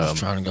 I'm just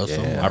trying to go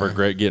somewhere. I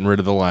regret getting rid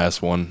of the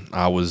last one.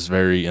 I was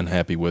very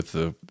unhappy with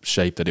the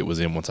shape that it was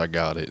in once I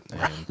got it.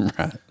 And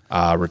Right.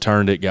 I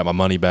returned it, got my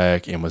money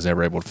back, and was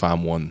never able to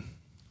find one.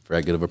 For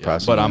that good of a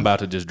price. But I'm about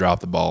to just drop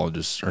the ball,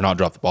 or not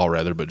drop the ball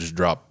rather, but just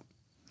drop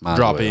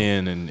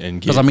in and get.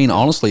 Because, I mean,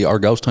 honestly, our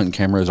ghost hunting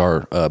camera is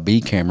our B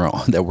camera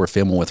that we're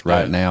filming with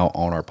right Yeah. now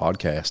on our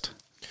podcast.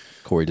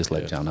 Corey just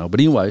let y'all know. But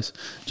anyways,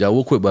 Joe,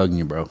 we'll quit bugging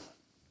you, bro.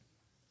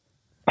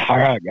 All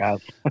right, guys.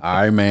 All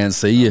right, man.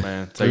 See you.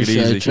 Man, take it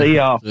Appreciate easy. you. See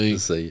y'all.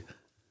 See you.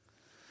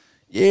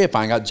 Yeah, if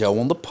I ain't got Joe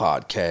on the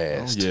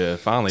podcast. Yeah,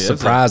 finally.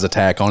 Surprise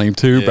attack on him,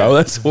 too, Yeah. bro.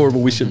 That's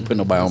horrible. We shouldn't put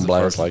nobody on the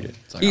blast first like one. it.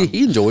 It's like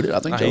He enjoyed it. I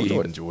think Joe He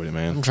enjoyed it. enjoyed it,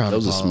 man. I'm trying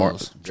Those to are pause.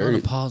 smart. Trying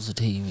Very- to pause the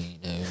TV,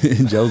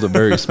 dude. Joe's a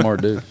very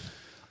smart dude.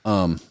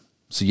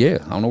 So, yeah,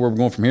 I don't know where we're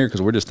going from here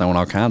because we're just throwing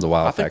all kinds of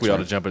wild I think facts we ought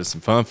around. to jump into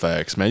some fun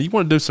facts, man. You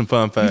want to do some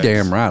fun facts?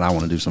 Damn right, I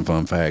want to do some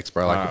fun facts,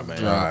 bro. Like, All right,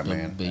 man. all right, Drop the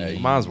man. beat. Hey,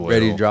 Might as well.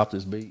 ready to drop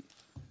this beat?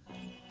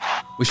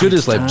 We should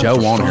just let Time Joe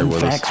for on here fun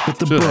with us. facts with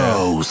the Should have.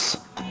 bros.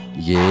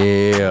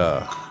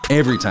 Yeah,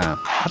 every time.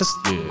 I just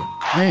Yeah.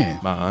 man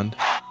Mind,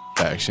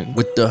 faction,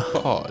 with the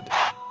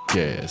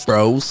podcast,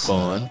 bros,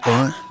 fun,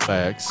 fun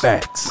facts,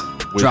 facts.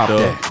 With Drop the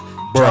that,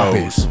 drop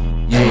bros. it.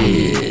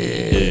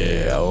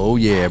 Yeah, oh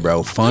yeah,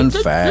 bro. Fun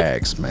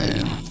facts,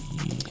 man.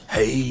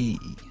 Hey,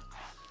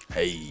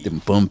 them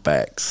fun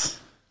facts.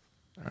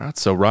 All right,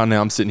 so right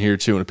now I'm sitting here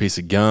chewing a piece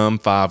of gum,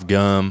 5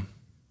 gum,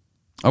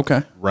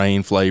 Okay,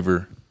 rain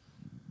flavor.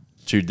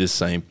 Chewed this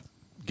same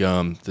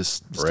gum, this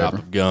type Forever.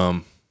 of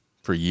gum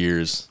for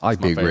years. I like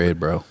It's my Big favorite. Red,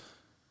 bro.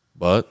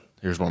 But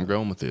here's where I'm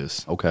going with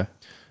this. Okay,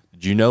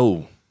 Did you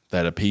know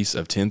that a piece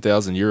of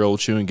 10,000-year-old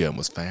chewing gum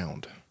was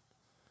found?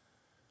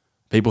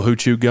 People who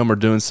chew gum are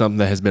doing something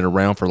that has been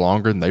around for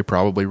longer than they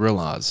probably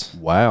realize.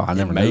 wow, I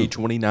never In May knew.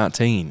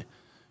 2019,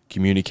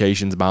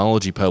 Communications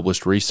Biology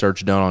published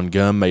research done on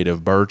gum made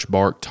of birch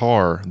bark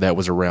tar that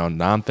was around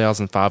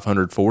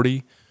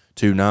 9,540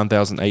 to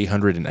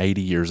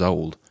 9,880 years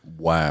old.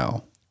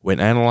 Wow. When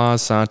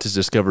analyzed, scientists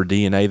discovered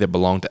DNA that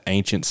belonged to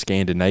ancient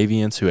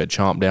Scandinavians who had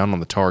chomped down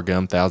on the tar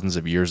gum thousands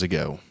of years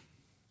ago.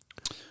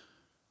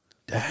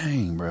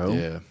 Dang, bro.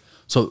 Yeah.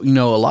 So, you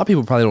know, a lot of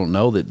people probably don't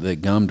know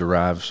that gum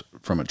derives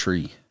from a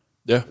tree.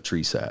 Yeah. A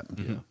tree sap.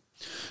 Mm-hmm. Yeah.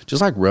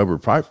 Just like rubber.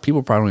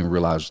 People probably don't even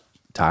realize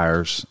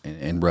tires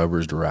and rubber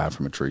is derived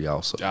from a tree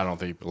also. I don't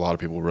think a lot of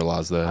people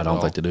realize that. I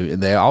don't think they do.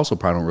 And they also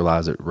probably don't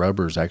realize that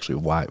rubber is actually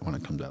white when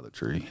it comes out of the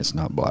tree. It's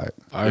not black.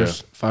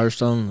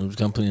 Firestone, the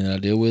company that I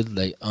deal with,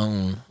 they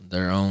own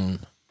their own.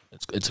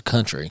 It's a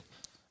country,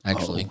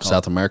 actually.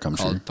 South America, I'm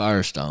called sure.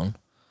 Firestone.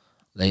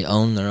 They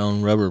own their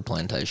own rubber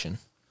plantation.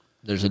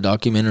 There's a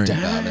documentary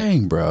about it.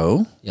 Dang,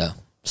 bro. Yeah.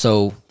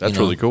 So that's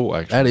really cool,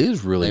 actually. That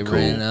is really cool.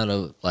 They ran out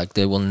of,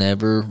 they will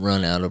never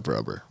run out of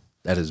rubber.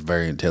 That is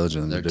very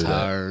intelligent to do that. Their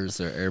tires,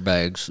 their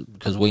airbags,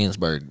 because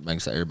Williamsburg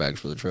makes the airbags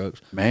for the trucks.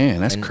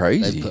 Man, that's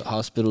crazy. They put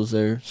hospitals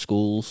there,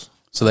 schools.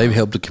 So they've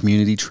helped the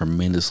community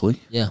tremendously.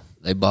 Yeah,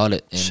 they bought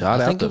it. And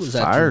Shout out to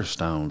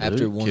Firestone, dude.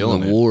 After one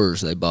of the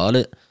wars, they bought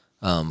it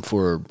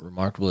for a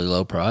remarkably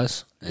low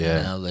price. And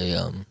now they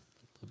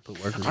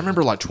put workers. I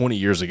remember 20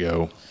 years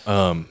ago,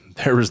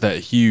 there was that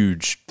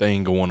huge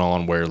thing going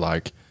on where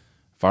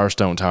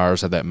Firestone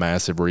tires had that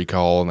massive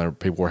recall, and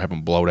people were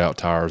having blowed out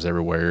tires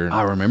everywhere.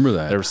 I remember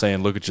that. They were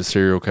saying, look at your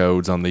serial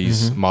codes on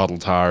these model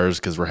tires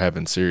because we're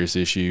having serious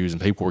issues,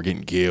 and people were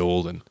getting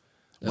killed. And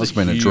it's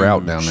been a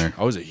drought down there. It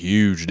was a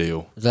huge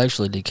deal. It's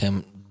actually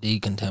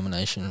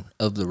decontamination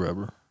of the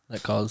rubber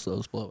that caused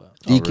those blowouts.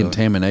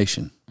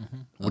 Decontamination?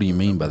 What do you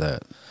mean by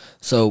that?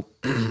 So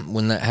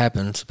when that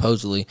happened,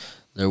 supposedly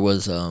there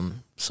was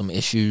some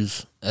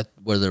issues at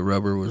where the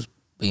rubber was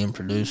being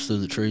produced through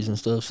the trees and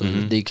stuff, so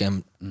there's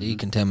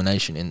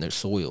decontamination in their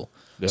soil.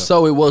 Yeah.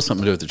 So it was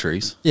something to do with the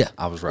trees. Yeah,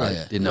 I was right.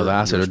 Yeah. Didn't know that.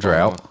 I said a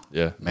drought.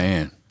 Yeah,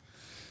 man.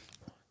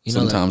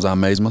 Sometimes I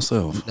amaze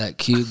myself. That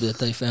cube that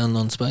they found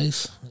on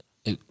space,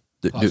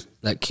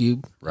 that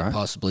cube, right,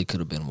 possibly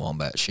could have been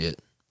wombat shit.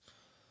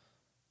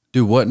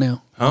 Do what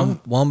now?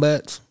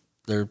 Wombats,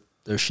 their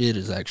shit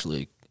is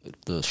actually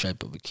the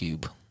shape of a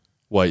cube.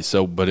 Wait,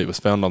 but it was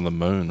found on the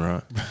moon,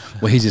 right?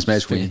 Well, he's just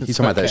mentioning. He's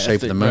talking about that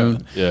shape of the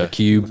moon. Yeah, the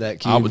cube. That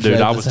cube.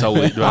 I was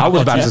totally. I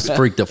was about to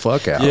freak the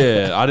fuck out.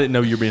 Yeah, I didn't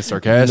know you were being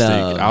sarcastic.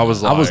 No. I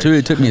was too.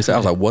 It took me a second. I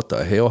was like, "What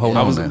the hell?" Hold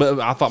on. But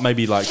I thought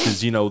maybe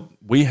because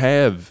we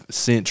have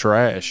sent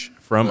trash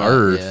from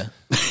Earth.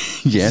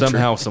 Yeah,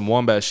 somehow some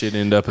wombat shit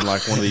ended up in one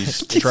of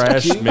these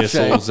trash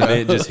missiles, and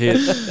it just hit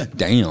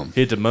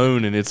the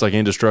moon, and it's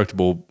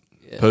indestructible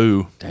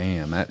poo.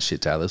 Damn, that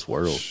shit's out of this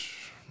world.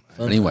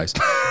 But anyways,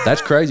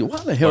 that's crazy. Why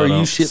the hell are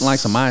you shitting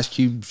some ice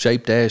cube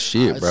shaped ass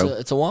shit, bro?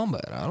 It's a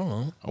wombat. I don't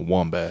know. A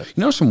wombat.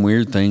 You know some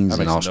weird things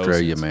in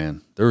Australia,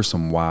 man. There are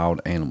some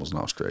wild animals in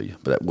Australia,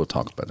 but we'll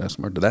talk about that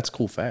some more. That's a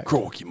cool fact.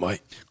 Crikey,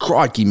 mate.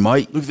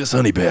 Look at this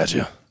honey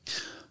badger.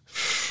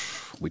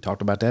 We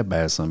talked about that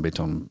bad son bitch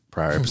on the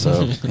prior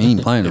episode. He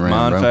ain't playing around,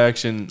 Mind bro.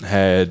 Faction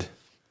had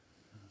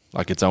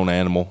its own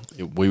animal.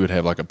 We would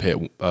have a pet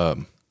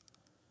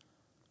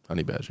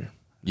honey badger.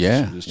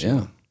 Yeah,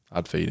 yeah.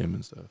 I'd feed him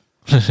and stuff.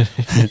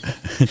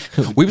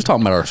 We was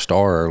talking about our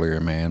star earlier,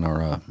 man.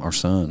 Our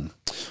son,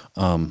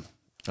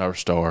 our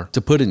star. To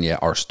put in,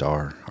 our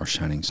star, our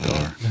shining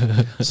star.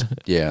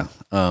 Yeah,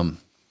 I'm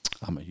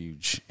a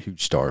huge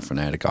star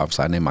fanatic.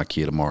 Obviously, I named my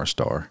kid Amara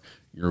Star.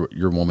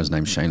 Your woman's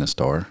named Shayna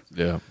Star.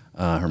 Yeah,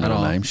 her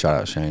middle name. Shout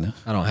out Shayna.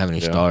 I don't have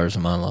any stars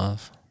in my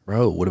life,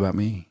 bro. What about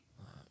me?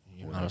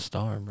 You're not a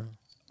star, bro.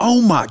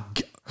 Oh my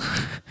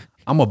god.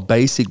 I'm a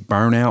basic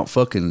burnout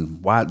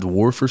fucking white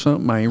dwarf or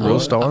something. I ain't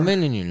real star. I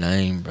meant in your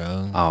name,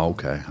 bro. Oh,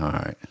 okay. All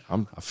right.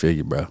 I feel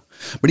you, bro.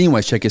 But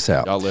anyways, check this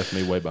out. Y'all left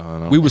me way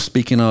behind. We were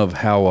speaking of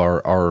how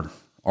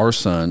our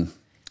son,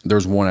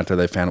 there's one out there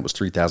they found it was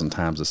 3,000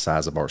 times the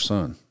size of our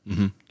sun.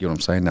 Mm-hmm. You know what I'm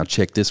saying? Now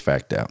check this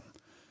fact out.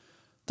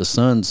 The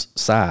sun's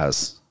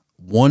size,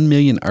 1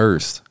 million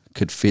Earths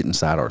could fit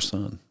inside our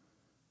sun.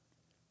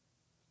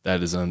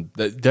 That is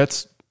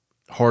that's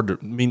hard to.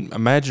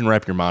 Imagine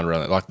wrap your mind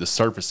around that. The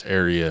surface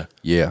area,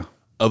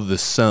 of the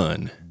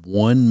sun.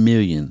 1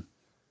 million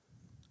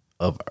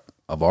of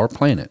our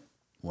planet.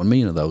 1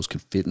 million of those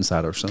could fit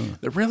inside our sun.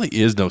 There really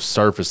is no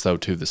surface though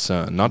to the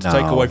sun. Not to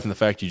take away from the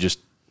fact because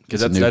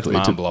that's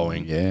mind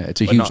blowing.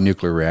 It's a huge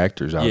nuclear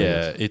reactors.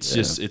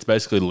 It's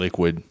basically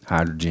liquid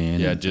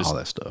hydrogen. and just all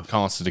that stuff.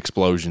 Constant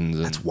explosions.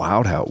 That's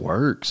wild how it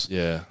works.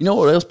 Yeah. You know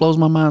what else blows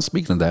my mind?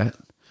 Speaking of that,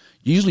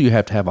 usually you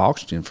have to have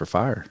oxygen for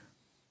fire.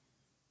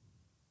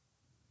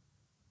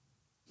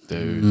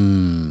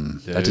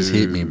 Dude, that just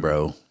hit me,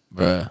 bro.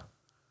 Bruh.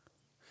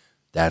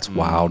 That's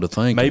wild to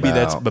think. Maybe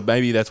about.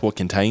 maybe that's what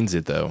contains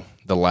it though.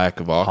 The lack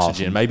of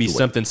oxygen. Maybe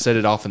something set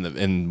it off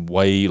in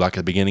way at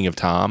the beginning of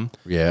time.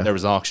 Yeah, there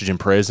was oxygen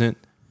present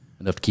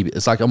enough to keep it.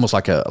 It's almost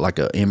like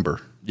a ember.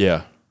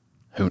 Yeah.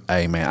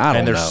 Hey man, I don't know.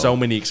 And there's so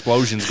many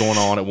explosions going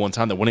on at one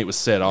time that when it was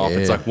set off,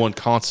 it's like one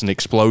constant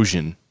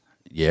explosion.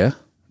 Yeah.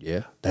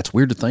 Yeah, that's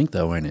weird to think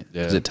though, ain't it?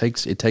 Yeah.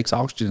 Because it takes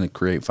oxygen to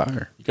create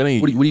fire. You got any-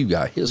 what do you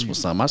got? Hit us with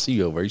something. I see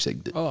you over there. You say,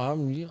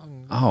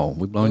 "Oh,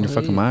 we blowing your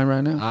fucking mind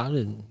right now." I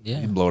didn't. Yeah.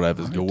 You blow it out of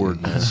his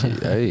gourd, man.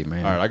 Hey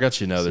man. All right, I got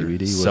you another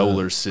CBD, what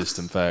solar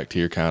system fact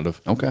here, kind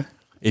of. Okay.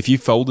 If you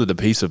folded a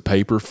piece of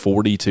paper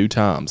 42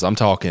 times, I'm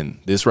talking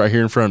this right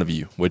here in front of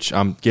you, which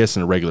I'm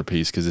guessing a regular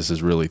piece because this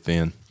is really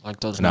thin. Like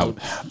those Now,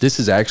 notes. This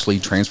is actually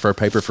transfer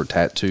paper for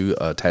tattoo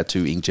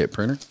inkjet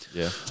printer.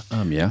 yeah.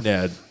 Yeah.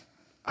 Now,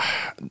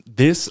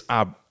 this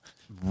I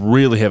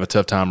really have a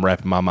tough time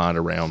wrapping my mind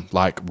around,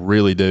 like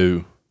really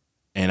do.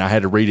 And I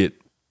had to read it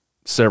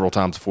several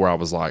times before I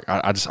was like,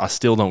 I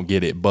still don't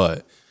get it.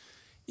 But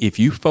if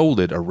you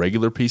folded a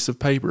regular piece of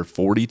paper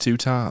 42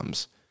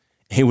 times,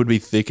 it would be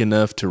thick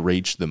enough to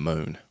reach the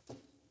moon.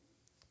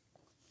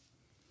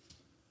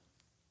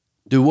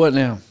 Do what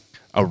now?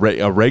 A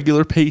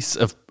regular piece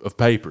of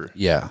paper.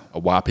 Yeah. A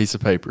white piece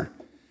of paper.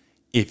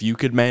 If you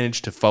could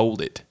manage to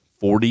fold it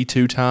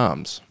 42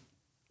 times,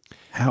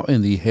 How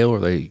in the hell are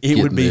they?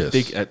 it would be this?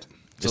 thick.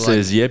 It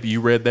says, yep,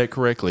 you read that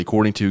correctly.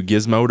 According to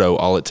Gizmodo,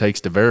 all it takes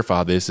to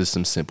verify this is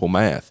some simple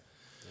math.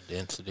 The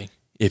density.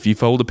 If you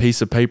fold a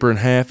piece of paper in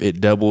half, it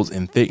doubles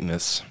in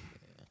thickness.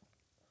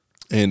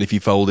 And if you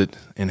fold it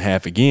in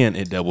half again,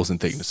 it doubles in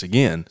thickness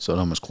again. So it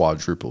almost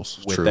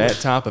quadruples. With truly. that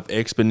type of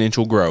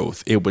exponential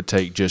growth, it would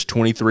take just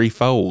 23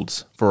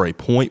 folds for a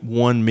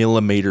 0.1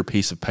 millimeter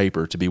piece of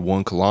paper to be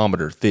 1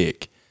 kilometer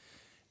thick,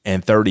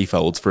 and 30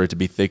 folds for it to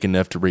be thick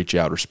enough to reach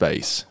outer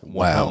space.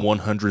 Wow.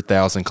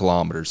 100,000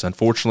 kilometers.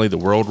 Unfortunately, the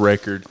world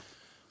record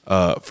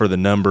for the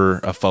number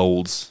of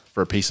folds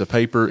for a piece of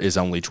paper is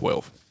only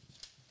 12.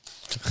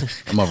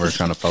 I'm over here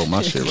trying to fold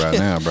my shit right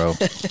now, bro.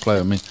 Play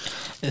with me.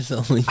 It's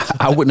only.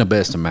 I wasn't the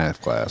best in math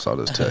class. I'll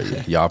just tell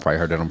you. Y'all probably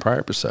heard that on prior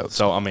episodes.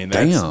 So I mean,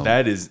 Damn.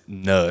 that is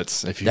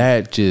nuts. If you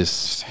That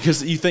just.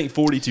 because you think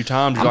 42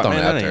 times, you're I'm like, throwing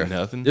man, it out that there. ain't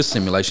nothing. This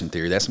simulation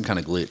theory. That's some kind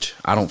of glitch.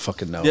 I don't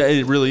fucking know. Yeah,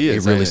 it really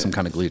is. It really is some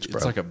kind of glitch,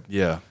 bro. It's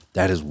like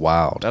That is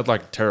wild. that'd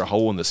like tear a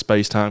hole in the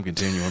space time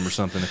continuum or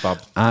something. If I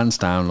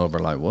Einstein over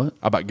like what?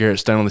 about Garrett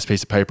standing on this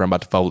piece of paper, I'm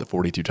about to fold it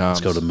 42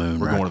 times. Let's go to the moon.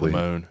 We're right going quick. to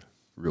the moon.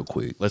 real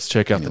quick. Let's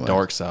check out Anyway. the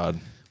dark side.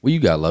 What you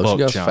got, Los? You Fuck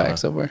got some China.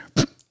 facts over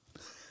there?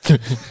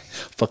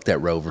 Fuck that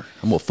Rover.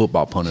 I'm gonna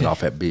football punt it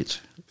off that bitch.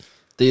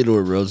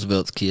 Theodore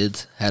Roosevelt's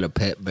kids had a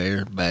pet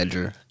bear,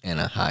 badger, and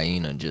a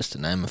hyena, just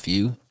to name a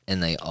few,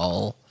 and they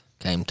all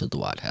came to the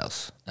White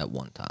House at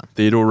one time.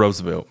 Theodore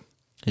Roosevelt.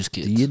 His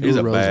kids. Theodore He's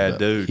a bad Roosevelt.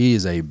 dude. He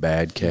is a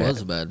bad He cat.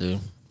 was a bad dude.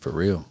 For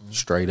real.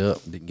 Straight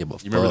up. Didn't give a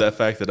fuck. You remember that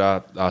fact that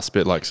I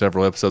spit like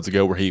several episodes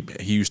ago where he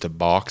used to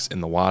box in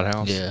the White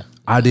House? Yeah.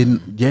 I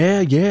didn't. Yeah.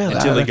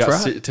 Until he that's got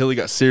right. until he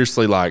got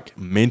seriously like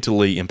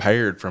mentally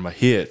impaired from a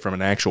hit from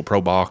an actual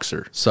pro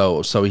boxer.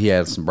 So he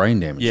had some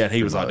brain damage. Yeah, and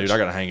he was pretty like, much. "Dude, I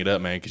gotta hang it up,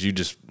 man, because you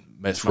just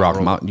messed my rock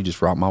world." you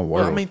just rock my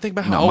world. I mean, think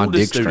about how Knock old my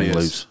this dick dude string is.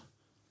 loose.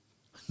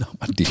 Not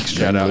my dick string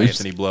Shout out loose.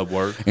 Anthony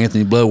Bloodworth.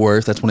 Anthony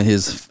Bloodworth. That's one of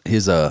his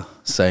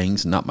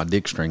sayings. Not my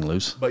dick string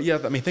loose. But yeah,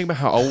 I mean, think about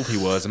how old he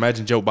was.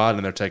 Imagine Joe Biden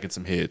in there taking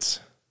some hits.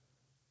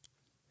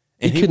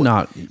 He could wa-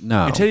 not.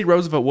 No. And Teddy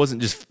Roosevelt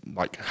wasn't just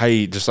like,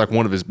 hey, just like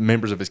one of his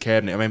members of his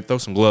cabinet. I mean, throw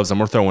some gloves.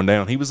 We're throwing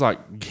down. He was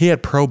like, he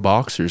had pro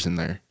boxers in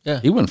there. Yeah.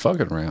 He wasn't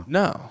fucking around.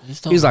 No.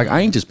 He's like, I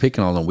ain't just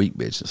picking on the weak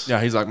bitches.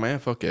 Yeah, he's like, man,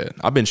 fuck it.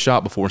 I've been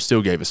shot before and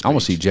still gave a speech. I want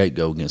to see Jake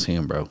go against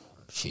him, bro.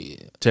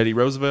 Shit. Teddy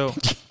Roosevelt.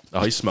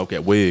 Oh, he smoked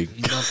that wig.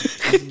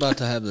 He's about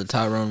to have the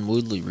Tyrone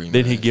Woodley rematch.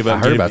 Then he'd give up. I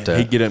heard about that.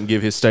 He'd get up and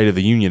give his State of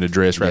the Union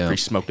address right after he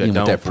smoked that Him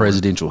dome. with that for him.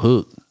 presidential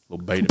hook.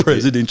 Little beta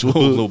Presidential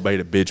bitch. hook. Little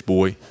beta bitch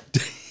boy.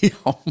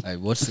 Hey,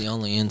 what's the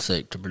only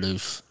insect to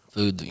produce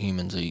food that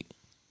humans eat?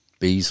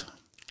 Bees.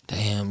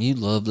 Damn, you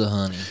love the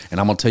honey. And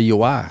I'm going to tell you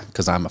why,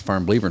 because I'm a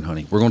firm believer in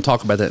honey. We're going to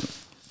talk about that.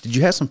 Did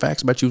you have some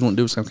facts about you want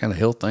to do some kind of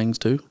health things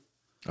too?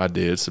 I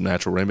did some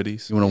natural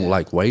remedies. You want to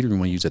like wait or you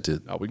want to use that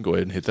to? Oh, we can go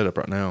ahead and hit that up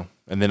right now,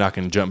 and then I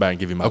can jump back and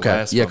give you my Okay.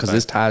 last. Yeah, fun because fact.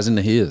 this ties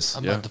into his.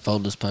 I'm Yeah. about to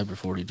fold this paper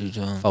 42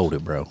 times. Fold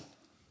it, bro.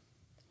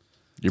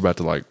 You're about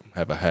to like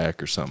have a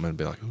hack or something and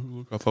be like, "Ooh,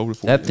 look, I folded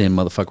for That you." thin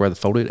motherfucker rather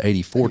folded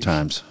 84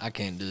 times. I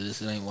can't do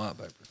this. It ain't white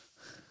paper.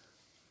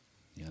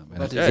 Yeah, man.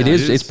 About Yeah, It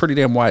is. it is. It's pretty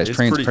damn white. It's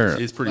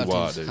transparent. It's pretty About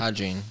wide, this dude.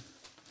 hygiene.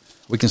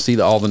 We can see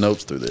all the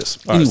notes through this.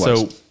 All right,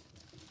 Anyways,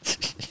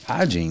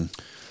 hygiene.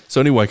 So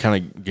anyway,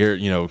 kind of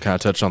Garrett, kind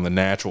of touched on the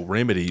natural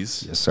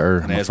remedies. Yes, sir.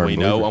 And I'm a as firm we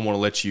know, believer. I'm going to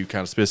let you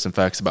kind of spit some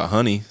facts about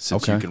honey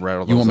since Okay. you can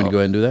rattle those You want me to off. go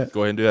ahead and do that?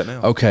 Go ahead and do that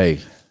now.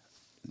 Okay.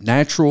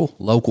 Natural,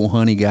 local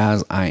honey,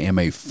 guys. I am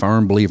a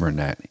firm believer in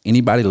that.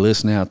 Anybody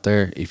listening out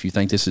there, if you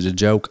think this is a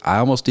joke, I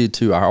almost did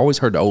too. I always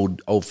heard the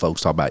old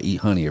folks talk about eat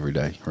honey every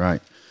day,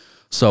 right?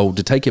 So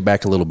to take it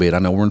back a little bit, I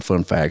know we're in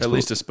fun facts. At but-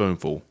 least a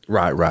spoonful.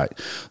 Right.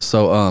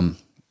 So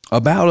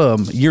about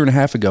a year and a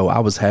half ago, I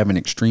was having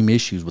extreme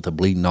issues with a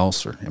bleeding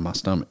ulcer in my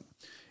stomach.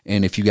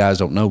 And if you guys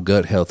don't know,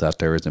 gut health out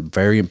there is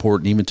very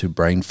important, even to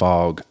brain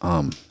fog,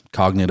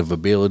 cognitive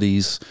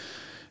abilities.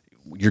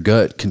 Your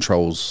gut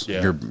controls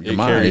Yeah. your It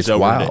mind. carries It's over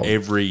wild. to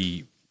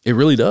every It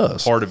really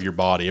does. part of your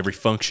body, every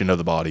function of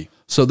the body.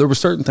 So there were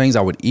certain things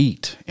I would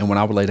eat, and when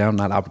I would lay down at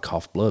night, I would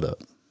cough blood up.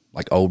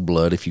 like old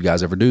blood. If you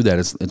guys ever do that,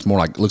 it's more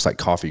like, looks like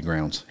coffee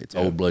grounds. It's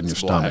old blood in your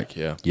stomach.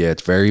 Black, Yeah,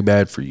 it's very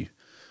bad for you.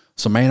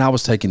 So, man, I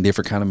was taking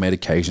different kind of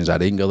medications. I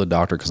didn't go to the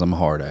doctor because I'm a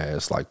hard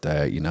ass like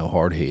that,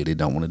 hard-headed,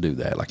 don't want to do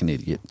that like an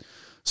idiot.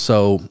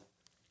 So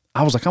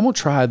I was like, I'm going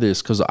to try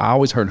this because I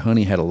always heard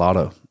honey had a lot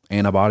of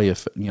antibody,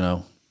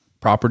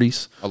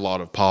 properties. A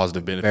lot of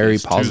positive benefits. Very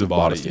positive to the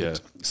body,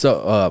 benefits.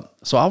 So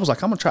I was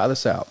like, I'm going to try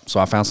this out. So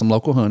I found some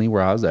local honey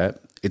where I was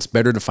at. It's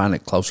better to find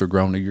it closer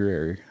grown to your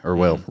area or,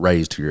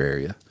 raised to your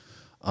area.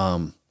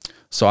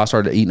 So I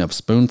started eating a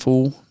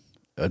spoonful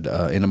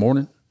in the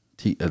morning.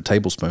 A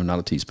tablespoon, not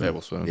a teaspoon.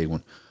 Tablespoon. Big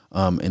one.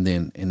 And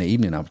then in the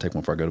evening, I would take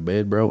one before I go to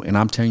bed, bro. And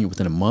I'm telling you,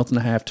 within a month and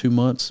a half, 2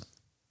 months,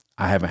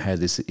 I haven't had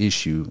this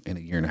issue in a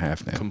year and a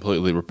half now.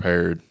 Completely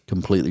repaired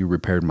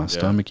My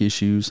stomach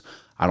issues.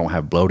 I don't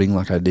have bloating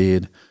like I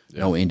did.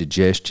 No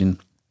indigestion.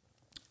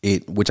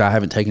 Which I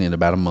haven't taken in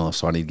about a month,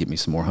 so I need to get me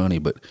some more honey.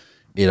 But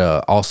it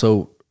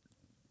also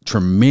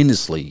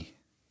tremendously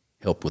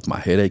helped with my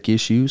headache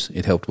issues.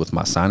 It helped with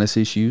my sinus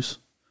issues.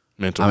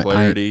 Mental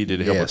clarity,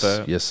 did it help with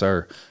that? Yes,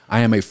 sir. I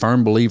am a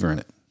firm believer in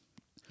it.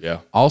 Yeah.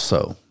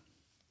 Also,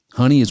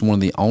 honey is one of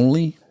the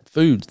only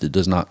foods that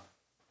does not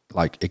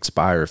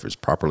expire if it's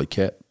properly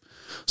kept.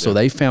 So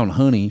they found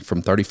honey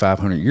from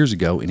 3,500 years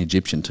ago in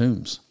Egyptian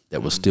tombs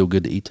that was still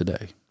good to eat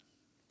today.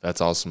 That's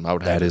awesome.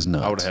 That is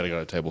nuts. I would have had to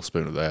got a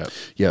tablespoon of that.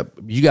 Yeah,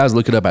 you guys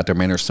look it up out there,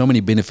 man. There's so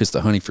many benefits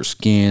to honey for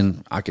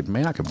skin. I could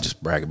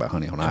just brag about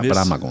honey all night, but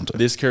I'm not going to.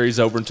 This carries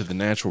over into the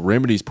natural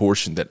remedies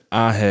portion that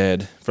I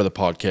had for the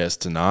podcast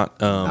tonight.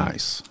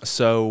 Nice.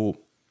 So,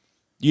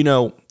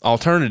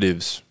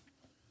 alternatives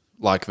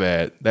like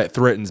that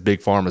threatens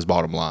Big Pharma's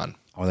bottom line.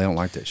 Oh, they don't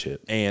like that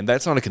shit. And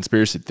that's not a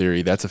conspiracy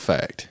theory. That's a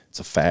fact. It's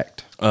a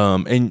fact.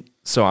 And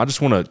so I just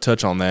want to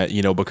touch on that,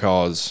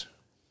 because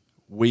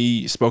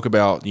we spoke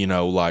about,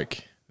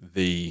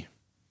 the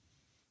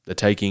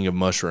taking of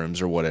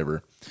mushrooms or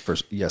whatever.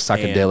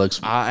 Psychedelics.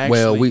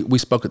 We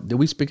spoke. Did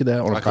we speak of that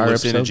on a prior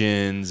episode?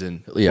 Hallucinogens,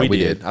 and we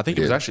did. I think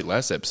it was actually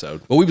last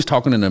episode. Well, we was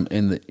talking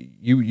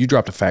you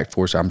dropped a fact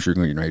for us. I'm sure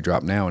you're going to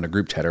drop now in a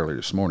group chat earlier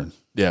this morning.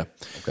 Yeah.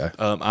 Okay.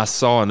 I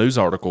saw a news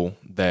article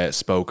that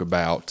spoke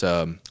about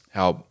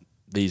how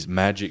these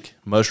magic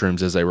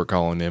mushrooms, as they were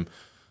calling them,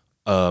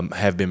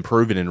 have been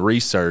proven in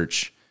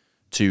research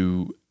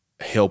to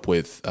help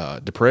with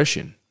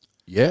depression.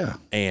 Yeah.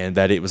 And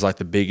that it was like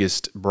the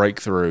biggest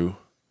breakthrough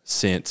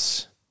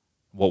since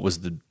what was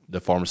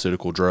the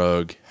pharmaceutical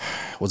drug?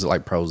 Was it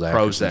like Prozac?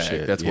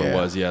 Prozac. That's what it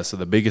was. Yeah. So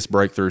the biggest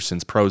breakthrough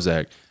since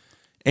Prozac.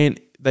 And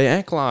they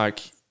act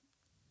like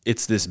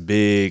it's this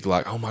big,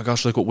 oh my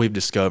gosh, look what we've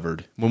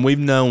discovered. When we've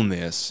known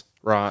this,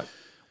 right?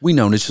 We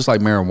know it's just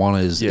like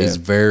marijuana is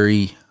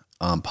very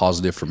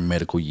positive for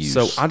medical use.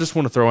 So I just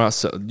want to throw out,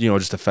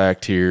 just a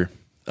fact here.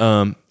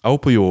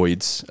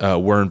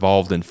 Opioids were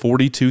involved in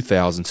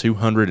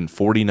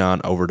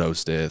 42,249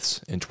 overdose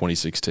deaths in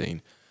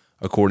 2016,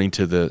 according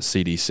to the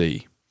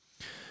CDC.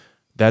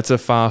 That's a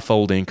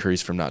 5-fold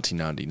increase from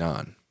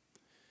 1999.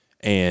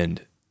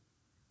 And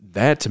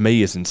that to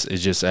me is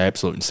just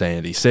absolute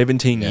insanity.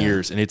 17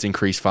 years and it's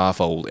increased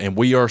 5-fold. And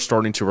we are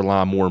starting to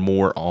rely more and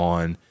more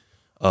on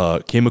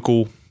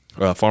chemical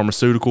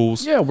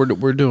pharmaceuticals. Yeah,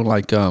 we're doing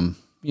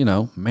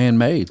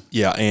man-made.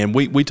 Yeah, and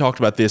we talked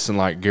about this, and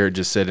like Garrett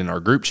just said in our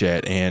group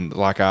chat, and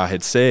like I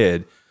had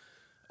said,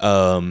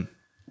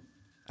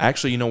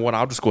 actually, you know what?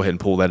 I'll just go ahead and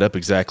pull that up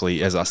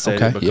exactly as I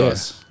said it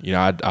because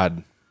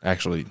I'd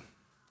actually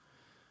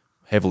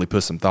heavily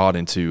put some thought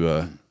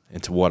into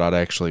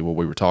what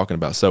we were talking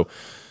about. So,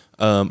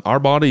 our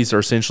bodies are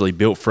essentially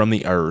built from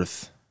the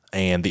earth,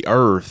 and the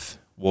earth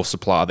will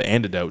supply the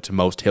antidote to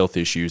most health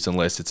issues,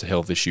 unless it's a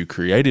health issue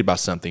created by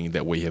something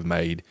that we have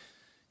made,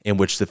 in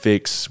which the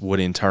fix would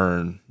in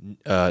turn,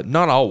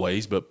 not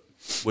always, but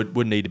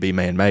would need to be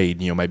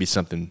man-made, maybe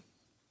something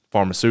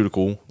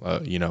pharmaceutical,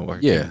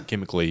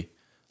 chemically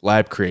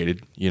lab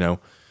created,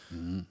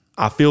 Mm-hmm.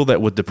 I feel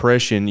that with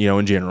depression,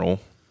 in general,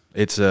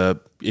 it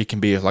can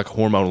be like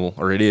hormonal,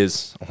 or it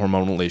is a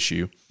hormonal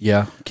issue.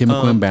 Yeah,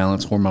 chemical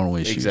imbalance, hormonal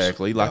issues.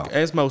 Exactly,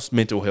 as most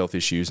mental health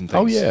issues and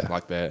things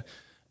like that.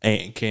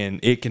 And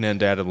it can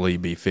undoubtedly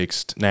be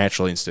fixed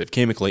naturally instead of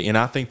chemically. And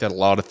I think that a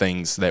lot of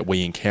things that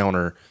we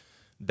encounter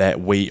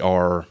that we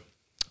are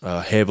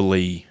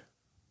heavily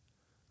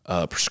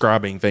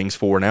prescribing things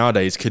for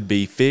nowadays could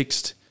be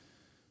fixed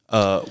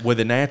with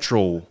a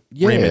natural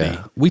remedy.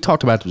 We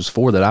talked about this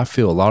before, that I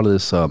feel a lot of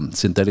this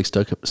synthetic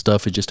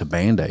stuff is just a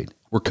Band-Aid.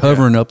 We're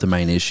covering up the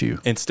main issue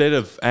instead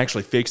of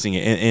actually fixing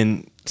it.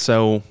 And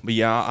so,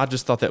 I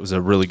just thought that was a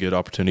really good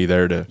opportunity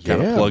there to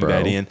kind of plug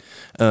that in.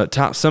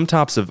 Some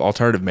types of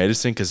alternative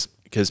medicine, because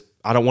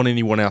I don't want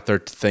anyone out there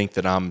to think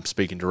that I'm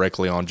speaking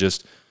directly on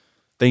just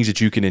things that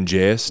you can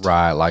ingest.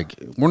 Right. Like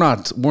we're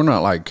not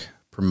like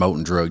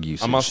promoting drug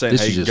usage. I'm not saying,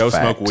 hey, go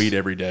smoke weed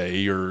every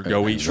day or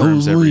go eat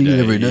shrooms every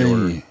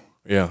day.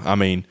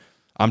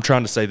 I'm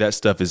trying to say that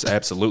stuff is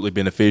absolutely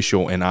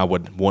beneficial, and I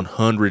would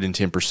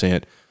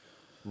 110%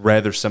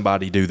 rather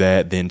somebody do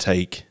that than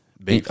take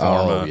big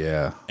pharma,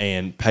 yeah.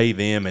 and pay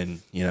them,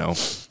 and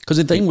Because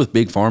the thing with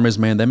big pharma is,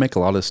 man, they make a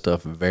lot of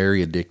stuff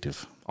very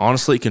addictive.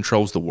 honestly, it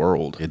controls the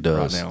world. It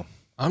does. right now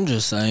I'm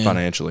just saying,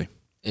 financially.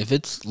 if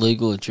it's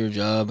legal at your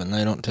job and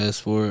they don't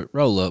test for it,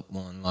 roll up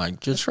one. Like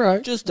just That's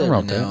right. just I'm every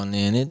wrong with now that.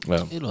 and then.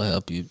 Well. It'll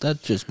help you.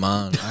 That's just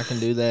mine. I can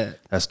do that.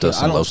 That's Yeah,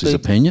 Dustin I don't Losey's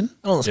speak- opinion.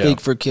 I don't Yeah.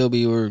 speak for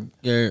Kilby or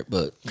Garrett,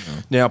 but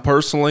Now,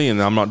 personally,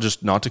 and I'm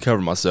not to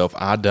cover myself.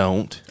 I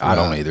don't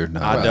either.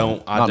 No, I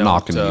don't. Not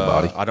knocking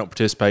anybody. I don't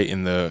participate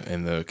in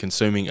the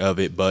consuming of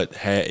it. But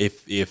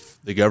if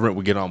the government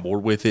would get on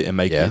board with it and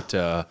make Yeah.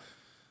 it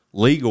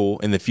legal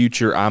in the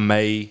future, I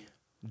may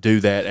do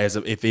that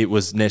if it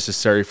was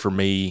necessary for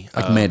me.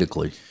 Like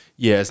medically.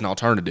 Yeah, as an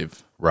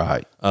alternative.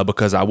 Right.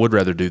 Because I would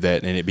rather do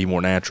that and it be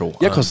more natural.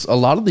 Yeah, because a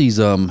lot of these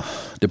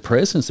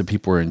depressants that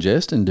people are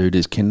ingesting, dude,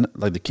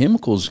 the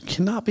chemicals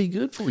cannot be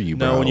good for you,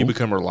 bro. when you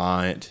become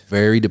reliant,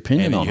 very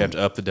dependent and then on you have them.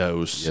 to up the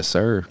dose. Yes,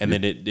 sir. And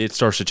then it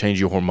starts to change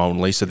you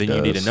hormonally. So then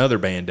you need does. another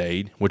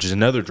Band-Aid, which is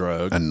another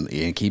drug. And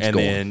it keeps And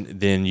going.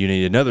 then you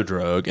need another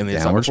drug. And then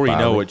it's like Downward before you know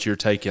spiral. it, you're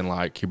taking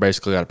you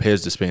basically got a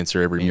Pez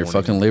dispenser every And your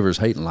morning. fucking liver's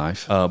hating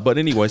life. But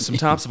anyway, some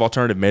types of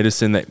alternative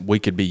medicine that we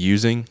could be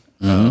using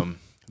Mm-hmm.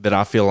 that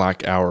I feel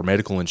like our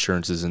medical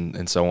insurances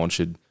and so on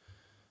should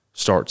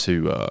start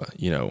to,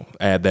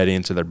 add that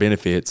into their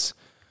benefits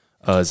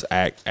is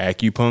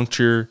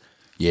acupuncture,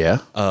 yeah.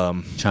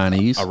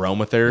 Chinese.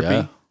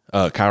 aromatherapy,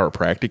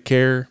 chiropractic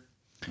care,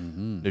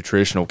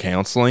 nutritional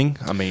counseling.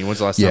 I mean, when's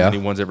the last time Yeah.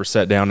 anyone's ever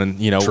sat down and,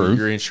 True.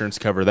 your insurance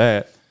cover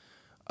that?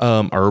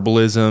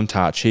 Herbalism,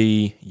 Tai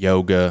Chi,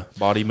 yoga,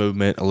 body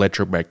movement,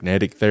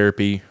 electromagnetic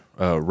therapy,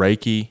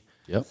 Reiki,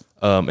 Yep.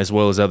 as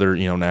well as other,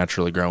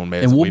 naturally grown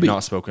medicine we'll we've be-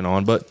 not spoken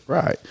on, but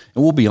Right.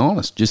 And we'll be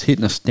honest, just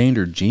hitting a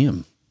standard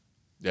gym.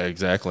 yeah,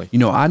 exactly.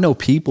 I know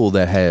people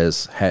that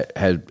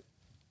had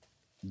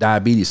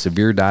diabetes,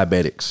 severe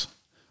diabetics,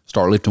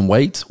 start lifting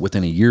weights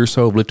within a year or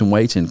so of lifting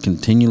weights and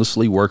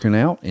continuously working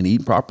out and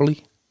eating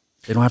properly.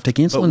 They don't have to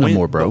take insulin no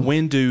more, bro. But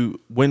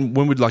when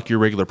would your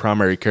regular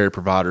primary care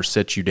provider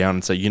set you down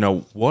and say,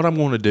 what I'm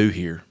going to do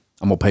here?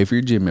 I'm gonna pay for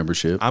your gym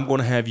membership. I'm going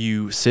to have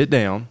you sit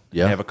down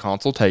Yeah. and have a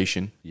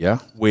consultation Yeah,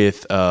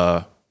 with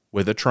a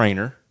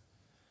trainer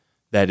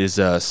that is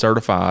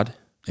certified,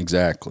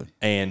 exactly.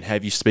 and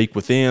have you speak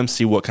with them,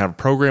 see what kind of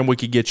program we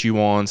could get you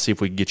on, see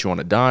if we could get you on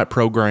a diet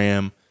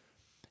program.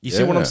 You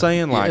see what I'm Yeah.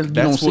 saying? Yeah, Like you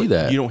that's don't see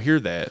that. You don't hear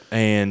that,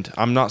 and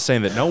I'm not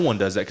saying that no one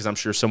does that because I'm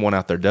sure someone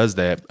out there does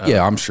that.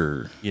 Yeah, I'm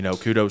sure.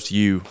 Kudos to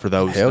you for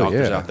those Hell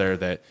doctors yeah. out there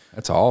that.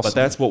 That's awesome. But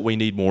that's what we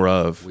need more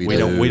of. We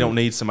don't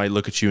need somebody to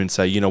look at you and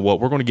say, you know what,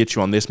 we're going to get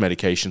you on this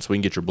medication so we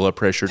can get your blood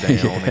pressure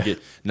down.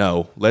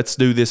 And let's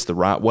do this the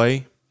right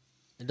way.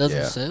 it doesn't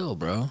Yeah. sell,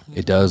 bro.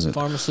 It doesn't.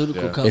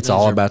 Pharmaceutical companies. It's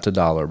all are- about the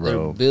dollar, they're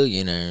bro.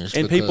 billionaires.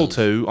 And people because-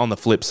 too, on the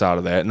flip side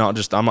of that, I'm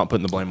not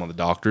putting the blame on the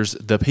doctors.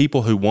 The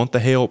people who want the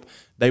help,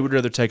 they would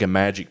rather take a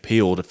magic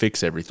pill to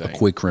fix everything.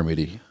 Quick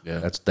remedy.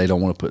 Yeah. They don't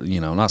want to put.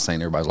 I'm not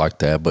saying everybody's like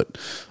that, but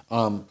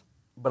I'm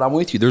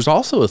with you. There's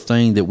also a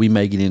thing that we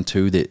may get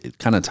into that it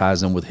kind of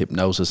ties in with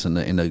hypnosis and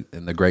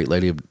the great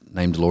lady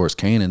named Dolores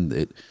Cannon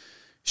that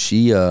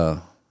she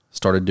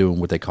started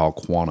doing what they call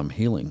quantum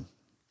healing,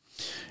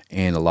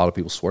 and a lot of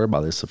people swear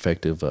by this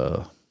effective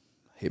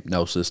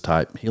hypnosis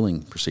type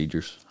healing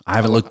procedures. I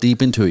haven't looked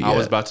deep into it yet. I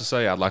was about to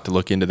say I'd like to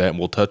look into that, and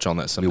we'll touch on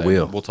that someday. We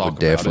will. We'll talk We about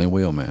definitely it.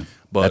 will, man.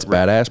 But That's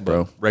badass,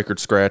 bro. Record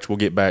scratch. We'll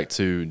get back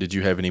to. Did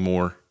you have any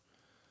more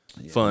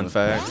fun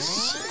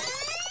facts?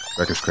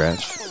 Record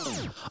scratch.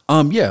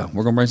 Yeah,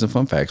 we're gonna bring some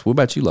fun facts. What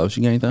about you, Los?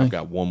 You got anything? I've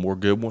got one more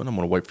good one. I'm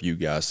going to wait for you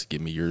guys to give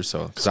me yours,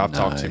 because I've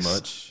talked too Nice.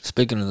 much.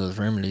 Speaking of those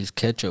remedies,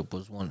 ketchup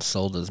was once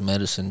sold as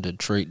medicine to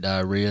treat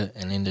diarrhea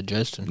and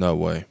indigestion. No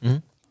way.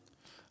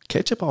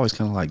 Ketchup always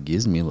kind of like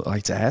gives me like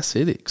it's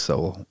acidic,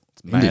 so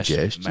Mashed,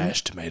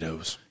 indigestion.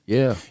 tomatoes.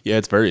 Yeah, Yeah,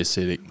 it's very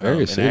acidic.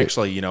 Very acidic. And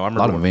actually, I a remember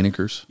lot of when-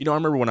 vinegars. I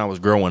remember when I was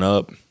growing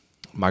up,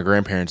 my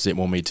grandparents didn't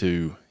want me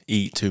to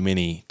eat too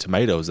many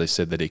tomatoes. They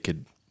said that it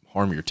could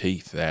harm your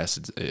teeth. The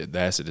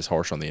acid is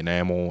harsh on the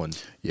enamel, and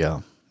Yeah.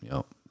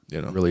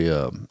 Really,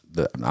 I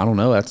don't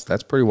know.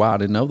 That's pretty wild. I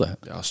didn't know that.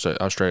 I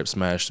straight up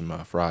smashed some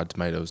fried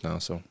tomatoes now.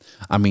 So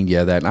I mean,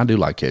 yeah, that and I do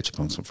like ketchup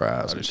on some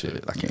fries and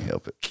shit. I can't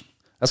help it.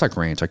 That's like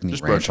ranch. I can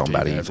Just eat ranch brush on your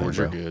about teeth anything, afterwards,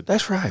 bro. you're good.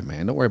 That's right,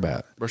 man. Don't worry about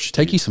it. Brush your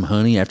Take teeth. you some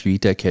honey after you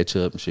eat that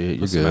ketchup and shit.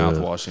 You're some good.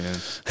 mouthwash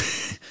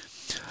in.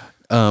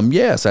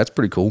 Yes, that's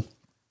pretty cool.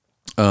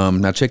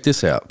 Now check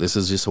this out. This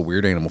is just a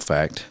weird animal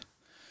fact.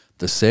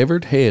 The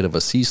severed head of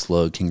a sea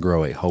slug can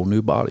grow a whole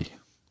new body.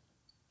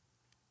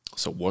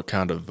 So what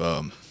kind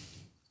of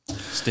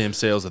stem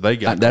cells have they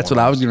got? That's what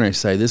going I on? was going to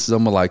say. This is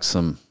almost like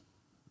some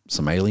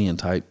alien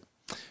type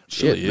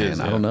shit, Really man. is,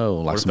 I yeah. don't know,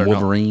 What like if some they're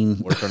not- Wolverine.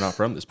 What if they're not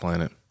from this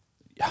planet?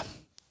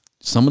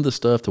 Some of the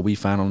stuff that we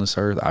find on this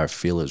earth, I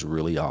feel is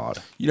really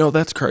odd.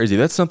 That's crazy.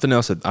 That's something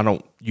else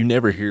that you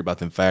never hear about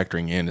them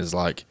factoring in is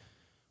like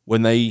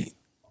when they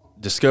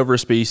discover a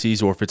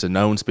species or if it's a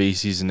known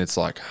species and it's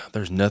like,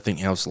 there's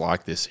nothing else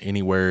like this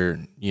anywhere,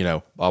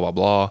 blah, blah,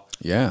 blah.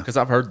 Yeah. Because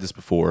I've heard this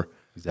before.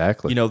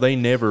 Exactly. They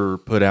never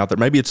put out there.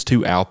 Maybe it's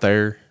too out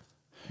there.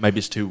 maybe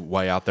it's too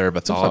way out there of a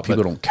Seems thought. like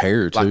people but, don't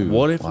care too. Like,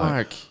 what if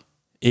like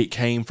it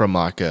came from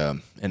like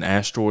an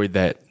asteroid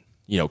that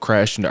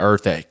crashed into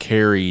Earth that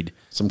carried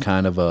some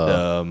kind of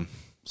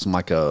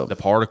the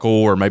particle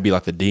or maybe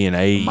like the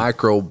DNA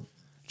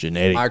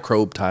genetic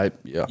microbe type?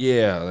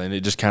 Yeah, and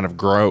it just kind of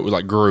grew.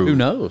 Who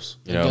knows?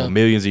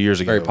 Millions of years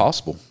ago. Very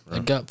possible. They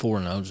got 4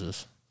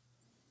 noses.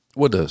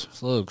 What does?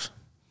 Slugs.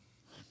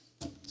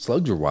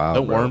 Slugs are wild.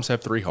 Don't worms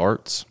have 3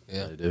 hearts?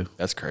 Yeah, they do.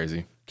 That's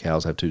crazy.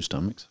 Cows have 2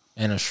 stomachs.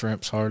 And a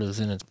shrimp's heart is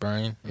in its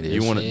brain. It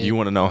is. You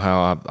want to know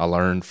how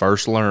I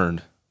first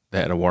learned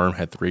that a worm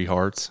had 3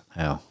 hearts?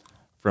 How?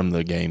 From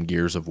the game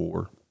Gears of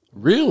War.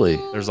 Really?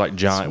 There's like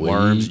giant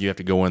worms. You have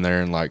to go in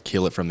there and like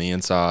kill it from the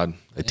inside.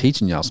 They're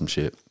teaching y'all some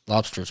shit.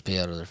 Lobsters pee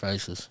out of their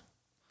faces.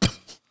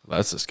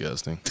 That's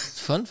disgusting.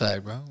 It's a fun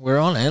fact, bro. We're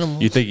on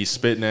animals. You think he's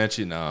spitting at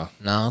you? Nah.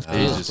 No, it's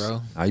piss,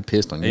 bro. He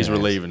pissed on you. He's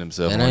relieving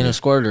himself. It ain't a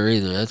squirter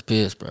either. That's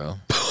piss, bro.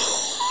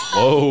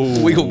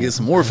 Whoa. We gonna get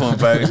some more fun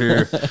facts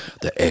here.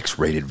 The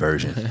X-rated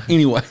version.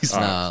 Anyways.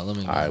 Nah, let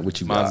me. All right,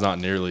 what you Mine's got? not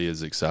nearly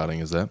as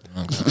exciting as that.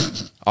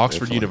 Okay.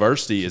 Oxford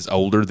University is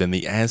older than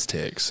the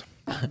Aztecs.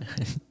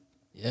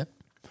 Yeah.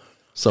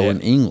 So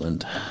in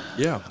England,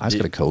 yeah, I just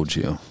got a cold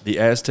chill. The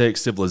Aztec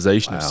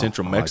civilization of Wow,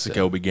 central I like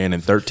Mexico that. began in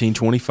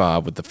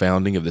 1325 with the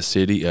founding of the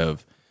city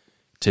of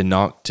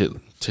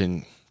Tenochtitlan.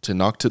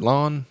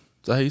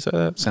 Is that how you say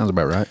that? Sounds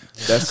about right.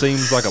 That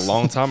seems like a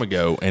long time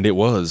ago, and it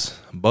was.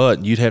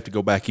 But you'd have to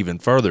go back even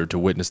further to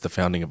witness the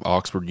founding of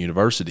Oxford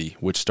University,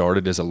 which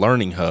started as a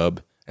learning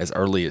hub as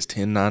early as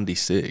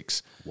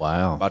 1096.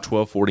 Wow. By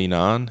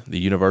 1249, the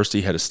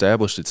university had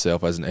established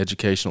itself as an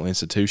educational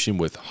institution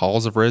with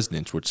halls of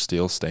residence, which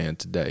still stand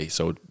today.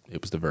 So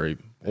it was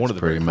one of the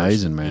pretty very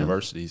amazing, first man.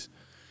 universities.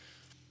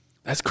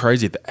 That's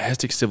crazy. The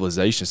Aztec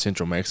civilization in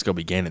central Mexico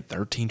began in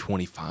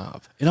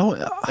 1325.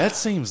 That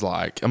seems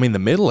like, the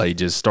Middle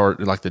Ages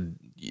started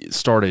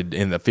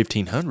in the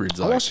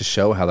 1500s. I watched a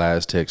show how the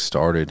Aztecs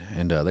started,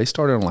 and they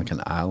started on like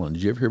an island.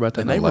 Did you ever hear about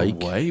that? And in they the were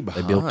lake? way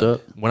behind. They built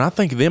up. When I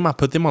think of them, I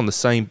put them on the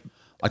same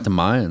like the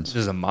Mayans.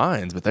 as the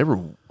Mayans, but they were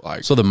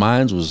like So the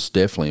Mayans was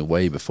definitely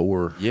way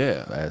before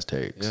Yeah. the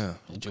Aztecs. Yeah.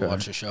 Did you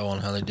watch a show on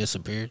how they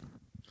disappeared?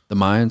 The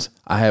Mayans,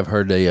 I have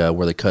heard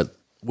where they cut.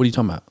 What are you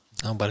talking about?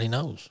 Nobody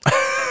knows.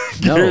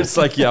 No. It's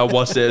like, yeah, I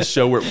watched that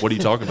show. What are you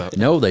talking about?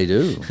 No, they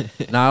do.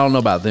 Now I don't know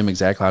about them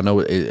exactly. I know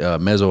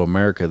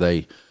Mesoamerica.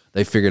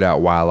 They figured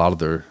out why a lot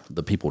of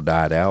the people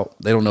died out.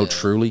 They don't know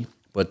truly,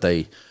 but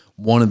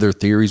one of their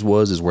theories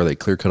is where they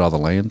clear cut all the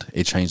land.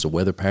 It changed the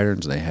weather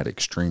patterns, and they had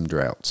extreme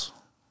droughts,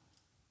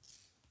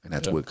 and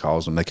that's what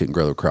caused them. They couldn't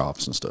grow their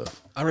crops and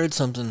stuff. I read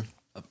something.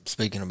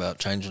 Speaking about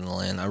changing the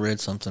land, I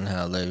read something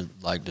how they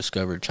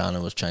discovered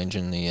China was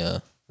changing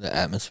the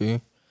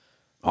atmosphere.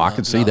 Oh, I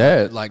can see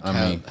that. Like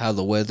I mean, how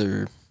the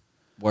weather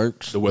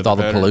works. with all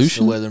the patterns.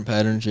 pollution, The weather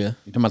patterns, yeah.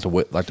 you talking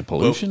about the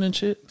pollution and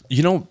shit?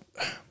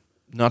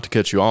 Not to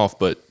cut you off,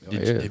 but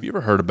yeah. have you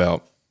ever heard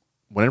about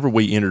whenever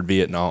we entered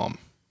Vietnam?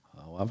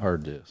 Oh, I've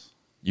heard this.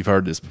 You've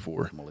heard this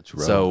before. I'm gonna let you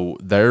roll.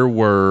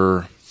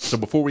 So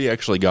before we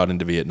actually got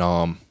into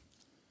Vietnam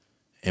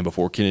and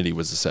before Kennedy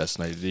was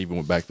assassinated, it even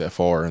went back that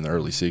far in the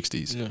early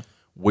 60s,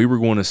 we were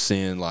going to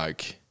send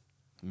like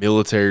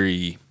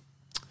military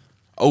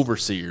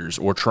overseers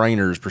or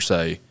trainers per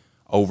se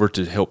over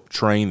to help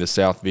train the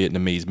South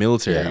Vietnamese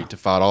military to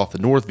fight off the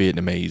North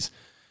Vietnamese.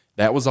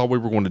 That was all we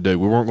were going to do.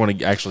 We weren't going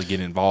to actually get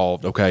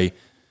involved. Okay,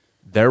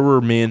 there were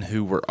men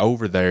who were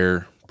over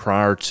there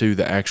prior to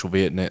the actual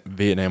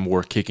Vietnam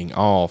War kicking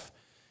off,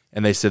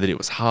 and they said that it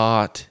was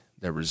hot.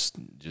 There was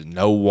just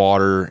no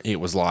water.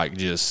 It was like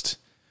just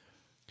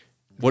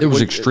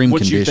extreme what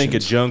conditions. you think a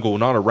jungle,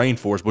 not a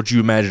rainforest, what you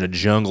imagine a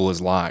jungle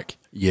is like.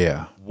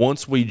 Yeah.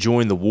 Once we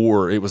joined the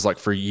war, it was like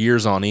for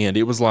years on end,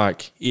 it was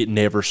like it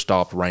never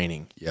stopped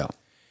raining. Yeah.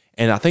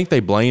 And I think they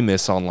blame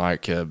this on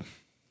like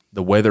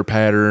the weather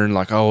pattern,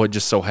 like, oh, it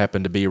just so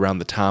happened to be around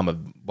the time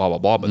of blah, blah,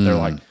 blah. But they're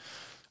like,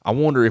 I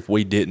wonder if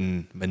we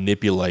didn't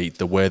manipulate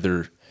the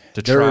weather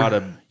to try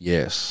to.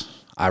 Yes,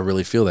 I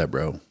really feel that,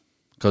 bro.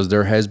 Because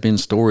there has been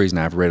stories, and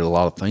I've read a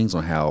lot of things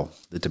on how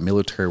that the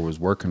military was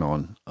working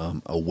on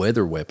a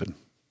weather weapon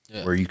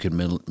where you could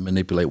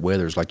manipulate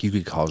weathers. Like you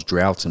could cause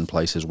droughts in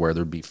places where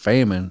there'd be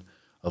famine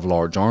of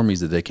large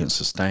armies that they can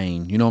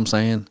sustain. You know what I'm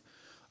saying?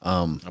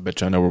 I bet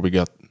you I know where we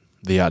got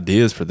the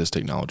ideas for this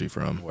technology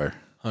from. Where?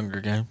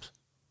 Hunger Games.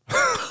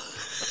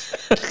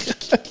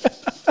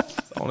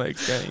 On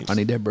X Games. I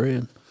need that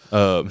bread.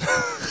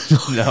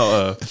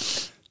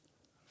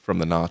 From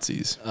the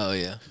Nazis. Oh,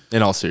 yeah.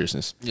 In all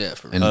seriousness. Yeah,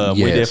 for And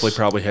We yes. definitely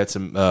probably had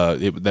some.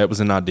 That was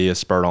an idea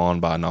spurred on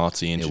by a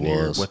Nazi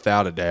engineer, was.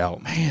 without a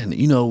doubt. Man,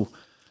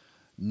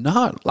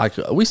 not like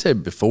we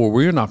said before,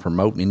 we're not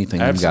promoting anything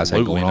you guys had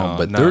Absolutely going on, not,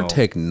 but no. their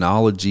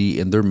technology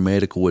and their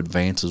medical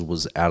advances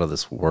was out of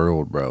this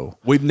world, bro.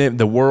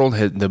 The world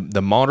has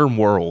the modern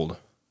world.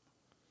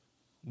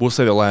 We'll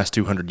say the last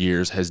 200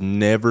 years has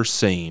never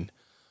seen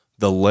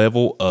the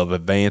level of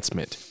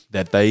advancement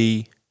that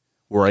they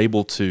were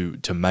able to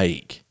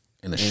make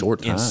In a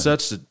short time. in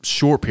such a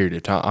short period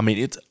of time. I mean,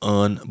 it's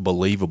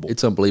unbelievable.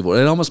 It's unbelievable.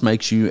 It almost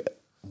makes you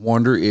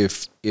wonder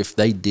if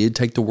they did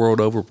take the world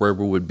over, where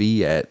we would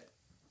be at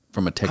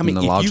from a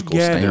technological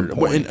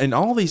standpoint. And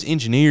all these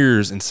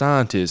engineers and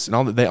scientists and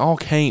all that, they all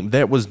came.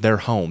 That was their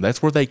home.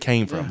 That's where they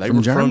came from. They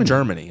were from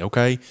Germany.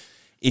 Okay,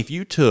 if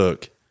you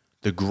took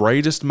the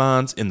greatest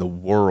minds in the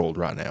world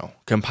right now,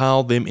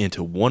 compiled them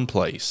into one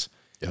place,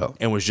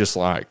 and was just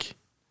like,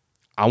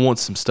 I want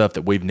some stuff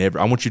that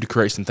I want you to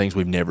create some things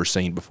we've never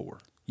seen before.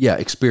 Yeah,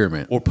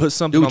 experiment. Or put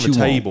something on the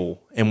table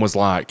and was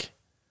like,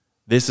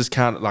 this is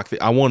kind of like,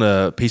 I want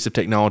a piece of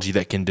technology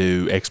that can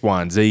do X,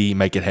 Y, and Z,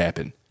 make it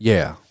happen.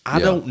 Yeah. I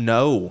don't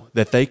know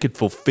that they could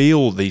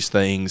fulfill these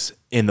things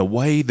in the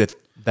way that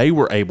they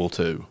were able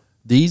to.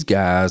 These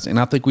guys, and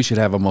I think we should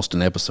have almost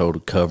an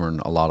episode covering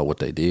a lot of what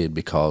they did,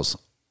 because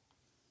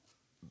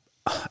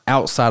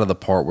outside of the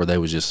part where they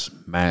was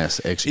just mass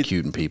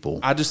executing people,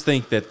 I just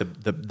think that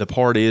the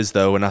part is,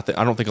 though, and I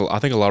think a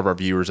lot of our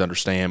viewers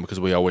understand, because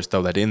we always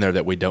throw that in there,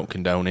 that we don't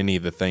condone any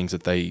of the things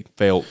that they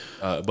felt,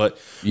 but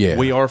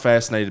we are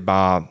fascinated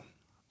by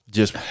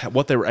just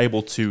what they were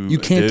able to. You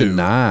can't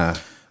deny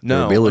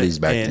their abilities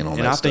back then on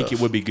that I stuff. think it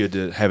would be good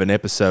to have an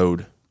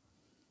episode,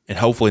 and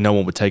hopefully no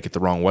one would take it the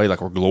wrong way,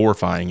 like we're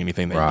glorifying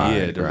anything they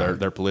did or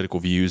their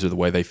political views or the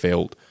way they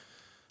felt.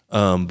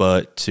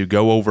 But to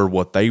go over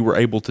what they were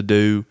able to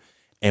do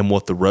and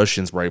what the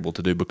Russians were able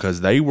to do,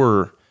 because they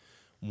were,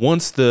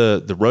 once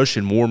the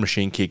Russian war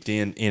machine kicked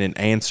in an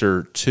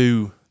answer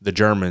to the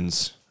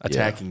Germans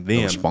attacking them,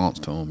 the response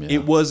to them,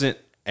 it wasn't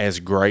as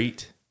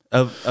great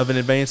of an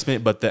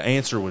advancement, but the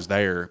answer was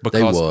there,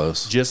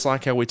 because just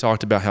like how we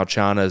talked about how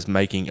China is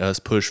making us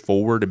push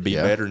forward and be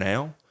better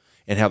now,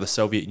 and how the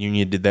Soviet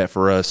Union did that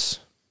for us,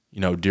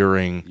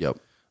 during the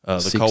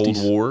 60s. Cold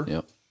War.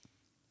 Yep.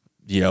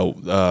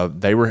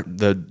 They were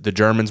the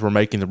Germans were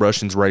making the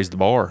Russians raise the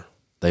bar.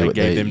 They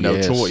gave them no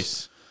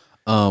choice.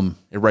 It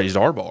raised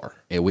our bar.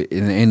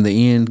 In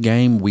the end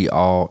game, we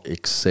all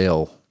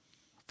excel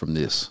from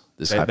this.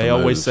 They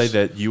always say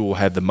that you will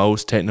have the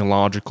most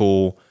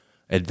technological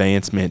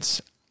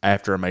advancements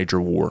after a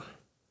major war.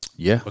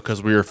 Yeah,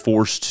 because we are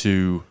forced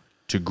to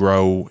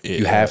grow.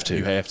 You have to.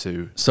 You have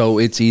to. So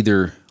it's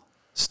either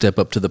step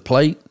up to the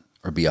plate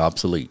or be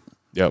obsolete.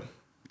 Yep.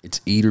 It's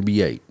eat or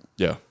be ate.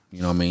 Yeah.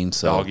 You know what I mean?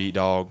 So dog eat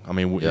dog. I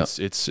mean,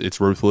 it's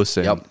ruthless.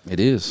 And, it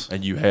is.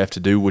 And you have to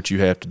do what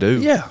you have to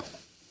do. Yeah.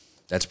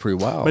 That's pretty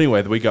wild. But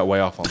anyway, we got way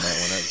off on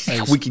that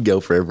one. We could go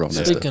forever on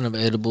that. Speaking of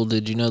edible,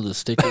 did you know the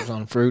stickers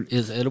on fruit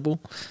is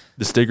edible?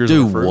 The stickers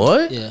on fruit?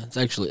 What? Yeah, it's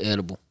actually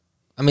edible.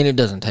 I mean, it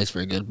doesn't taste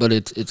very good, but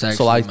it's actually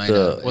so like made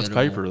of what's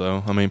edible. paper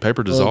though? I mean,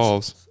 paper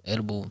dissolves. It's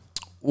edible.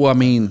 Well, I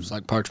mean, It's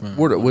like parchment.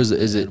 what is it?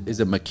 Is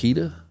it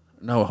Makita?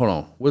 No, hold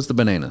on. What's the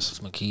bananas? It's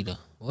Makita.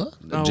 What?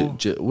 No.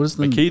 What is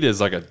the Makita is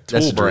like a That's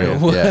tool the drill,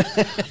 brand.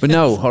 yeah. But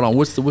no, hold on.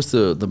 What's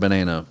the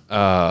banana?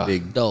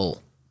 Big.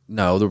 Dole.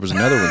 No, there was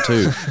another one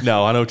too.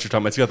 No, I know what you're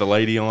talking about. It's got the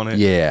lady on it.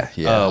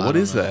 Yeah. What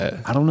is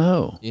that? I don't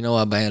know. You know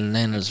why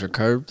bananas are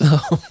curved though?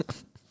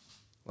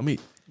 Probably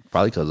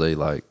because they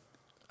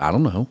I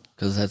don't know.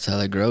 Because that's how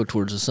they grow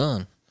towards the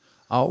sun.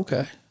 Oh,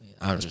 okay.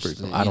 That's pretty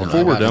cool. I don't know.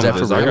 Before we're done I with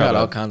this, got I got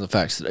all kinds of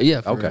facts today.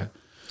 Yeah. Okay. real.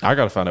 I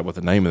got to find out what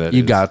the name of that is.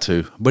 You got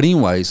to. But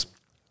anyways,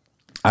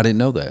 I didn't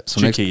know that. So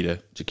Chiquita.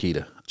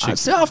 Chiquita. I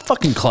see how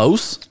fucking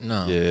close.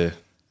 No. Yeah.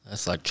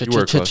 That's like You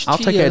were close. I'll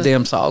take that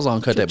damn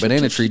sawzall, cut that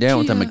banana tree down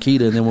with that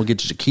Makita, and then we'll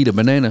get you Chiquita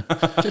banana.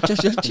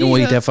 Then we'll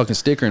eat that fucking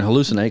sticker and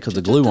hallucinate because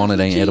the glue on it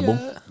ain't edible.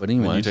 But When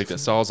anyway, you take that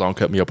sawzall and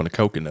cut me open a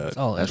coconut.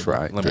 Oh, that's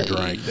right. Let me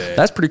drink that.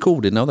 That's pretty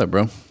cool. Didn't know that,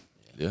 bro.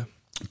 Yeah.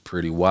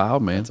 Pretty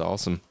wild, man. That's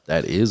awesome.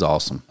 That is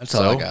awesome. That's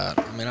all I got.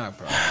 I mean, I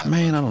probably.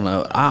 Man, I don't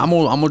know. I'm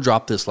gonna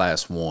drop this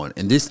last one,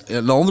 and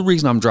the only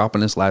reason I'm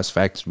dropping this last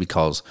fact is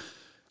because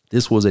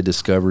this was a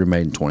discovery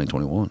made in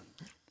 2021.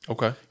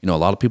 Okay. You know, a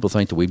lot of people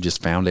think that we've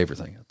just found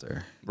everything out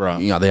there.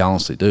 Right. You know, they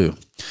honestly do.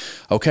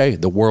 Okay,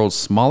 the world's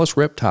smallest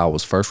reptile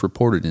was first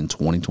reported in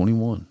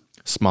 2021.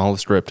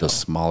 Smallest reptile. The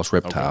smallest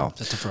reptile.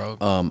 That's a frog.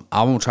 I'm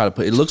gonna try to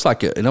put. It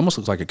almost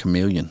looks like a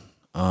chameleon.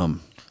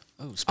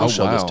 I'll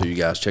show this to you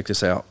guys. Check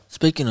this out.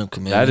 Speaking of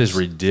chameleons, That is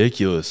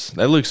ridiculous.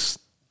 That looks.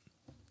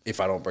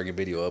 If I don't bring a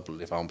video up,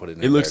 if I don't put it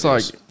in, It looks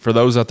like, for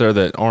those out there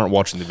that aren't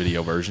watching the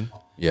video version,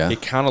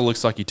 it kind of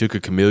looks like you took a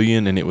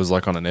chameleon and it was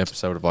like on an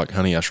episode of like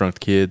Honey, I Shrunk the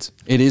Kids.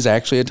 It is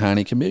actually a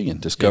tiny chameleon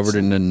discovered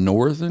in the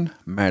northern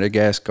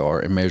Madagascar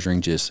and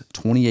measuring just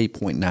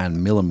 28.9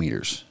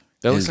 millimeters.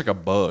 That looks like a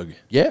bug.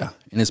 Yeah,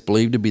 and it's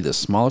believed to be the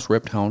smallest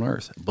reptile on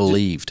Earth.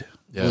 Believed.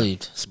 Yeah.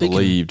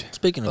 Believed.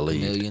 Speaking of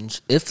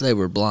chameleons, if they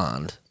were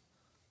blind,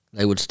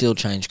 they would still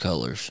change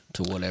colors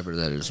to whatever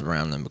that is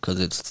around them because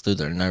it's through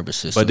their nervous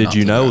system. But did not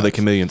you through know their that eyes.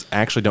 chameleons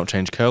actually don't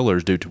change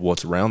colors due to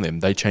what's around them?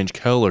 They change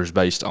colors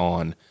based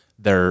on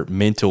their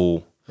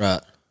mental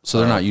Right. So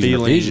they're not using their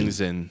vision.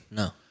 feelings and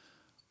No.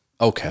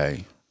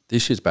 Okay,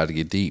 this shit's about to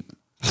get deep.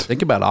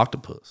 Think about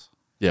octopus.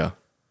 yeah,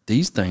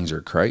 These things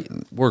are crazy.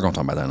 We're going to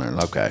talk about that in a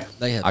minute. Okay.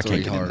 They have I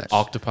three can't get into hearts. that.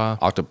 octopi.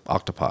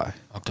 Octopi.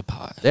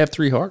 Octopi. They have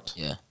 3 hearts?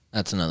 Yeah.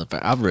 That's another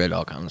fact. I've read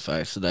all kinds of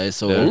facts today.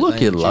 So Yeah. Look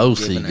everything at that you're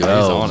Losi giving go.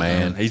 out- He's on it,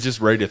 man. He's just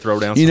ready to throw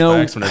down You some know,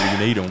 facts whenever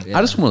you need them.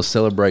 I just want to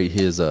celebrate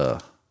his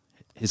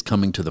his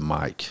coming to the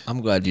mic. I'm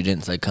glad you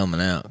didn't say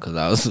coming out because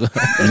I was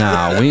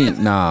we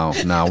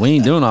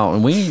ain't doing all.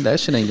 We ain't that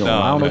shit ain't going.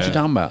 I don't know what you're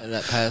talking about.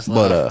 that past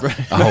But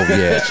life. oh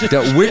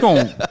yeah, we're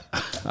gonna.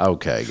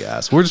 Okay,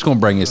 guys, we're just gonna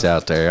bring this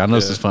out there. I know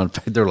this is fun.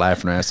 They're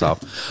laughing their ass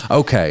off.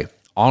 Okay,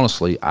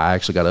 honestly, I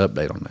actually got an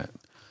update on that.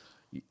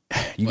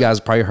 You guys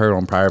probably heard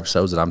on prior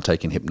episodes that I'm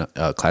taking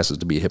classes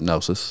to be a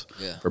hypnosis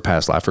for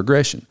past life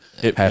regression.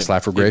 Past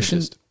life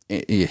regression,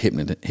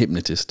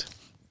 hypnotist.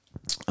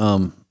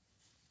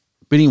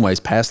 But anyways,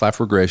 past life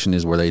regression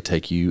is where they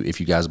take you, if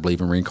you guys believe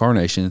in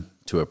reincarnation,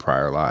 to a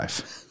prior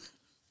life.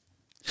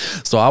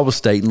 So I was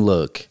stating,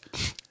 look,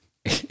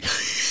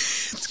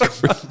 he's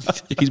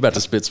about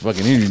to spit some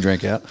fucking energy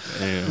drink out.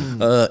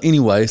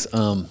 Anyways,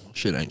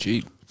 Shit ain't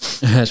cheap.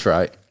 that's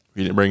right.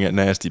 You didn't bring that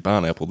nasty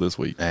pineapple this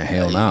week.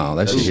 Hell no,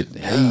 that shit.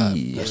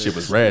 That shit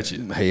was ratchet.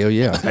 Hell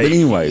yeah. But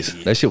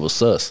anyways, that shit was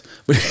sus.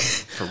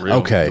 For real.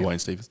 Okay. Dwayne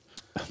Stevens.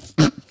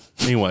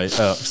 Anyway,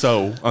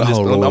 so I'm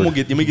gonna let me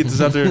get this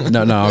out there.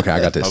 No, okay, I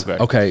got this.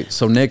 Okay. Okay,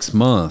 so next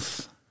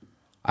month,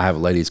 I have a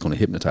lady that's going to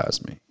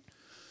hypnotize me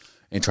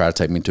and try to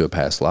take me to a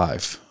past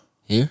life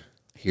Here?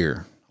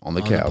 on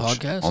the On the couch.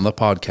 podcast? On the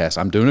podcast.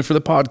 I'm doing it for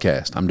the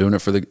podcast.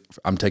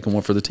 I'm taking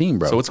one for the team,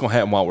 bro. So what's gonna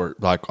happen while we're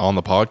like on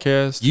the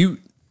podcast?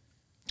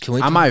 Can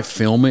we? I might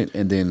film it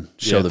and then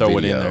show the throw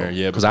video. it in there,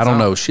 yeah, because I don't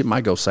know. Shit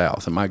might go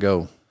south.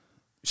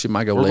 Shit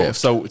might go left.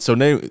 So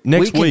next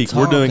We can week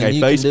we're talk doing a and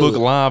you can do Facebook it.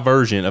 live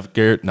version of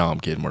Garrett. No, I'm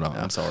kidding. We're not.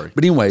 I'm sorry.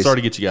 But anyways, sorry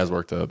to get you guys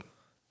worked up.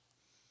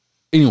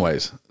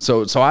 Anyways,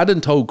 so I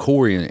done told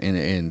Corey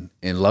and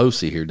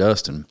Losi here,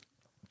 Dustin,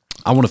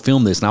 I want to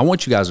film this, and I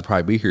want you guys to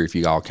probably be here if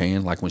you all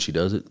can, like when she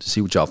does it, to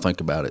see what y'all think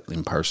about it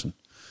in person.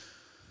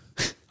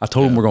 I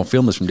told them we're going to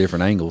film this from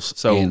different angles.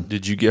 So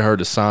did you get her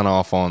to sign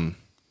off on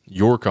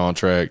your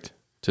contract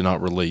to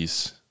not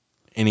release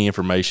any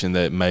information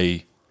that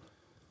may,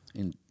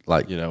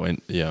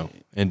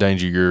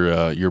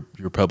 endanger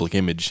your public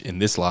image in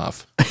this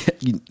life?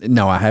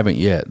 No, I haven't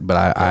yet,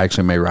 but I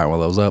actually may write one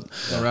of those up.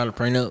 Write a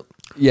prenup?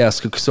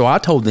 Yes, so I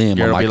told them,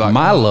 Garrett I'm will like, be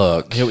my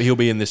luck. He'll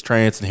be in this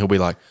trance and he'll be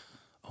like,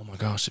 "Oh my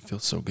gosh, it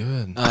feels so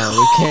good."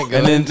 Oh, we can't go.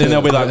 And then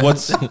they'll be like,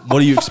 "What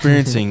are you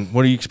experiencing?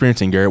 What are you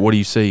experiencing, Garrett? What do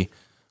you see?"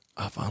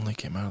 I finally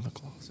came out of the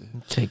closet.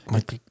 Take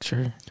my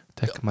picture.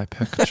 Take my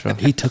picture.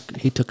 He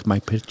took my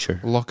picture.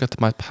 Look at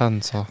my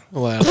pants. Wow,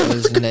 I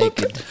was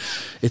naked.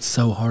 It's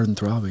so hard and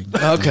throbbing.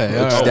 Okay,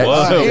 all right.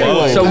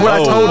 Whoa. So what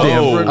I told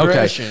them, okay,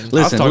 Regression.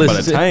 listen, talking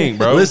about a tank,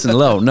 bro. Listen,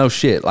 low, no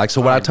shit. Like, so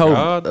what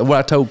God.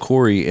 I told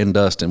Corey and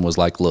Dustin was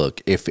like,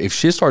 look, if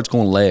shit starts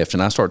going left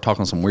and I start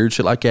talking some weird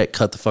shit like that,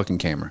 cut the fucking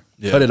camera,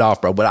 cut it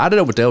off, bro. But I don't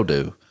know what they'll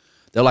do.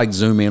 They'll like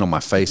zoom in on my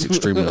face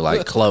extremely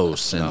like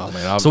close,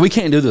 and so we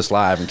can't do this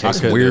live in case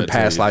some couldn't do weird it to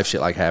past you. life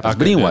shit like happens.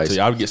 But anyways,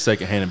 I would get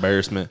secondhand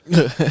embarrassment.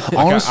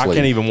 honestly, I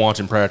can't even watch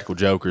Impractical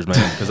Jokers, man,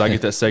 because I get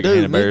that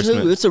secondhand Dude, me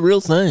embarrassment. too. It's a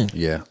real thing.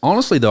 yeah.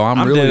 Honestly, though, I'm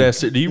I'm really. dead ass.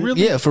 Do you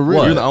really? Yeah, for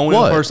real. You're the only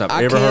What? person I've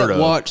I ever heard can't of.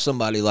 watch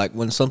somebody like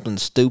when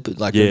something's stupid,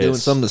 like they're doing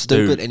Yes, something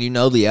stupid, dude. and you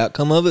know the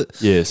outcome of it.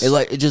 Yes.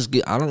 it just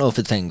I don't know if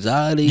it's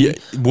anxiety. Yeah,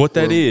 what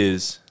that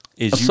is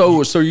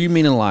So you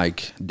meaning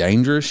like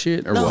dangerous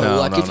shit or No, what? No,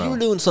 like no, if no. you were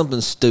doing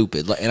something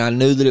stupid, like, and I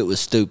knew that it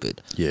was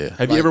stupid. Yeah,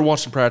 have you ever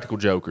watched Impractical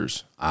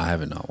Jokers? I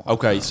haven't know.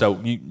 Okay,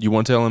 so you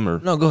want to tell him or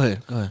No, go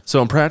ahead.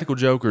 So Impractical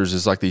Jokers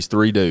is like these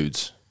three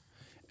dudes,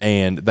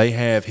 and they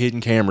have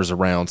hidden cameras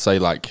around. Say,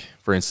 like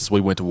for instance,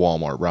 we went to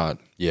Walmart, right?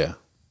 Yeah,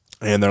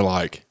 And they're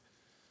like,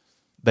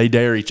 they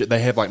dare each. They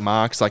have like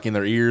mics like in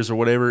their ears or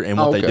whatever, and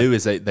what Oh, okay. they do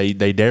is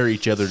they dare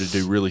each other to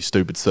do really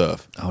stupid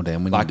stuff. Oh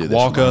damn, we need Like to do this.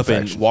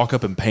 walk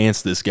up and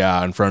pants this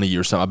guy in front of you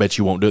or something. I bet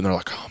you won't do it. And they're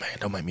like, "Oh man,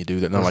 don't make me do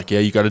that." And they're like,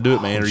 "Yeah, you got to do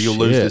it, man, or you'll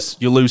lose shit. this.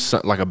 You'll lose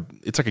some,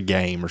 it's like a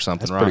game or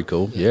something, right?" Pretty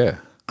cool. Yeah.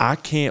 I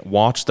can't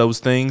watch those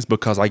things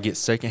because I get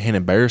secondhand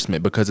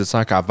embarrassment because it's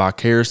like I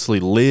vicariously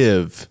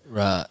live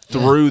Right.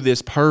 through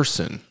this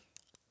person.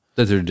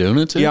 That they're doing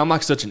it to? Yeah, I'm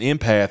like such an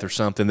empath or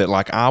something that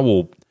like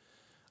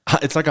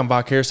it's like I'm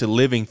vicariously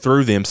living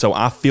through them, so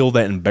I feel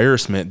that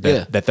embarrassment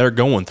that they're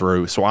going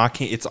through. So I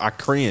can't. I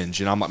cringe,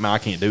 and I'm like, man, I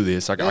can't do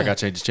this. I got to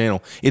change the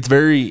channel. It's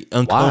very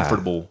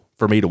uncomfortable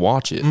for me to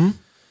watch it. Mm-hmm.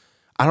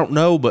 I don't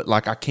know, but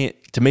like I can't.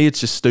 To me, it's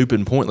just stupid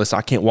and pointless.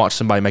 I can't watch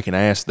somebody make an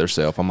ass of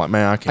themselves. I'm like,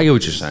 man, I can't. I get do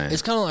what you're this. saying.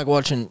 It's kind of like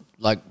watching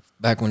like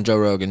back when Joe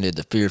Rogan did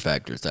the Fear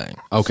Factor thing.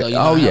 Okay. So, you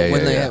know Oh, how yeah,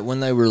 when yeah, they yeah. had, when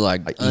they were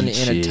like in eat a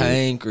shit.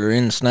 tank or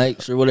in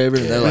snakes or whatever,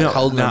 and they're like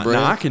holding their breath.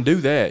 Now I can do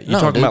that. You No,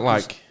 talking dude, about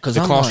like 'cause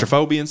the I'm like-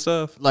 claustrophobia and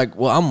stuff? Like,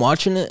 well, I'm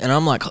watching it and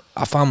I'm like,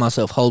 I find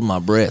myself holding my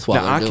breath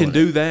while Now I'm I doing can it.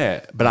 do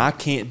that, but I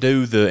can't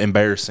do the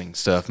embarrassing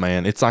stuff,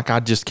 man. It's like I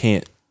just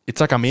can't. It's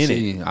like I'm in it.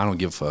 See, I don't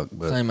give a fuck.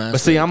 But Same But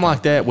see, I'm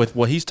like that with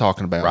what he's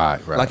talking about.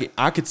 Right, right. Like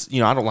I could,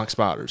 I don't like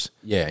spiders.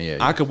 yeah.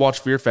 I could watch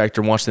Fear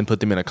Factor and watch them put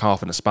them in a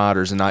coffin of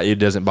spiders, and it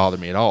doesn't bother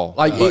me at all.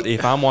 Like, but it-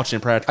 if I'm watching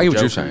I Practical get what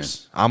you're Jokers,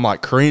 saying. I'm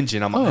like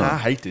cringing. I'm like, man, I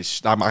hate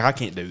this. I'm like, I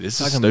can't do this.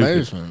 This Like is stupid.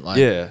 embarrassement, like,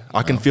 yeah,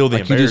 I can feel the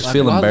Like you embarrassment. just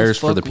feel Like, why the embarrassed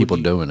for fuck the people would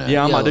you- doing it.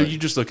 yeah, I'm Yeah, like, dude, like- you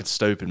just looking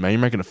stupid, man.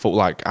 You're making a fool.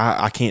 Like,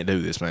 I can't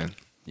do this, man.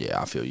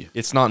 Yeah, I feel you.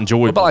 It's not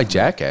enjoyable. What about like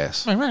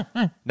Jackass? Now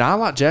I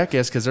like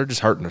Jackass because they're just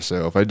hurting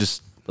themselves.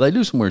 But they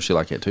do some weird shit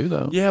like that too,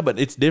 though. Yeah, but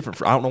it's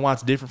different. I don't know why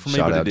it's different for me.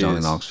 Shout but out it Johnny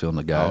is. Knoxville and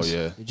the guys. Oh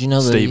yeah. Did you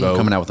know that Steve-O.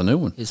 Coming out with a new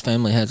one. his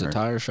family has a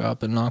tire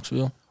shop in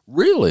Knoxville?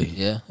 Really?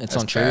 Yeah, it's That's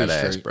on Cherry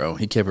badass, Street. bro.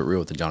 He kept it real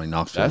with the Johnny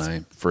Knoxville That's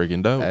name.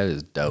 friggin' dope. That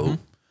is dope.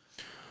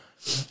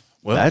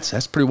 Well,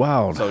 That's pretty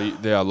wild. So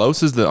yeah,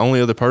 Los is the only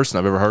other person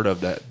I've ever heard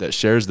of that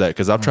shares that,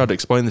 because I've tried to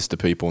explain this to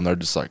people and they're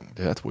just like,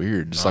 "Dude, that's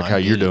weird," just like how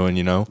you're doing,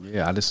 you know.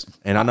 yeah,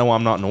 And I know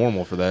I'm not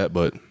normal for that,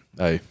 but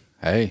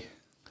hey,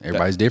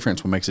 everybody's different.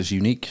 It's what makes us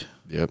unique.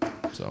 yep.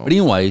 So But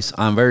anyways,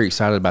 I'm very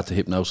excited about the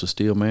hypnosis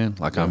deal, man.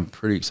 Like I'm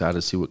pretty excited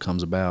to see what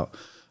comes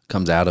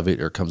out of it,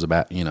 or comes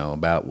about,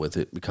 about with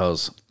it,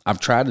 because I've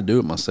tried to do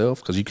it myself,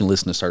 because you can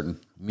listen to certain.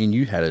 I mean,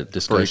 you had a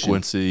discussion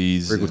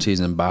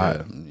frequencies and buy,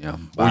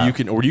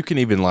 or you can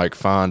even like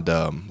find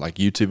like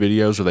YouTube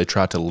videos where they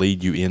try to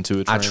lead you into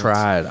it. I've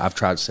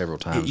tried several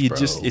times. Bro.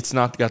 It's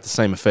not got the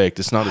same effect.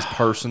 It's not as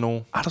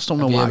personal. I just don't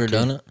know Have you why. ever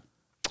done it?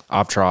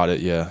 I've tried it.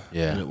 Yeah.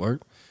 Yeah. Did it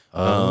work?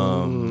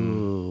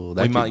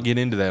 We might get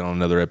into that on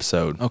another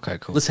episode. Okay,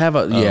 cool. Let's have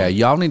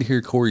y'all need to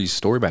hear Corey's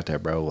story about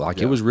that, bro. Like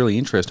it was really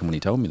interesting when he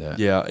told me that.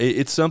 Yeah,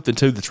 it's something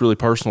too that's really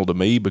personal to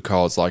me,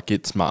 because like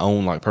it's my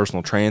own like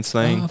personal trance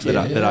thing that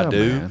I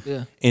do. Man.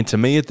 Yeah. And to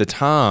me at the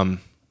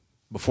time,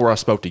 before I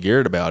spoke to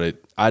Garrett about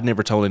it, I'd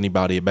never told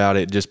anybody about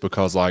it, just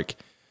because like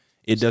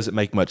it doesn't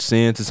make much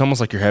sense. It's almost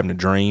like you're having a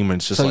dream, and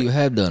it's just So like, you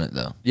have done it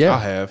though? Yeah, I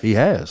have. He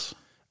has.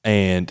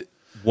 and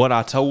what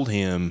I told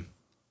him,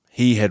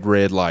 he had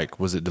read, like,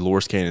 was it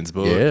Dolores Cannon's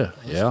book?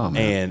 Yeah, man.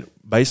 And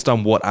based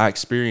on what I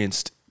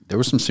experienced, There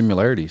were some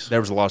similarities.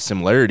 there was a lot of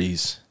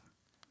similarities.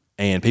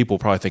 And people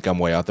probably think I'm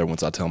way out there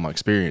once I tell my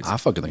experience. I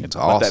fucking think it's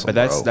awesome, but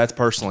that's bro. that's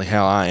personally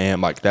how I am.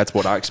 Like that's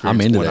what I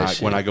experience into when that I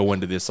shit. when I go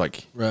into this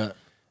like Right.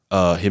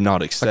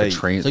 Hypnotic like a state.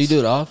 trance. So you do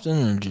it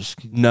often, or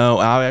just? No,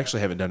 I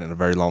actually haven't done it in a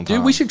very long time.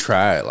 Dude, we should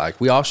try it.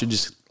 Like we all should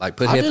just like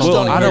put headphones Well,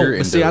 on I here don't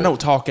and see. do I it. don't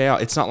talk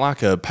out. It's not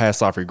like a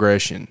past life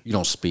regression. You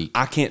don't speak.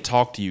 I can't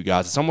talk to you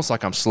guys. It's almost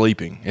like I'm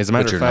sleeping. As a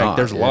matter of you're fact, not,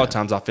 there's a lot of yeah.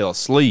 times I fell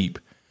asleep,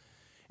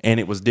 and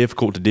it was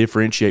difficult to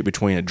differentiate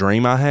between a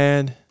dream I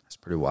had It's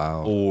pretty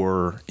wild.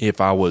 or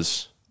if I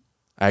was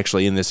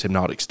actually in this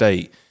hypnotic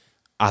state.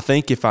 I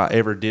think if I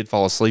ever did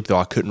fall asleep, though,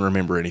 I couldn't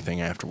remember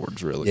anything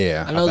afterwards, really.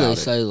 Yeah. I know they about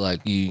it. say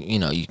like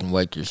you can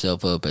wake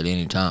yourself up at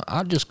any time.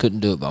 I just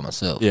couldn't do it by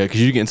myself. Yeah,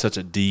 because you get in such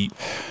a deep,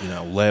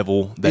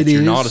 level that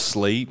you're not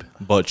asleep,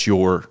 but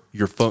your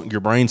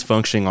brain's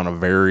functioning on a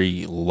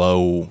very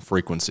low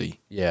frequency.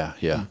 Yeah,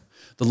 yeah.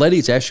 The lady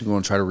that's actually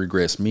going to try to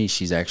regress me,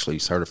 she's actually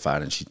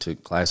certified and she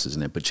took classes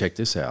in it. But check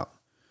this out.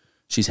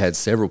 She's had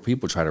several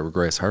people try to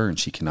regress her and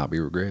she cannot be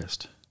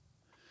regressed.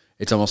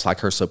 It's almost like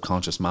her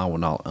subconscious mind will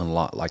not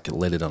unlock, like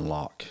let it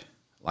unlock.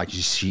 Like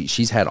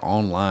she's had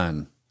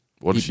online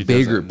What if she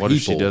bigger doesn't? What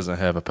if she people. doesn't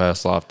have a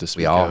past life to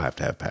speak We all of? have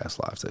to have past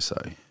lives, they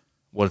say.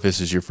 What if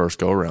this is your first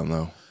go around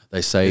though?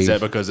 They say Is that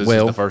because this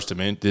is the first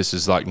dimension? This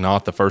is like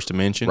not the first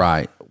dimension,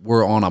 Right.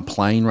 We're on a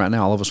plane right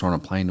now. All of us are on a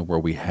plane to where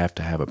we have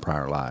to have a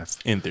prior life.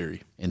 In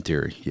theory, In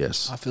theory,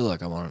 yes. I feel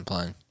like I'm on a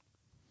plane.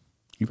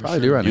 You probably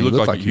do right now. you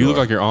look like you look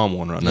are. like you're on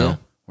one right now.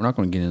 We're not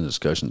going to get into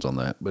discussions on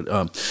that. But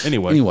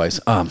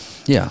Anyways,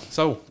 yeah.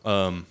 So,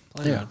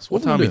 Yeah.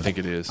 what time do you think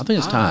it is? I think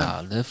it's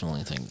time. I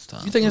definitely think it's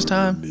time. You think it's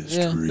time?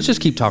 Yeah. Let's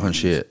just keep talking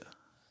shit.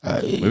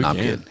 I'm can.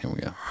 kidding. Here we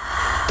go.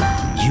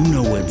 You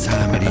know what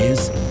time it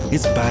is.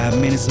 It's 5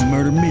 minutes of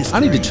murder mystery. I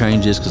need to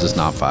change this because it's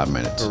not 5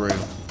 minutes. real.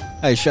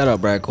 Hey, shout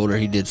out Brad Coulter.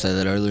 He did say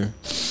that earlier.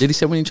 Did he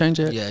say we need to change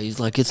that? Yeah, he's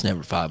like, it's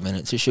never 5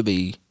 minutes. It should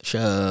be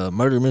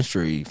murder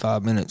mystery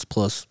 5 minutes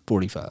plus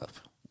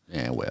 45.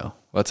 Yeah, well.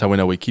 That's how we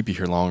know we keep you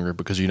here longer,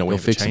 because we Go haven't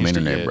fix some changed it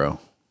internet, yet. bro.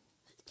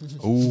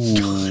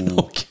 Ooh,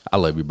 I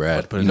love you,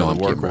 Brad. put You know another I'm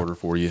work kidding, bro. order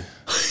for you.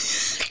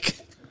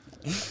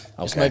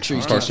 Just make sure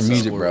you start some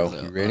music, stop bro. working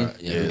You out. ready? All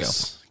right, yeah, here we go.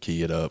 Yes,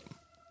 key it up.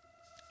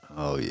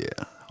 Oh, yeah.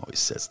 Always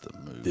sets the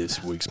mood.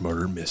 This week's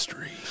murder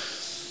mystery: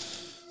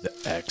 the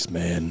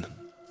Axeman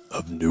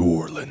of New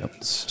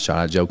Orleans. Shout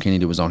out Joe Kenny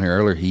that was on here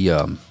earlier. He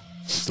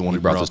It's the one he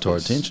who brought this to our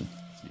attention.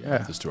 Yeah.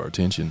 This to our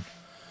attention.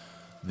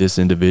 This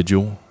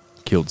individual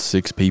killed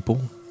 6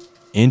 people,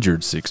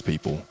 injured 6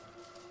 people,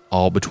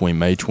 all between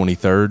May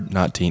 23rd,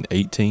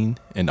 1918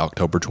 and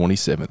October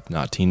 27th,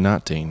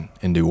 1919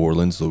 in New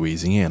Orleans,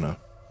 Louisiana.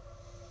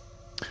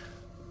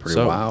 Pretty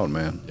So- wild,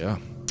 man. Yeah.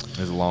 It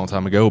was a long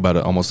time ago, about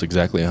almost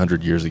exactly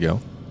 100 years ago.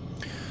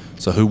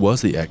 So who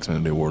was the Axeman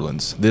of New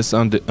Orleans? This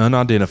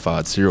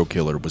unidentified serial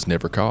killer was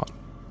never caught,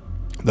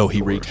 though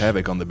he wreaked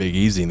havoc on the Big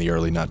Easy in the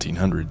early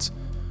 1900s.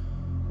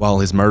 While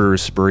his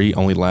murderous spree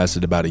only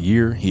lasted about a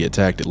year, he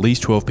attacked at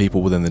least 12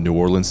 people within the New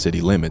Orleans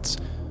city limits.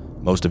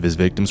 Most of his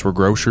victims were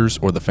grocers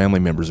or the family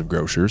members of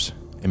grocers,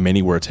 and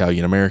many were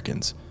Italian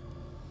Americans.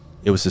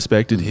 It was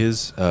suspected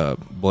his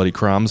bloody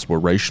crimes were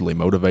racially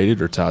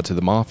motivated or tied to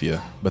the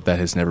mafia, but that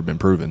has never been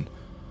proven.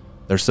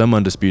 There's some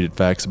undisputed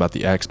facts about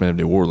the Axeman of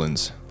New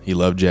Orleans. He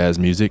loved jazz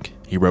music,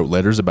 he wrote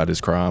letters about his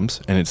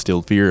crimes, and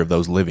instilled fear of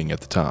those living at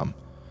the time.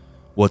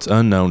 What's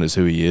unknown is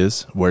who he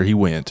is, where he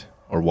went,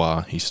 or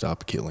why he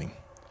stopped killing.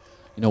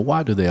 You know,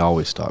 why do they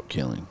always stop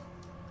killing?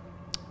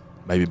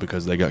 Maybe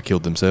because they got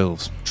killed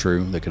themselves.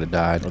 True, they could have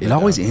died. they It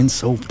always died. ends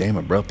so damn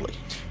abruptly.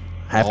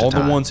 Half All the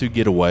time. the ones who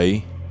get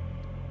away,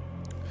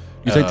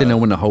 You think they know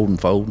when to hold and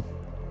fold?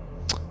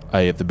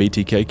 hey, if the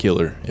BTK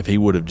killer, if he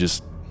would have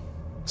just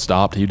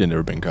stopped, he'd have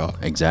never been caught.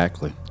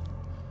 Exactly.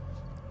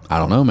 I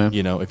don't know, man.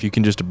 You know, if you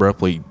can just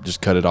abruptly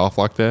just cut it off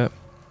like that,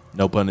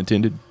 no pun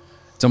intended.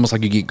 It's almost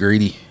like you get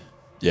greedy.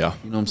 Yeah.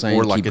 You know what I'm saying?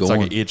 Or like Keep it's like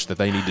going. an itch that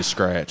they need to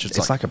scratch.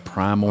 It's like a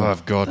primal.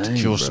 I've got to thing,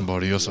 kill bro.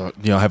 somebody else.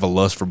 Have a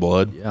lust for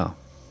blood. Yeah.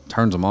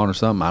 Turns them on or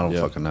something. I don't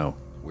Yeah. fucking know.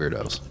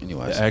 Weirdos.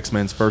 Anyways. The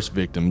Axeman's first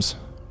victims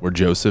were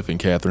Joseph and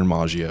Catherine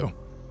Maggio.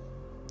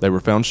 They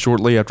were found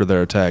shortly after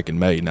their attack in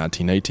May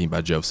 1918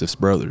 by Joseph's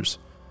brothers.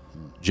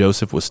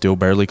 Joseph was still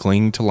barely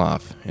clinging to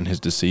life, and his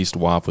deceased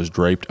wife was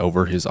draped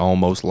over his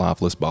almost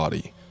lifeless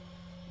body.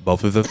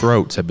 Both of their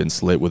throats had been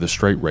slit with a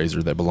straight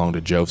razor that belonged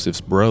to Joseph's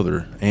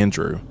brother,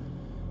 Andrew,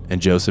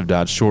 and Joseph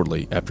died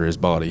shortly after his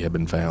body had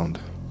been found.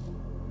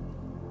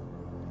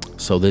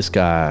 So this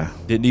guy,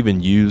 Didn't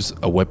even use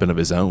a weapon of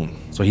his own.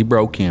 so he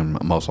broke in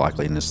most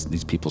likely in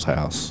these people's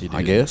house. He I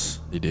did. guess.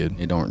 He did.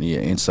 You don't. Yeah.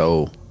 And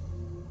so,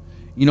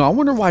 I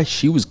wonder why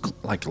she was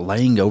like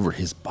laying over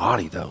his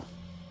body though.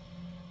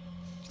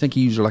 You think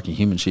he used her like a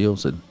human shield?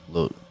 Said,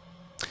 "Look,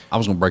 I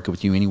was gonna break up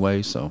with you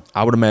anyway." So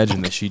I would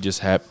imagine that she just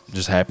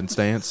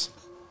happenstance.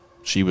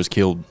 She was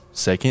killed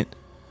second.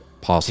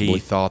 possibly, He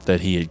thought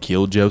that he had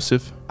killed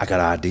Joseph. I got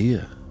an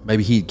idea.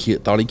 Maybe he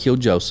thought he killed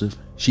Joseph.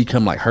 She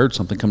come like heard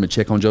something, come to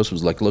check on Joseph.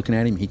 Was like looking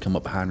at him. He come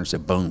up behind her and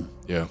said, "Boom."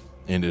 Yeah,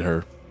 ended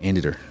her.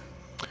 Ended her.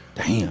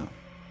 Damn,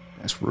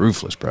 that's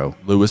ruthless, bro.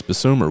 Louis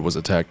Bessumer was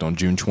attacked on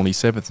June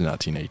 27th,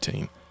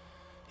 1918.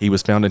 He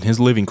was found in his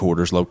living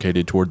quarters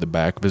located toward the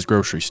back of his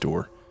grocery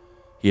store.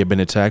 He had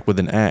been attacked with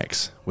an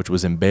axe, which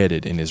was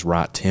embedded in his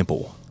right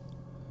temple,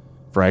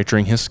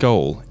 fracturing his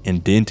skull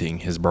and denting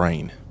his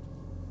brain.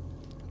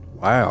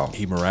 Wow.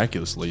 He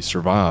miraculously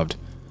survived.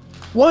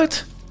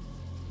 What?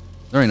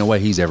 There ain't no way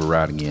he's ever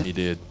right again. He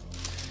did.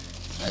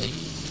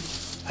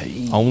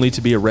 Only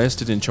to be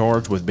arrested and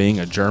charged with being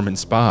a German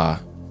spy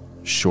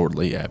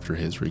shortly after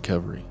his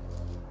recovery.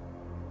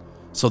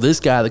 So this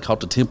guy that caught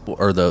the temple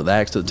or the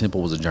axe to the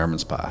temple was a German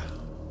spy.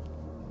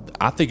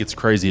 I think it's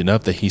crazy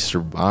enough that he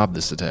survived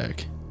this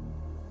attack.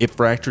 It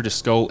fractured his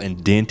skull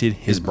and dented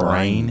his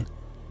brain,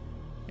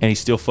 and he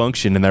still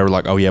functioned. And they were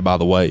like, "Oh yeah, by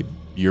the way,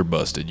 you're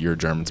busted. You're a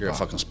German spy." You're a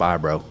fucking spy,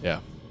 bro. Yeah.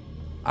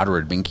 I'd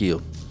already been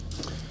killed.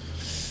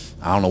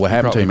 I don't know what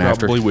happened to him He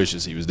after. probably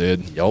wishes he was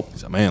dead. Yup.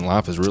 He's like, man,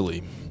 life has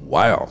really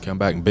Wow. come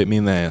back and bit me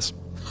in the ass.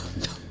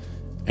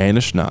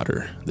 Anna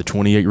Schneider, the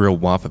 28-year-old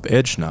wife of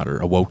Ed Schneider,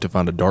 awoke to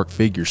find a dark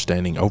figure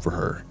standing over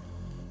her.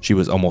 She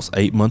was almost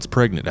 8 months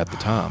pregnant at the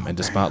time, and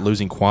despite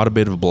losing quite a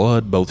bit of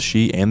blood, both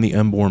she and the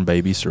unborn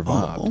baby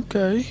survived.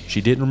 Okay.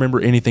 She didn't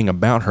remember anything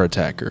about her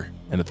attacker,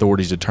 and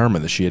authorities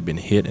determined that she had been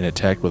hit and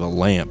attacked with a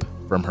lamp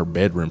from her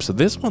bedroom. So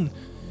this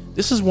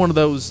is one of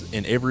those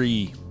in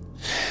every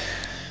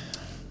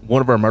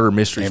one of our murder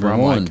mysteries where I'm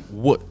Everyone. like,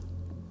 what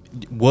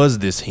was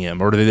this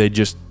him, or did they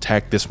just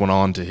tack this one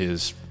on to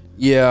his?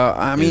 Yeah,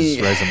 I His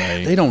mean,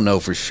 resume. they don't know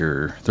for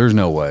sure. There's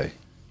no way.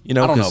 You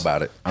know, I don't know 'cause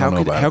about it. I How don't know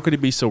could about how it. could he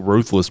be so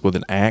ruthless with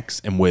an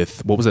axe and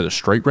with what was it, a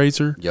straight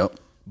razor? Yep.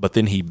 But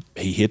then he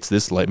hits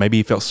this like maybe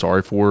he felt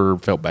sorry for her,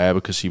 felt bad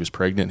because she was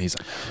pregnant. And he's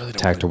like, I really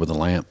don't Attacked her with a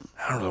lamp.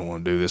 I don't really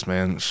want to do this,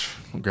 man.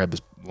 Grab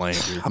this lamp,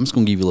 dude. I'm just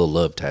gonna give you a little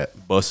love tap.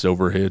 Bust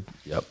over her head.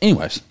 Yep.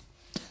 Anyways,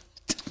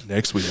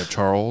 Next, we have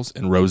Charles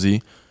and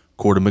Rosie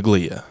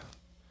Cortamaglia.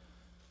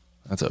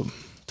 That's a tongue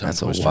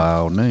that's a twister.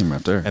 wild name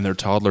right there. And their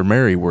toddler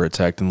Mary were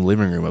attacked in the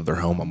living room of their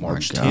home on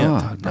March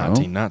 10th, God, bro.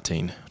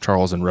 1919.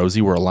 Charles and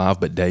Rosie were alive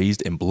but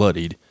dazed and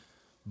bloodied,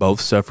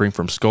 both suffering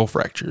from skull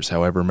fractures.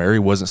 However, Mary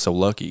wasn't so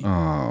lucky.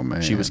 Oh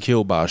man, She was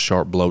killed by a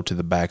sharp blow to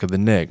the back of the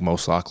neck,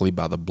 most likely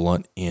by the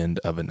blunt end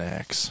of an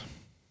axe.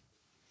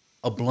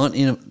 a blunt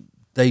end.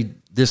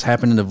 This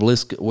happened in the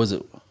Vliska. Was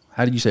it?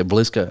 How did you say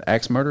Vliska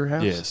axe murder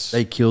house? Yes.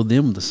 They killed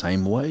them the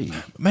same way.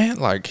 Man,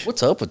 like,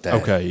 What's up with that?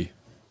 okay.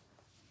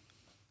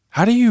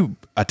 How do you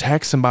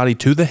attack somebody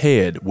to the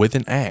head with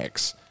an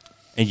axe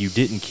and you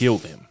didn't kill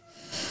them?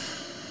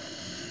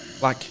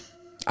 Like,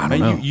 I don't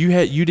know.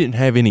 You didn't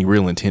have any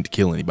real intent to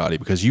kill anybody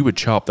because you would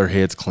chop their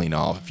heads clean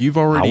off. If you've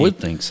already I would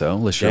think so.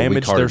 Unless you're a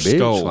damaged weak-hearted their bitch,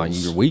 skulls. like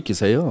you're weak as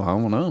hell. I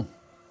don't know.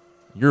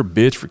 You're a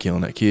bitch for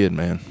killing that kid,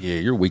 man. Yeah,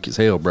 you're weak as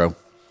hell, bro.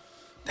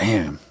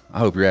 Damn. I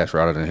hope your ass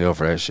rotted in hell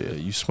for that shit.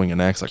 You swing an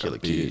axe like Kill a a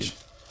kid. bitch.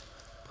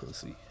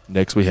 Pussy.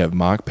 Next, we have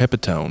Mike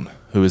Pepitone,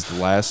 who is the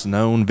last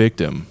known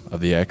victim of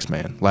the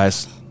X-Man.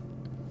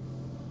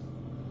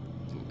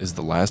 Is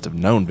the last of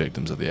known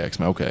victims of the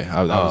X-Men. Okay.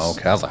 I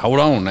Okay. I was like, hold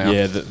on now.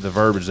 Yeah, the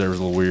verbiage there was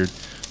a little weird.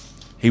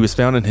 He was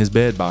found in his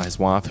bed by his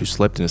wife, who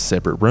slept in a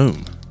separate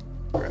room.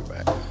 Right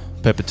back.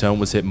 Pepitone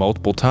was hit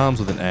multiple times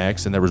with an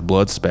axe, and there was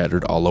blood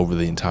spattered all over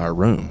the entire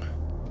room.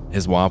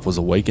 His wife was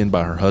awakened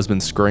by her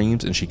husband's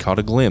screams, and she caught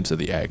a glimpse of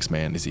the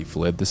Axeman as he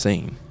fled the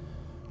scene.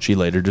 She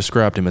later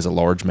described him as a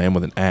large man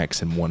with an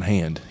axe in one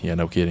hand. Yeah,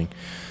 no kidding.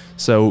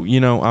 So,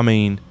 I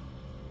mean,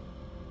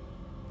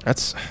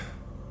 that's,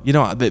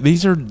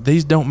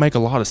 these don't make a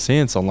lot of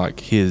sense on like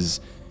his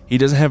he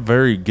doesn't have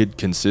very good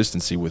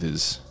consistency with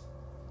his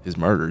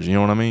murders. You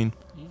know what I mean?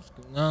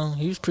 No,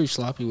 he was pretty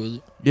sloppy with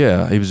it.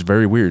 Yeah, he was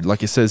very weird.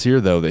 Like it says here,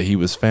 though, that he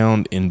was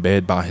found in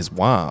bed by his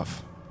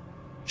wife.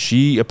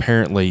 She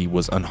apparently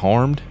was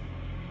unharmed,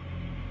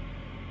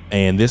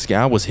 and this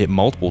guy was hit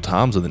multiple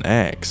times with an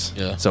axe.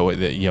 Yeah. So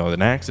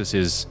an axe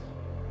is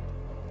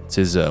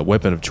his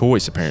weapon of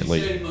choice,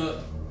 apparently.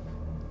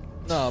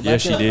 No, Yeah,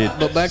 she did.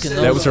 But back in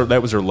those,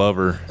 that was her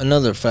lover.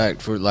 another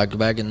fact for like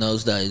back in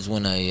those days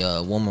when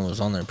a woman was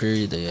on their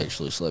period, they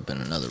actually slept in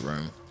another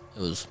room.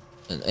 It was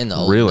in the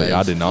old Really, days.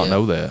 I did not Yeah.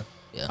 know that.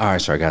 All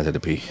right, sorry, I got to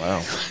pee.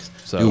 Wow.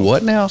 So Do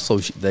what now? So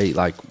they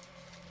like,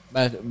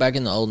 Back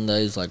in the olden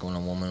days, like when a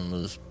woman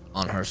was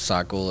on her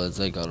cycle, as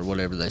they called it,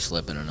 whatever, they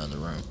slept in another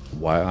room.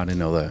 wow, I didn't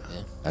know that.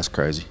 Yeah. That's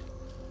crazy.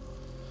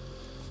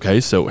 Okay,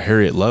 so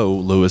Harriet Lowe,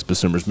 Louis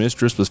Besumer's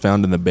mistress, was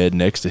found in the bed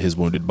next to his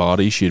wounded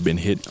body. She had been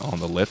hit on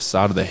the left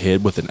side of the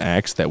head with an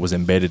axe that was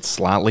embedded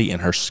slightly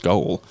in her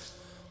skull.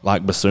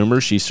 Like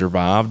Besumer, she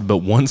survived, but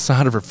one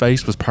side of her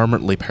face was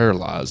permanently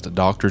paralyzed.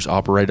 Doctors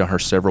operated on her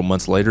several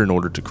months later in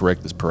order to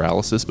correct this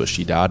paralysis, but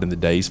she died in the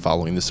days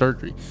following the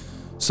surgery.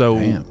 So,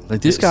 Damn,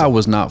 like this guy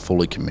was not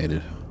fully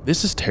committed.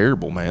 This is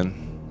terrible,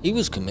 man. He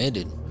was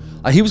committed.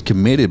 Like he was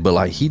committed, but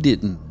like he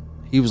didn't.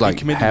 He was like He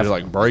committed half, to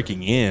like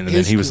breaking in, and then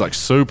His he was com- like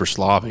super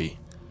sloppy.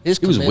 His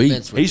He was weak.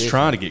 commitments were He's different.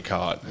 trying to get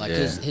caught. Like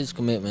his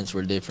commitments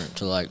were different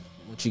to like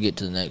once you get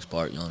to the next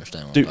part, you'll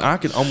understand. What Dude, I'm I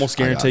can almost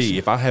guarantee you,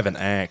 if I have an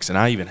axe and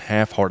I even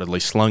half-heartedly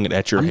slung it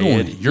at your I'm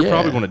head, going- you're yeah.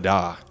 probably going to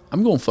die.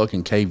 I'm gonna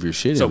fucking cave your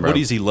shit So in, bro. what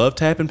does he love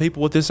tapping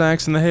people with this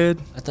axe in the head?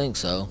 I think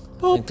so.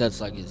 I think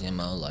that's like his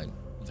MO. Like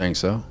Think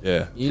so?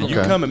 Yeah. You- You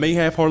Okay. come at me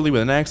half-heartedly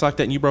with an axe like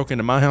that and you broke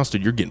into my house,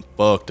 dude, you're getting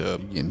fucked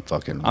up. You're getting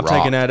fucking. I'm rocked,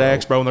 taking that bro.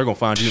 axe, bro, and they're going to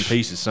find you in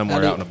pieces somewhere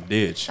How do out in a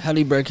ditch. how do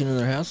you break into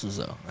their houses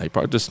though? He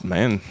probably just,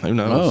 man, who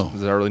knows? Oh. It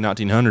was the early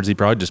 1900s. He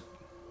probably just,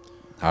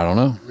 I don't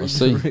know. Let's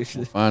see.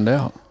 We'll find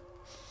out.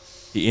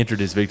 he entered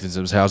his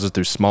victims' houses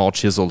through small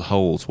chiseled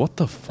holes. What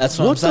the fuck? That's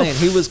what I'm What the saying.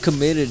 He was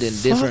committed in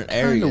different kind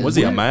of- areas. Was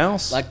he a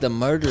mouse? Like the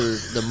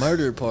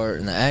murder part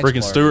and the axe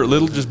Freaking part. Stuart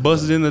Little just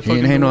busted in the He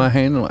didn't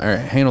fucking door.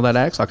 handle that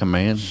axe like a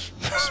man.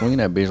 Swinging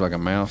that bitch like a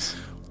mouse.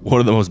 One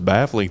of the most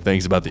baffling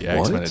things about the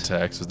Axeman What?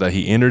 attacks was that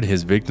he entered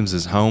his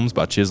victims' homes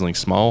by chiseling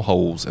small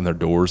holes in their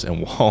doors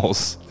and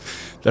walls.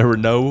 There were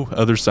no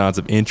other signs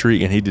of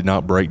entry, and he did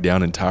not break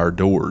down entire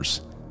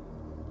doors.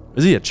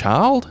 Is he a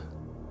child?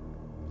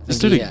 This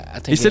think dude, he- I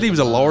think he he said he had was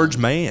a the large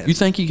man. You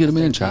think he could have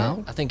been a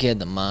child? I think he had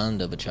the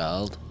mind of a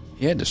child.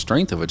 He had the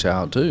strength of a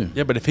child too.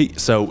 Yeah, but if he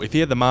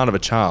had the mind of a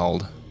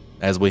child,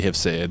 as we have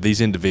said, these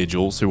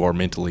individuals who are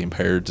mentally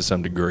impaired to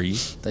some degree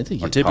They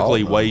think are he's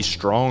typically tall, way though.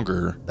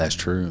 stronger That's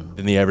true.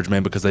 than the average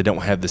man because they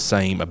don't have the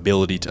same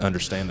ability to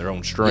understand their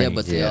own strength. Yeah,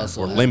 but they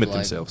also or have, limit like-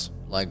 themselves.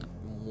 Like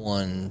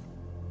one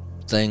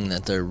thing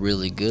that they're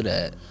really good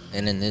at,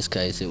 and in this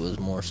case, it was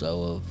more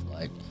so of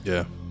like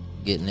Yeah.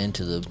 getting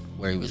into the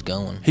where he was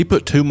going. He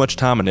put too much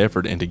time and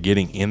effort into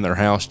getting in their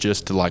house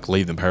just to like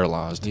leave them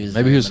paralyzed. He was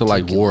Maybe very he was so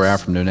like wore meticulous. out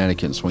from doing that. He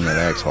couldn't swing that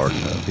axe hard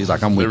enough. He's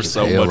like, I'm weak There's as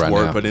so hell much right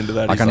work now. put into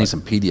that. Like He's I need like-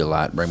 some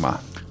Pedialyte. Bring my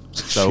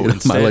So my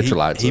instead,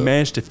 electrolytes. he up.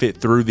 managed to fit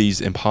through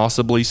these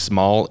impossibly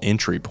small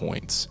entry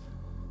points,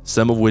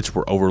 some of which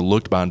were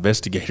overlooked by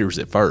investigators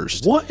at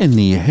first, What in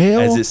the hell?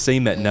 as it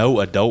seemed that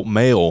no adult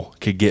male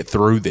could get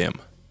through them.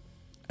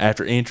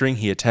 After entering,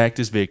 he attacked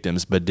his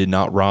victims, but did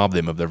not rob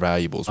them of their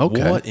valuables.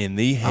 Okay. What in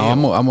the Oh,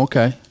 hell? I'm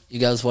okay. You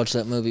guys watch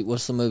that movie?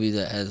 What's the movie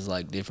that has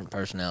like different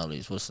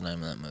personalities? What's the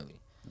name of that movie?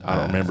 I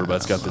don't remember, but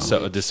it's got the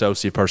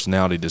dissociative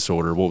personality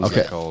disorder. What was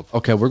Okay. that called?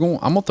 Okay, I'm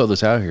gonna throw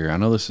this out here. I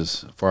know this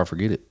is before I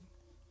forget it.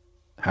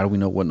 How do we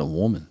know it wasn't a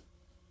woman?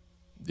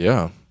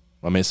 Yeah.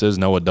 I mean, it says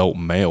no adult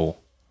male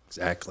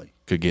Exactly.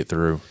 could get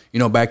through. You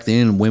know, back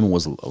then women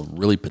was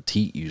really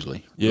petite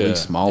usually. Yeah, Really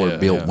smaller yeah,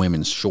 built yeah.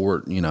 women,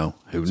 short, you know,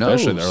 who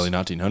Especially knows? in the early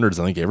 1900s,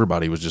 I think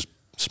everybody was just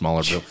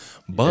smaller built.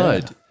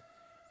 But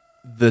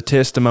the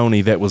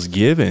testimony that was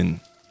given,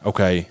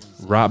 okay,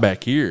 right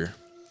back here.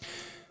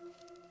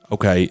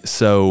 Okay,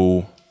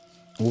 so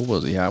What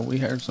was it? Yeah, we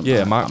heard something.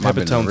 yeah, Mike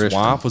Pepitone's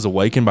wife was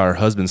awakened by her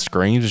husband's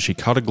screams, and she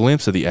caught a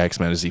glimpse of the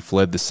Axeman as he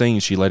fled the scene.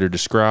 She later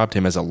described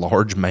him as a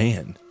large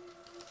man.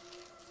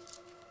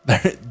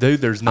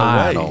 Dude, there's no way.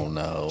 I don't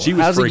know. She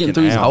was How's he getting freaking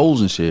through these out.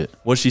 holes and shit?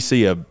 What she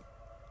see?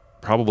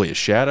 Probably a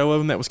shadow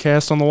of him that was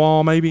cast on the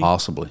wall, maybe.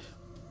 Possibly.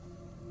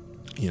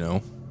 You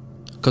know.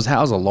 Because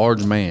how's a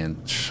large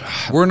man?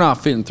 We're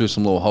not fitting through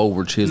some little hole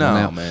we're chiseling No,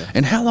 out. man.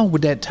 And how long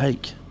would that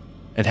take?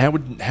 And how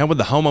would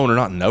the homeowner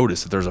not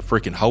notice that there's a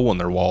freaking hole in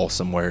their wall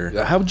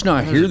somewhere? How would you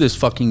not hear this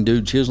fucking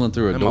dude chiseling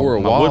through a door or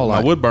my wall? wood, my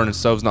like- wood burning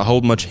stove's not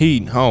holding much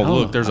heat. Oh, No,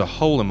 look, there's a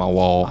hole in my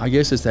wall. I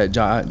guess it's that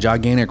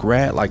gigantic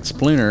rat like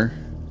Splinter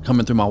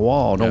coming through my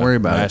wall. Don't worry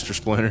about Master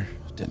Splinter.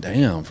 it.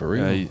 Damn, for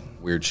real. Yeah, you-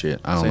 Weird shit.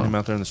 I don't Seen know. him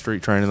out there in the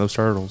street training those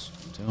turtles.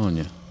 I'm telling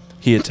you.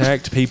 He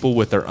attacked people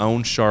with their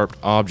own sharp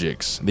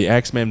objects. The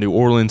Axeman of New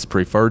Orleans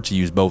preferred to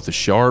use both the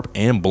sharp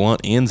and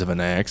blunt ends of an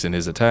axe in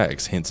his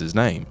attacks, hence his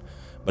name.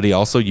 But he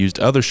also used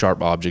other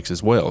sharp objects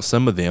as well.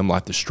 Some of them,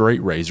 like the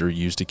straight razor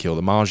used to kill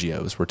the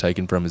Maggios, were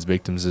taken from his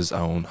victims'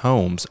 own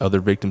homes. Other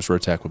victims were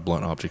attacked with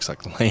blunt objects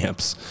like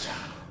lamps.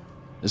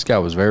 This guy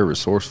was very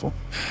resourceful.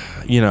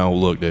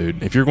 Look,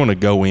 dude, if you're going to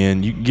go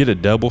in, you can get a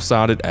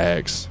double-sided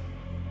axe.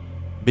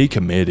 Be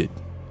committed.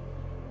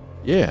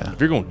 Yeah. If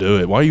you're going to do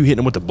it, why are you hitting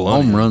him with the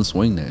blunt? Home run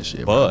swing that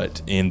shit.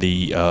 But in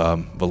the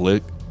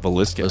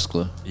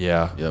Villisca.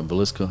 Yeah,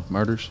 Villisca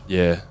murders.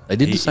 Yeah. They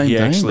did the same he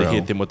thing, actually bro.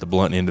 hit them with the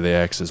blunt end of the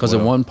axe as well.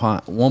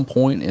 Because at one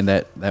point in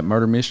that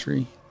murder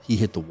mystery, he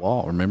hit the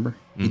wall, remember?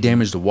 He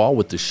damaged the wall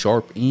with the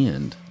sharp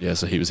end. Yeah,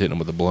 so he was hitting them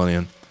with the blunt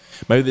end.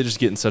 Maybe they're just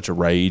getting such a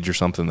rage or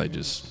something. They're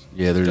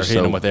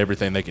hitting them with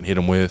everything they can hit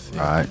them with.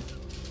 Right.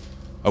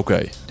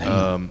 Okay.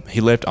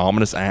 He left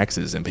ominous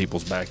axes in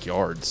people's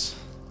backyards.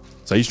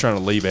 So he's trying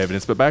to leave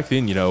evidence. But back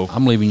then,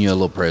 I'm leaving you a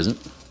little present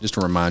just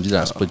to remind you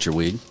that I split your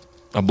wig.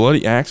 A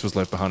bloody axe was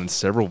left behind in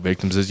several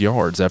victims'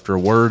 yards. After a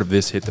word of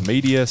this hit the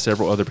media,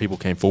 several other people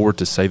came forward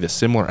to say that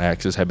similar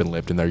axes had been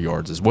left in their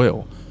yards as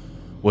well.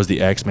 Was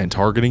the Axeman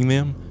targeting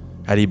them?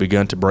 Had he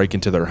begun to break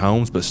into their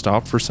homes but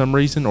stopped for some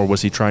reason? Or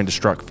was he trying to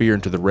strike fear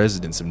into the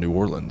residents of New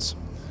Orleans?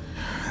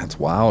 That's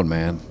wild,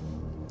 man.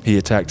 He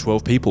attacked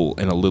 12 people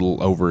in a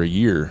little over a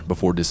year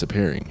before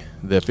disappearing.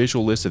 The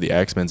official list of the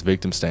Axeman's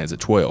victims stands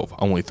at 12.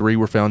 Only 3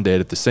 were found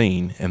dead at the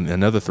scene, and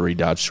another 3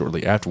 died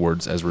shortly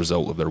afterwards as a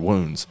result of their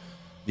wounds.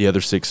 The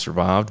other 6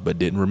 survived but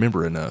didn't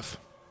remember enough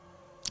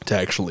to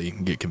actually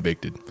get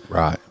convicted.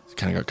 Right.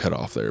 Kind of got cut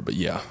off there, but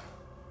yeah.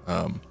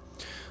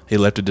 He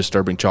left a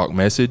disturbing chalk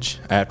message.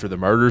 After the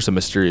murders, a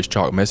mysterious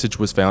chalk message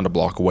was found a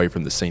block away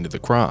from the scene of the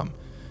crime.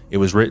 It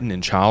was written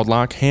in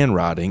childlike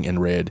handwriting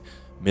and read,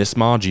 "Miss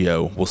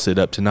Maggio will sit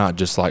up tonight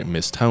just like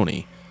Miss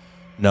Tony."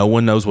 No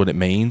one knows what it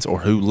means or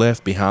who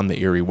left behind the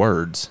eerie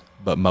words,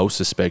 but most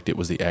suspect it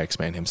was the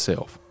Axeman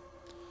himself.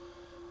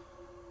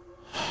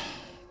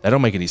 That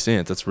don't make any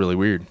sense. That's really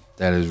weird.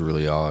 That is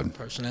really odd.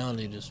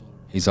 Personality disorder.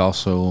 He's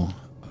also,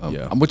 which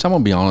I'm going to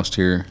be honest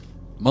here,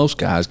 most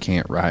guys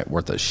can't write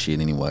worth a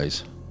shit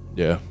anyways.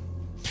 Yeah.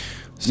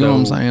 You know what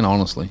I'm saying?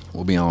 Honestly,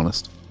 we'll be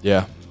honest.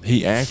 Yeah.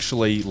 He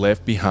actually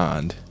left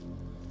behind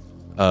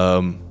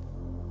a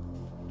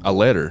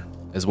letter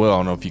as well. I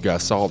don't know if you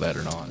guys saw that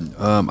or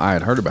not. I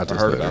had heard about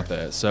this letter. About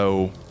that.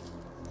 So,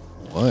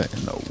 what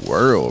in the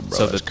world, bro?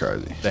 So that's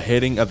crazy. The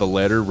heading of the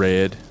letter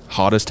read,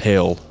 "Hottest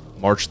Hell,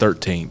 March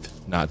 13th,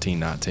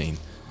 1919.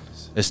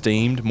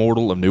 Esteemed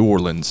mortal of New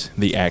Orleans,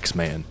 the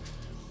Axeman.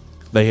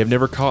 They have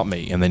never caught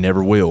me, and they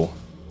never will.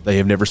 They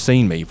have never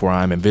seen me, for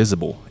I am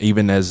invisible,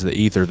 even as the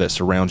ether that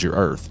surrounds your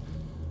earth.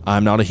 I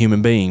am not a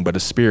human being, but a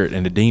spirit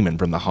and a demon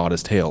from the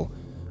hottest hell.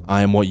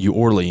 I am what you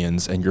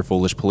Orleans and your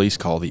foolish police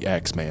call the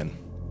Axeman.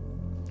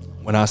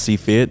 When I see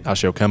fit, I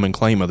shall come and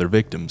claim other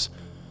victims.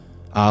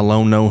 I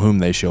alone know whom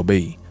they shall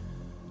be.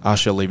 I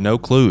shall leave no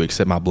clue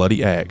except my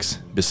bloody axe,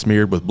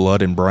 besmeared with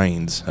blood and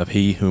brains of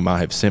he whom I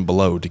have sent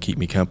below to keep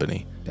me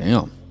company.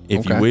 Damn.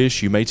 If you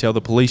wish, you may tell the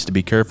police to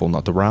be careful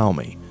not to rile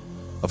me.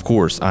 Of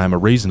course, I am a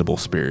reasonable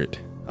spirit.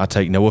 I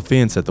take no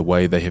offense at the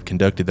way they have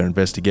conducted their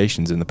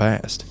investigations in the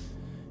past.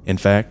 In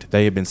fact,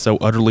 they have been so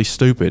utterly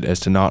stupid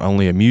as to not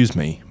only amuse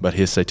me, but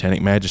His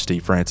Satanic Majesty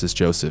Francis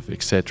Joseph,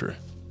 etc."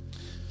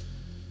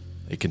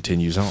 It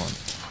continues on.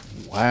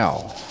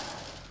 Wow.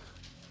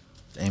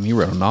 Damn, he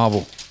wrote a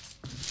novel.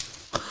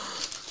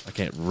 I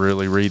can't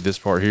really read this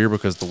part here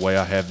because the way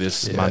I have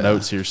this, my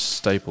notes here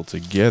stapled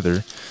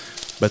together.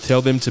 But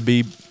tell them to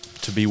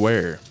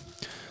beware.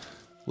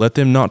 Let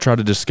them not try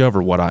to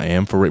discover what I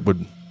am, for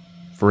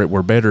it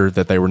were better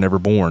that they were never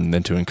born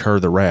than to incur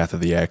the wrath of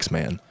the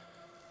Axeman.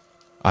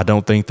 I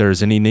don't think there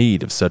is any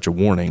need of such a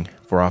warning,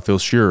 for I feel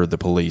sure the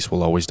police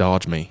will always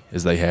dodge me,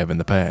 as they have in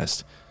the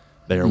past.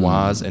 They are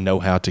wise and know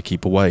how to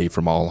keep away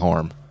from all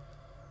harm.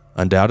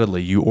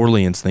 Undoubtedly, you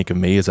Orleans think of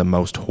me as a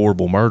most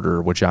horrible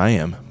murderer, which I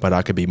am, but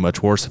I could be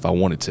much worse if I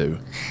wanted to.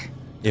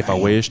 If I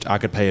wished, I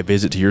could pay a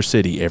visit to your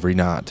city every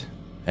night.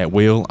 At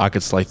will, I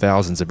could slay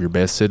thousands of your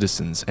best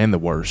citizens and the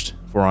worst,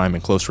 for I am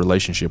in close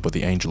relationship with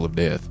the Angel of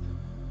Death.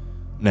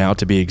 Now,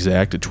 to be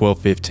exact, at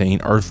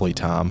 12:15 earthly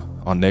time,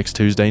 on next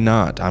Tuesday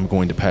night, I'm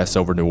going to pass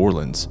over New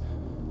Orleans.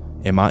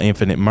 In my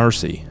infinite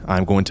mercy, I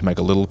am going to make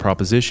a little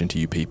proposition to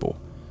you people.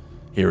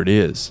 Here it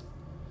is.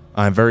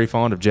 I am very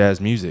fond of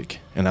jazz music,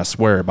 and I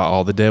swear by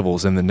all the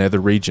devils in the nether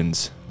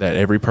regions that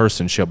every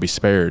person shall be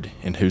spared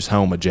in whose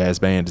home a jazz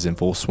band is in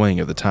full swing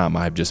at the time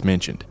I have just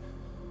mentioned.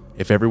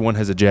 If everyone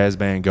has a jazz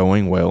band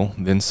going, well,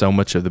 then so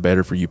much of the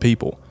better for you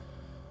people.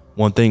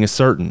 One thing is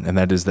certain, and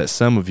that is that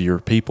some of your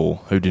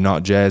people who do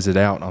not jazz it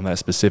out on that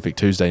specific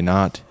Tuesday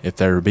night, if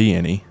there be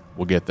any,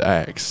 will get the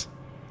axe.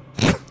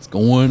 It's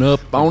going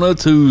up on a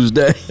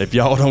Tuesday. If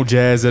y'all don't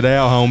jazz it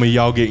out, homie,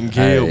 y'all getting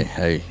killed.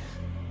 Hey.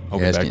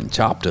 Okay, Yeah, getting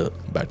chopped up.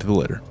 Back to the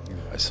letter.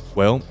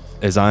 Well,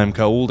 as I am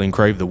cold and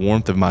crave the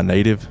warmth of my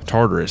native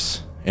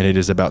Tartarus, and it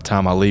is about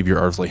time I leave your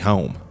earthly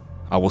home,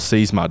 I will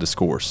cease my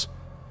discourse,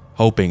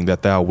 hoping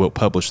that thou wilt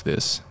publish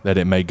this, that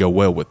it may go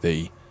well with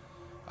thee.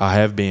 I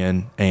have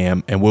been,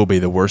 am, and will be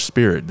the worst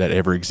spirit that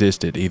ever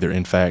existed, either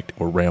in fact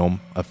or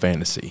realm of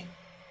fantasy.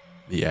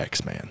 The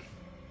Axeman.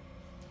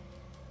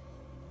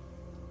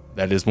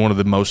 That is one of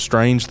the most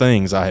strange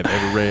things I have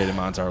ever read in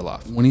my entire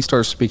life. When he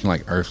starts speaking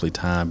like earthly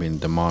time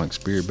and demonic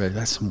spirit, baby,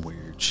 that's some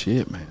weird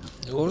shit, man.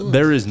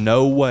 There is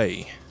no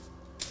way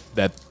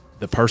that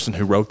the person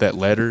who wrote that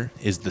letter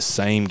is the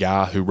same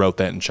guy who wrote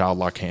that in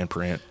childlike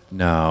handprint.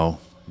 No,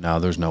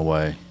 there's no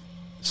way.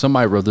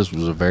 Somebody wrote this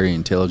was a very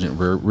intelligent,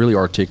 really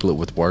articulate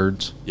with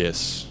words.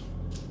 Yes.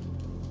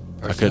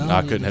 I couldn't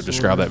have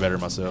described that better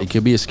myself. It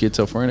could be a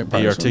schizophrenic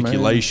person. The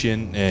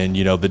articulation and,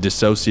 the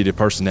dissociative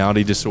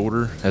personality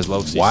disorder, as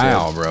Losi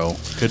wow, said. bro.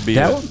 Could be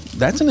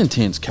that's an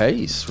intense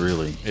case,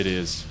 really. It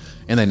is.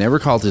 And they never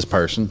caught this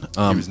person.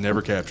 He was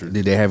never captured.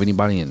 Did they have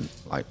anybody in,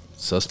 like,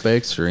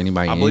 suspects or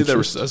anybody in I believe there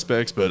were interest?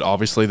 suspects, but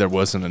obviously there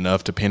wasn't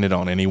enough to pin it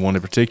on anyone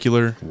in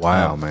particular.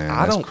 Wow, man.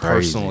 I That's don't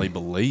crazy. personally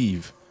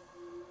believe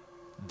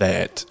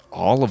that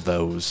all of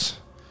those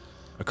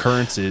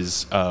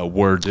occurrences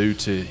were due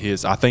to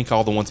his. I think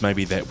all the ones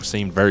maybe that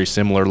seemed very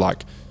similar,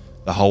 like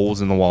the holes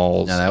in the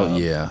walls,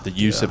 the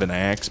use of an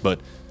axe.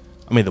 But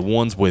I mean, the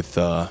ones with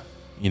the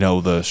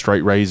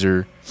straight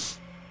razor,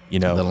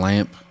 the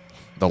lamp.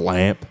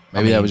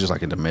 Maybe that was just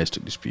like a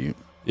domestic dispute.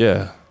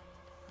 Yeah,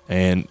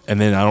 and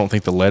then I don't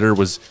think the letter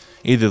was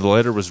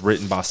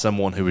written by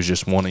someone who was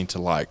just wanting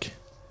to like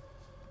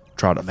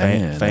try to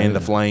fan the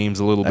flames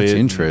a little bit. That's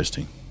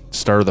interesting.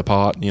 Stir the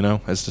pot,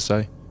 as to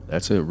say.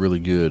 That's a really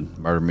good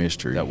murder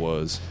mystery. That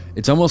was.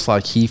 It's almost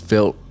like he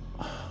felt,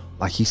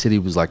 like he said he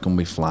was like going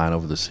to be flying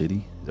over the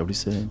city. Is that what he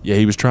said? Yeah,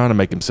 he was trying to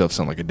make himself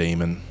sound like a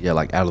demon. Yeah,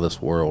 like out of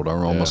this world,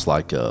 or almost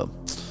like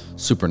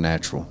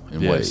supernatural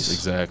in ways.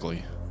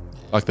 Exactly.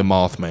 Like the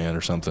Mothman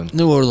or something.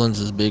 New Orleans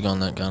is big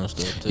on that kind of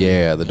stuff, too.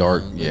 Yeah, the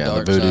dark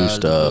voodoo side,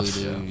 stuff.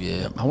 Voodoo,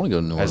 yeah. I want to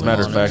go to New Orleans. As a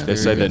matter of fact, they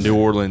say that New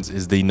Orleans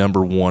is the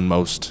 #1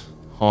 most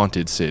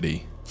haunted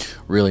city.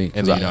 Really?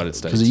 In the United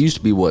States. Because it used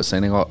to be what?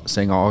 St.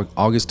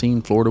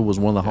 Augustine, Florida was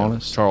one of the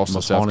hardest?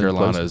 Charleston, South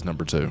Carolina is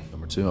number 2.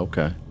 Number 2,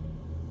 okay.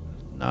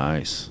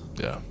 Nice.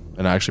 Yeah.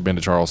 And I actually been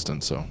to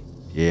Charleston, so.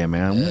 Yeah,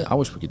 man. I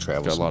wish we could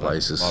travel some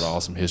places. A lot of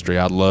awesome history.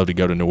 I'd love to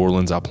go to New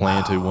Orleans. I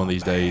plan to one of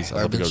these days.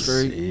 I'd love to go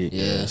Bourbon Street? to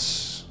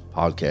Yes.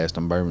 Podcast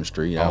on Bourbon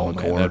Street out on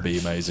the corner. That'd be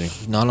amazing.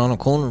 Not on a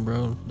corner,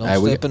 bro.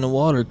 Don't step in the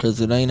water because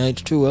it ain't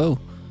H2O.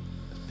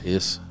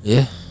 Piss.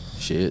 Yeah.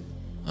 Shit.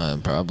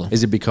 Probably.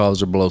 Is it because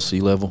they're below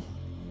sea level?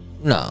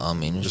 No, I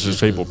mean it's just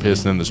people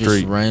pissing in the street.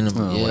 Just random,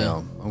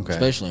 Well, okay.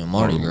 Especially in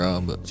Mardi Gras,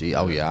 but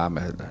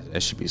that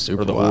should be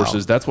super. Or the wild.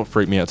 horses. That's what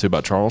freaked me out too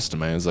about Charleston,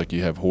 man. Is like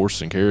you have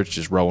horses and carriages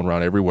just rolling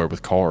around everywhere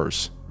with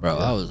cars. Bro,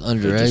 I was They're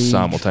underage. just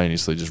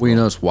simultaneously just.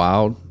 Well, it's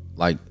wild.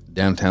 Like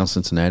downtown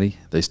Cincinnati,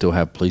 they still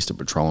have police that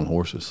patrolling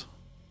horses.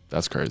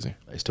 That's crazy.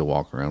 They still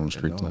walk around the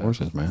streets on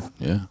horses, man.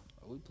 Yeah.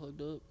 Are we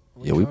plugged up?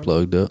 We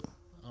plugged up.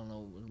 I don't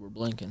know. We're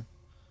blinking.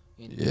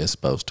 Yeah, it's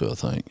supposed to, I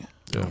think.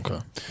 Yeah. Okay.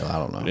 I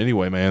don't know. But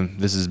anyway, man,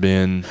 this has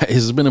been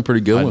a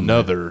pretty good one.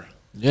 Another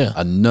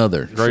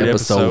great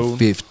episode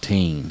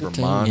 15 from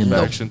Mind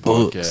Faction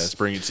Podcast.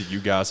 Bring it to you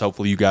guys.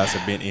 Hopefully, you guys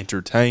have been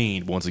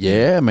entertained once again.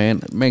 Yeah, man.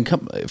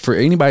 Come for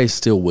anybody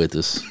still with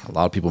us. A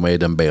lot of people may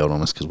have done bailed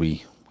on us because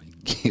we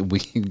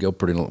go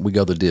we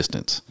go the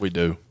distance. We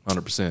do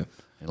 100%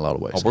 in a lot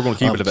of ways. Oh, we're going to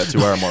keep it at that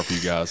 2 hour mark for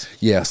you guys.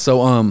 Yeah.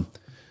 So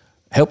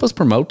help us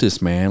promote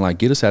this, man. Like,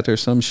 get us out there,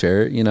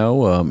 share it.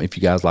 If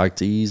you guys like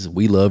these,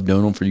 we love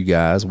doing them for you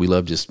guys. We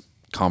love just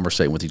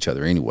conversating with each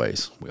other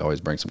anyways. We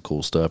always bring some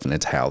cool stuff, and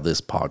that's how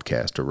this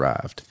podcast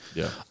arrived.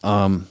 Yeah.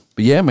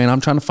 But yeah, man, I'm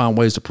trying to find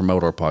ways to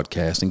promote our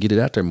podcast and get it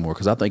out there more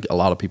because I think a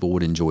lot of people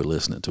would enjoy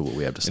listening to what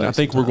we have to say. And I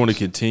think we're going to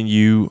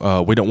continue.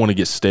 We don't want to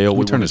get stale.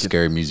 We turn to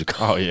scary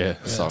music. Oh yeah,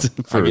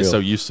 I get so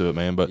used to it,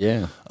 man. But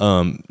yeah,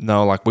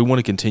 no, like we want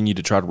to continue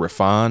to try to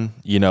refine,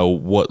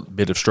 what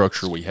bit of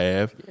structure we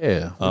have.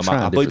 Yeah,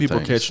 I believe people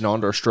are catching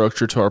on to our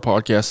structure, to our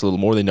podcast a little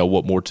more. They know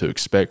what more to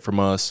expect from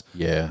us.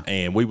 Yeah,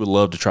 and we would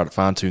love to try to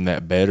fine tune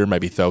that better.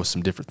 Maybe throw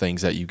some different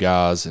things at you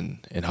guys,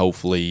 and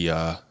hopefully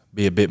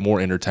be a bit more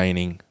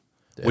entertaining.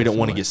 Definitely. We don't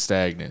want to get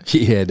stagnant.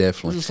 Yeah,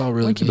 definitely. We're just all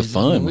really keep it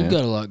fun, man. We've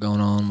got a lot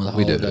going on with the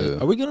We holiday. do.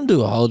 Are we going to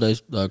do a holiday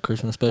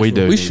Christmas special? We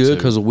do. We should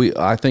because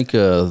I think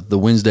the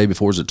Wednesday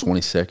before is the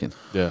 22nd.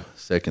 Yeah,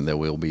 second that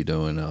we'll be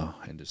doing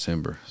in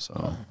December.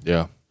 So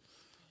yeah,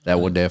 that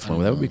would be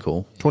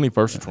cool.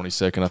 21st or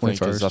 22nd, I think.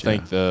 'Cause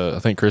I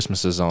think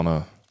Christmas is on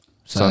a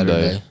Saturday.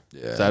 Sunday.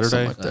 Yeah,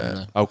 Saturday. Like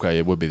that. Okay,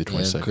 it would be the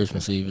 22nd. Yeah,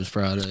 Christmas Eve is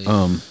Friday.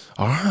 All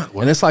right,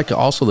 and it's like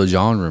also the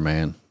genre,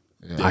 man.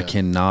 Yeah. I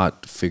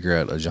cannot figure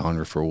out a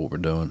genre for what we're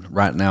doing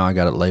right now. I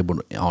got it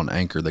labeled on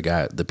Anchor.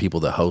 The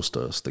people that host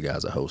us, the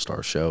guys that host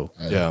our show,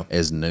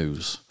 as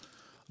news.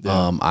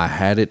 Yeah. I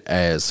had it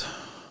as,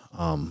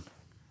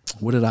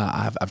 what did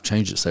I've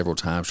changed it several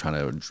times, trying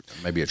to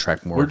maybe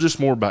attract more. We're just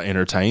more about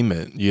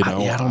entertainment,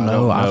 I don't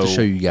know. I have to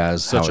show you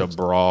guys such a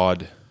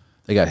broad.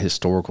 They got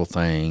historical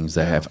things.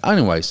 They have.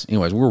 Anyways,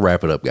 we'll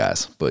wrap it up,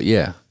 guys. But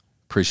yeah.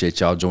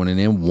 Appreciate y'all joining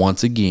in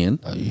once again.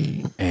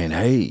 And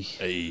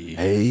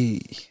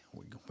hey,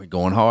 we're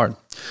going hard.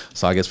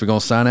 So I guess we're going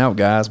to sign out,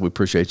 guys. We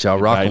appreciate y'all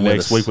rocking with us.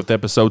 Next week with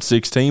episode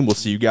 16. We'll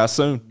see you guys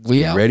soon.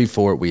 We ready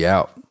for it. We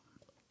out.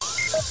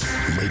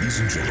 Ladies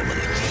and gentlemen.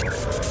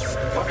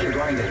 What you're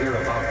going to hear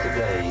about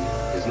today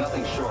is is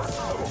nothing short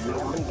of a We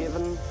have been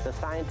given the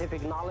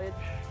scientific knowledge,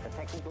 the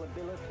technical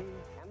ability,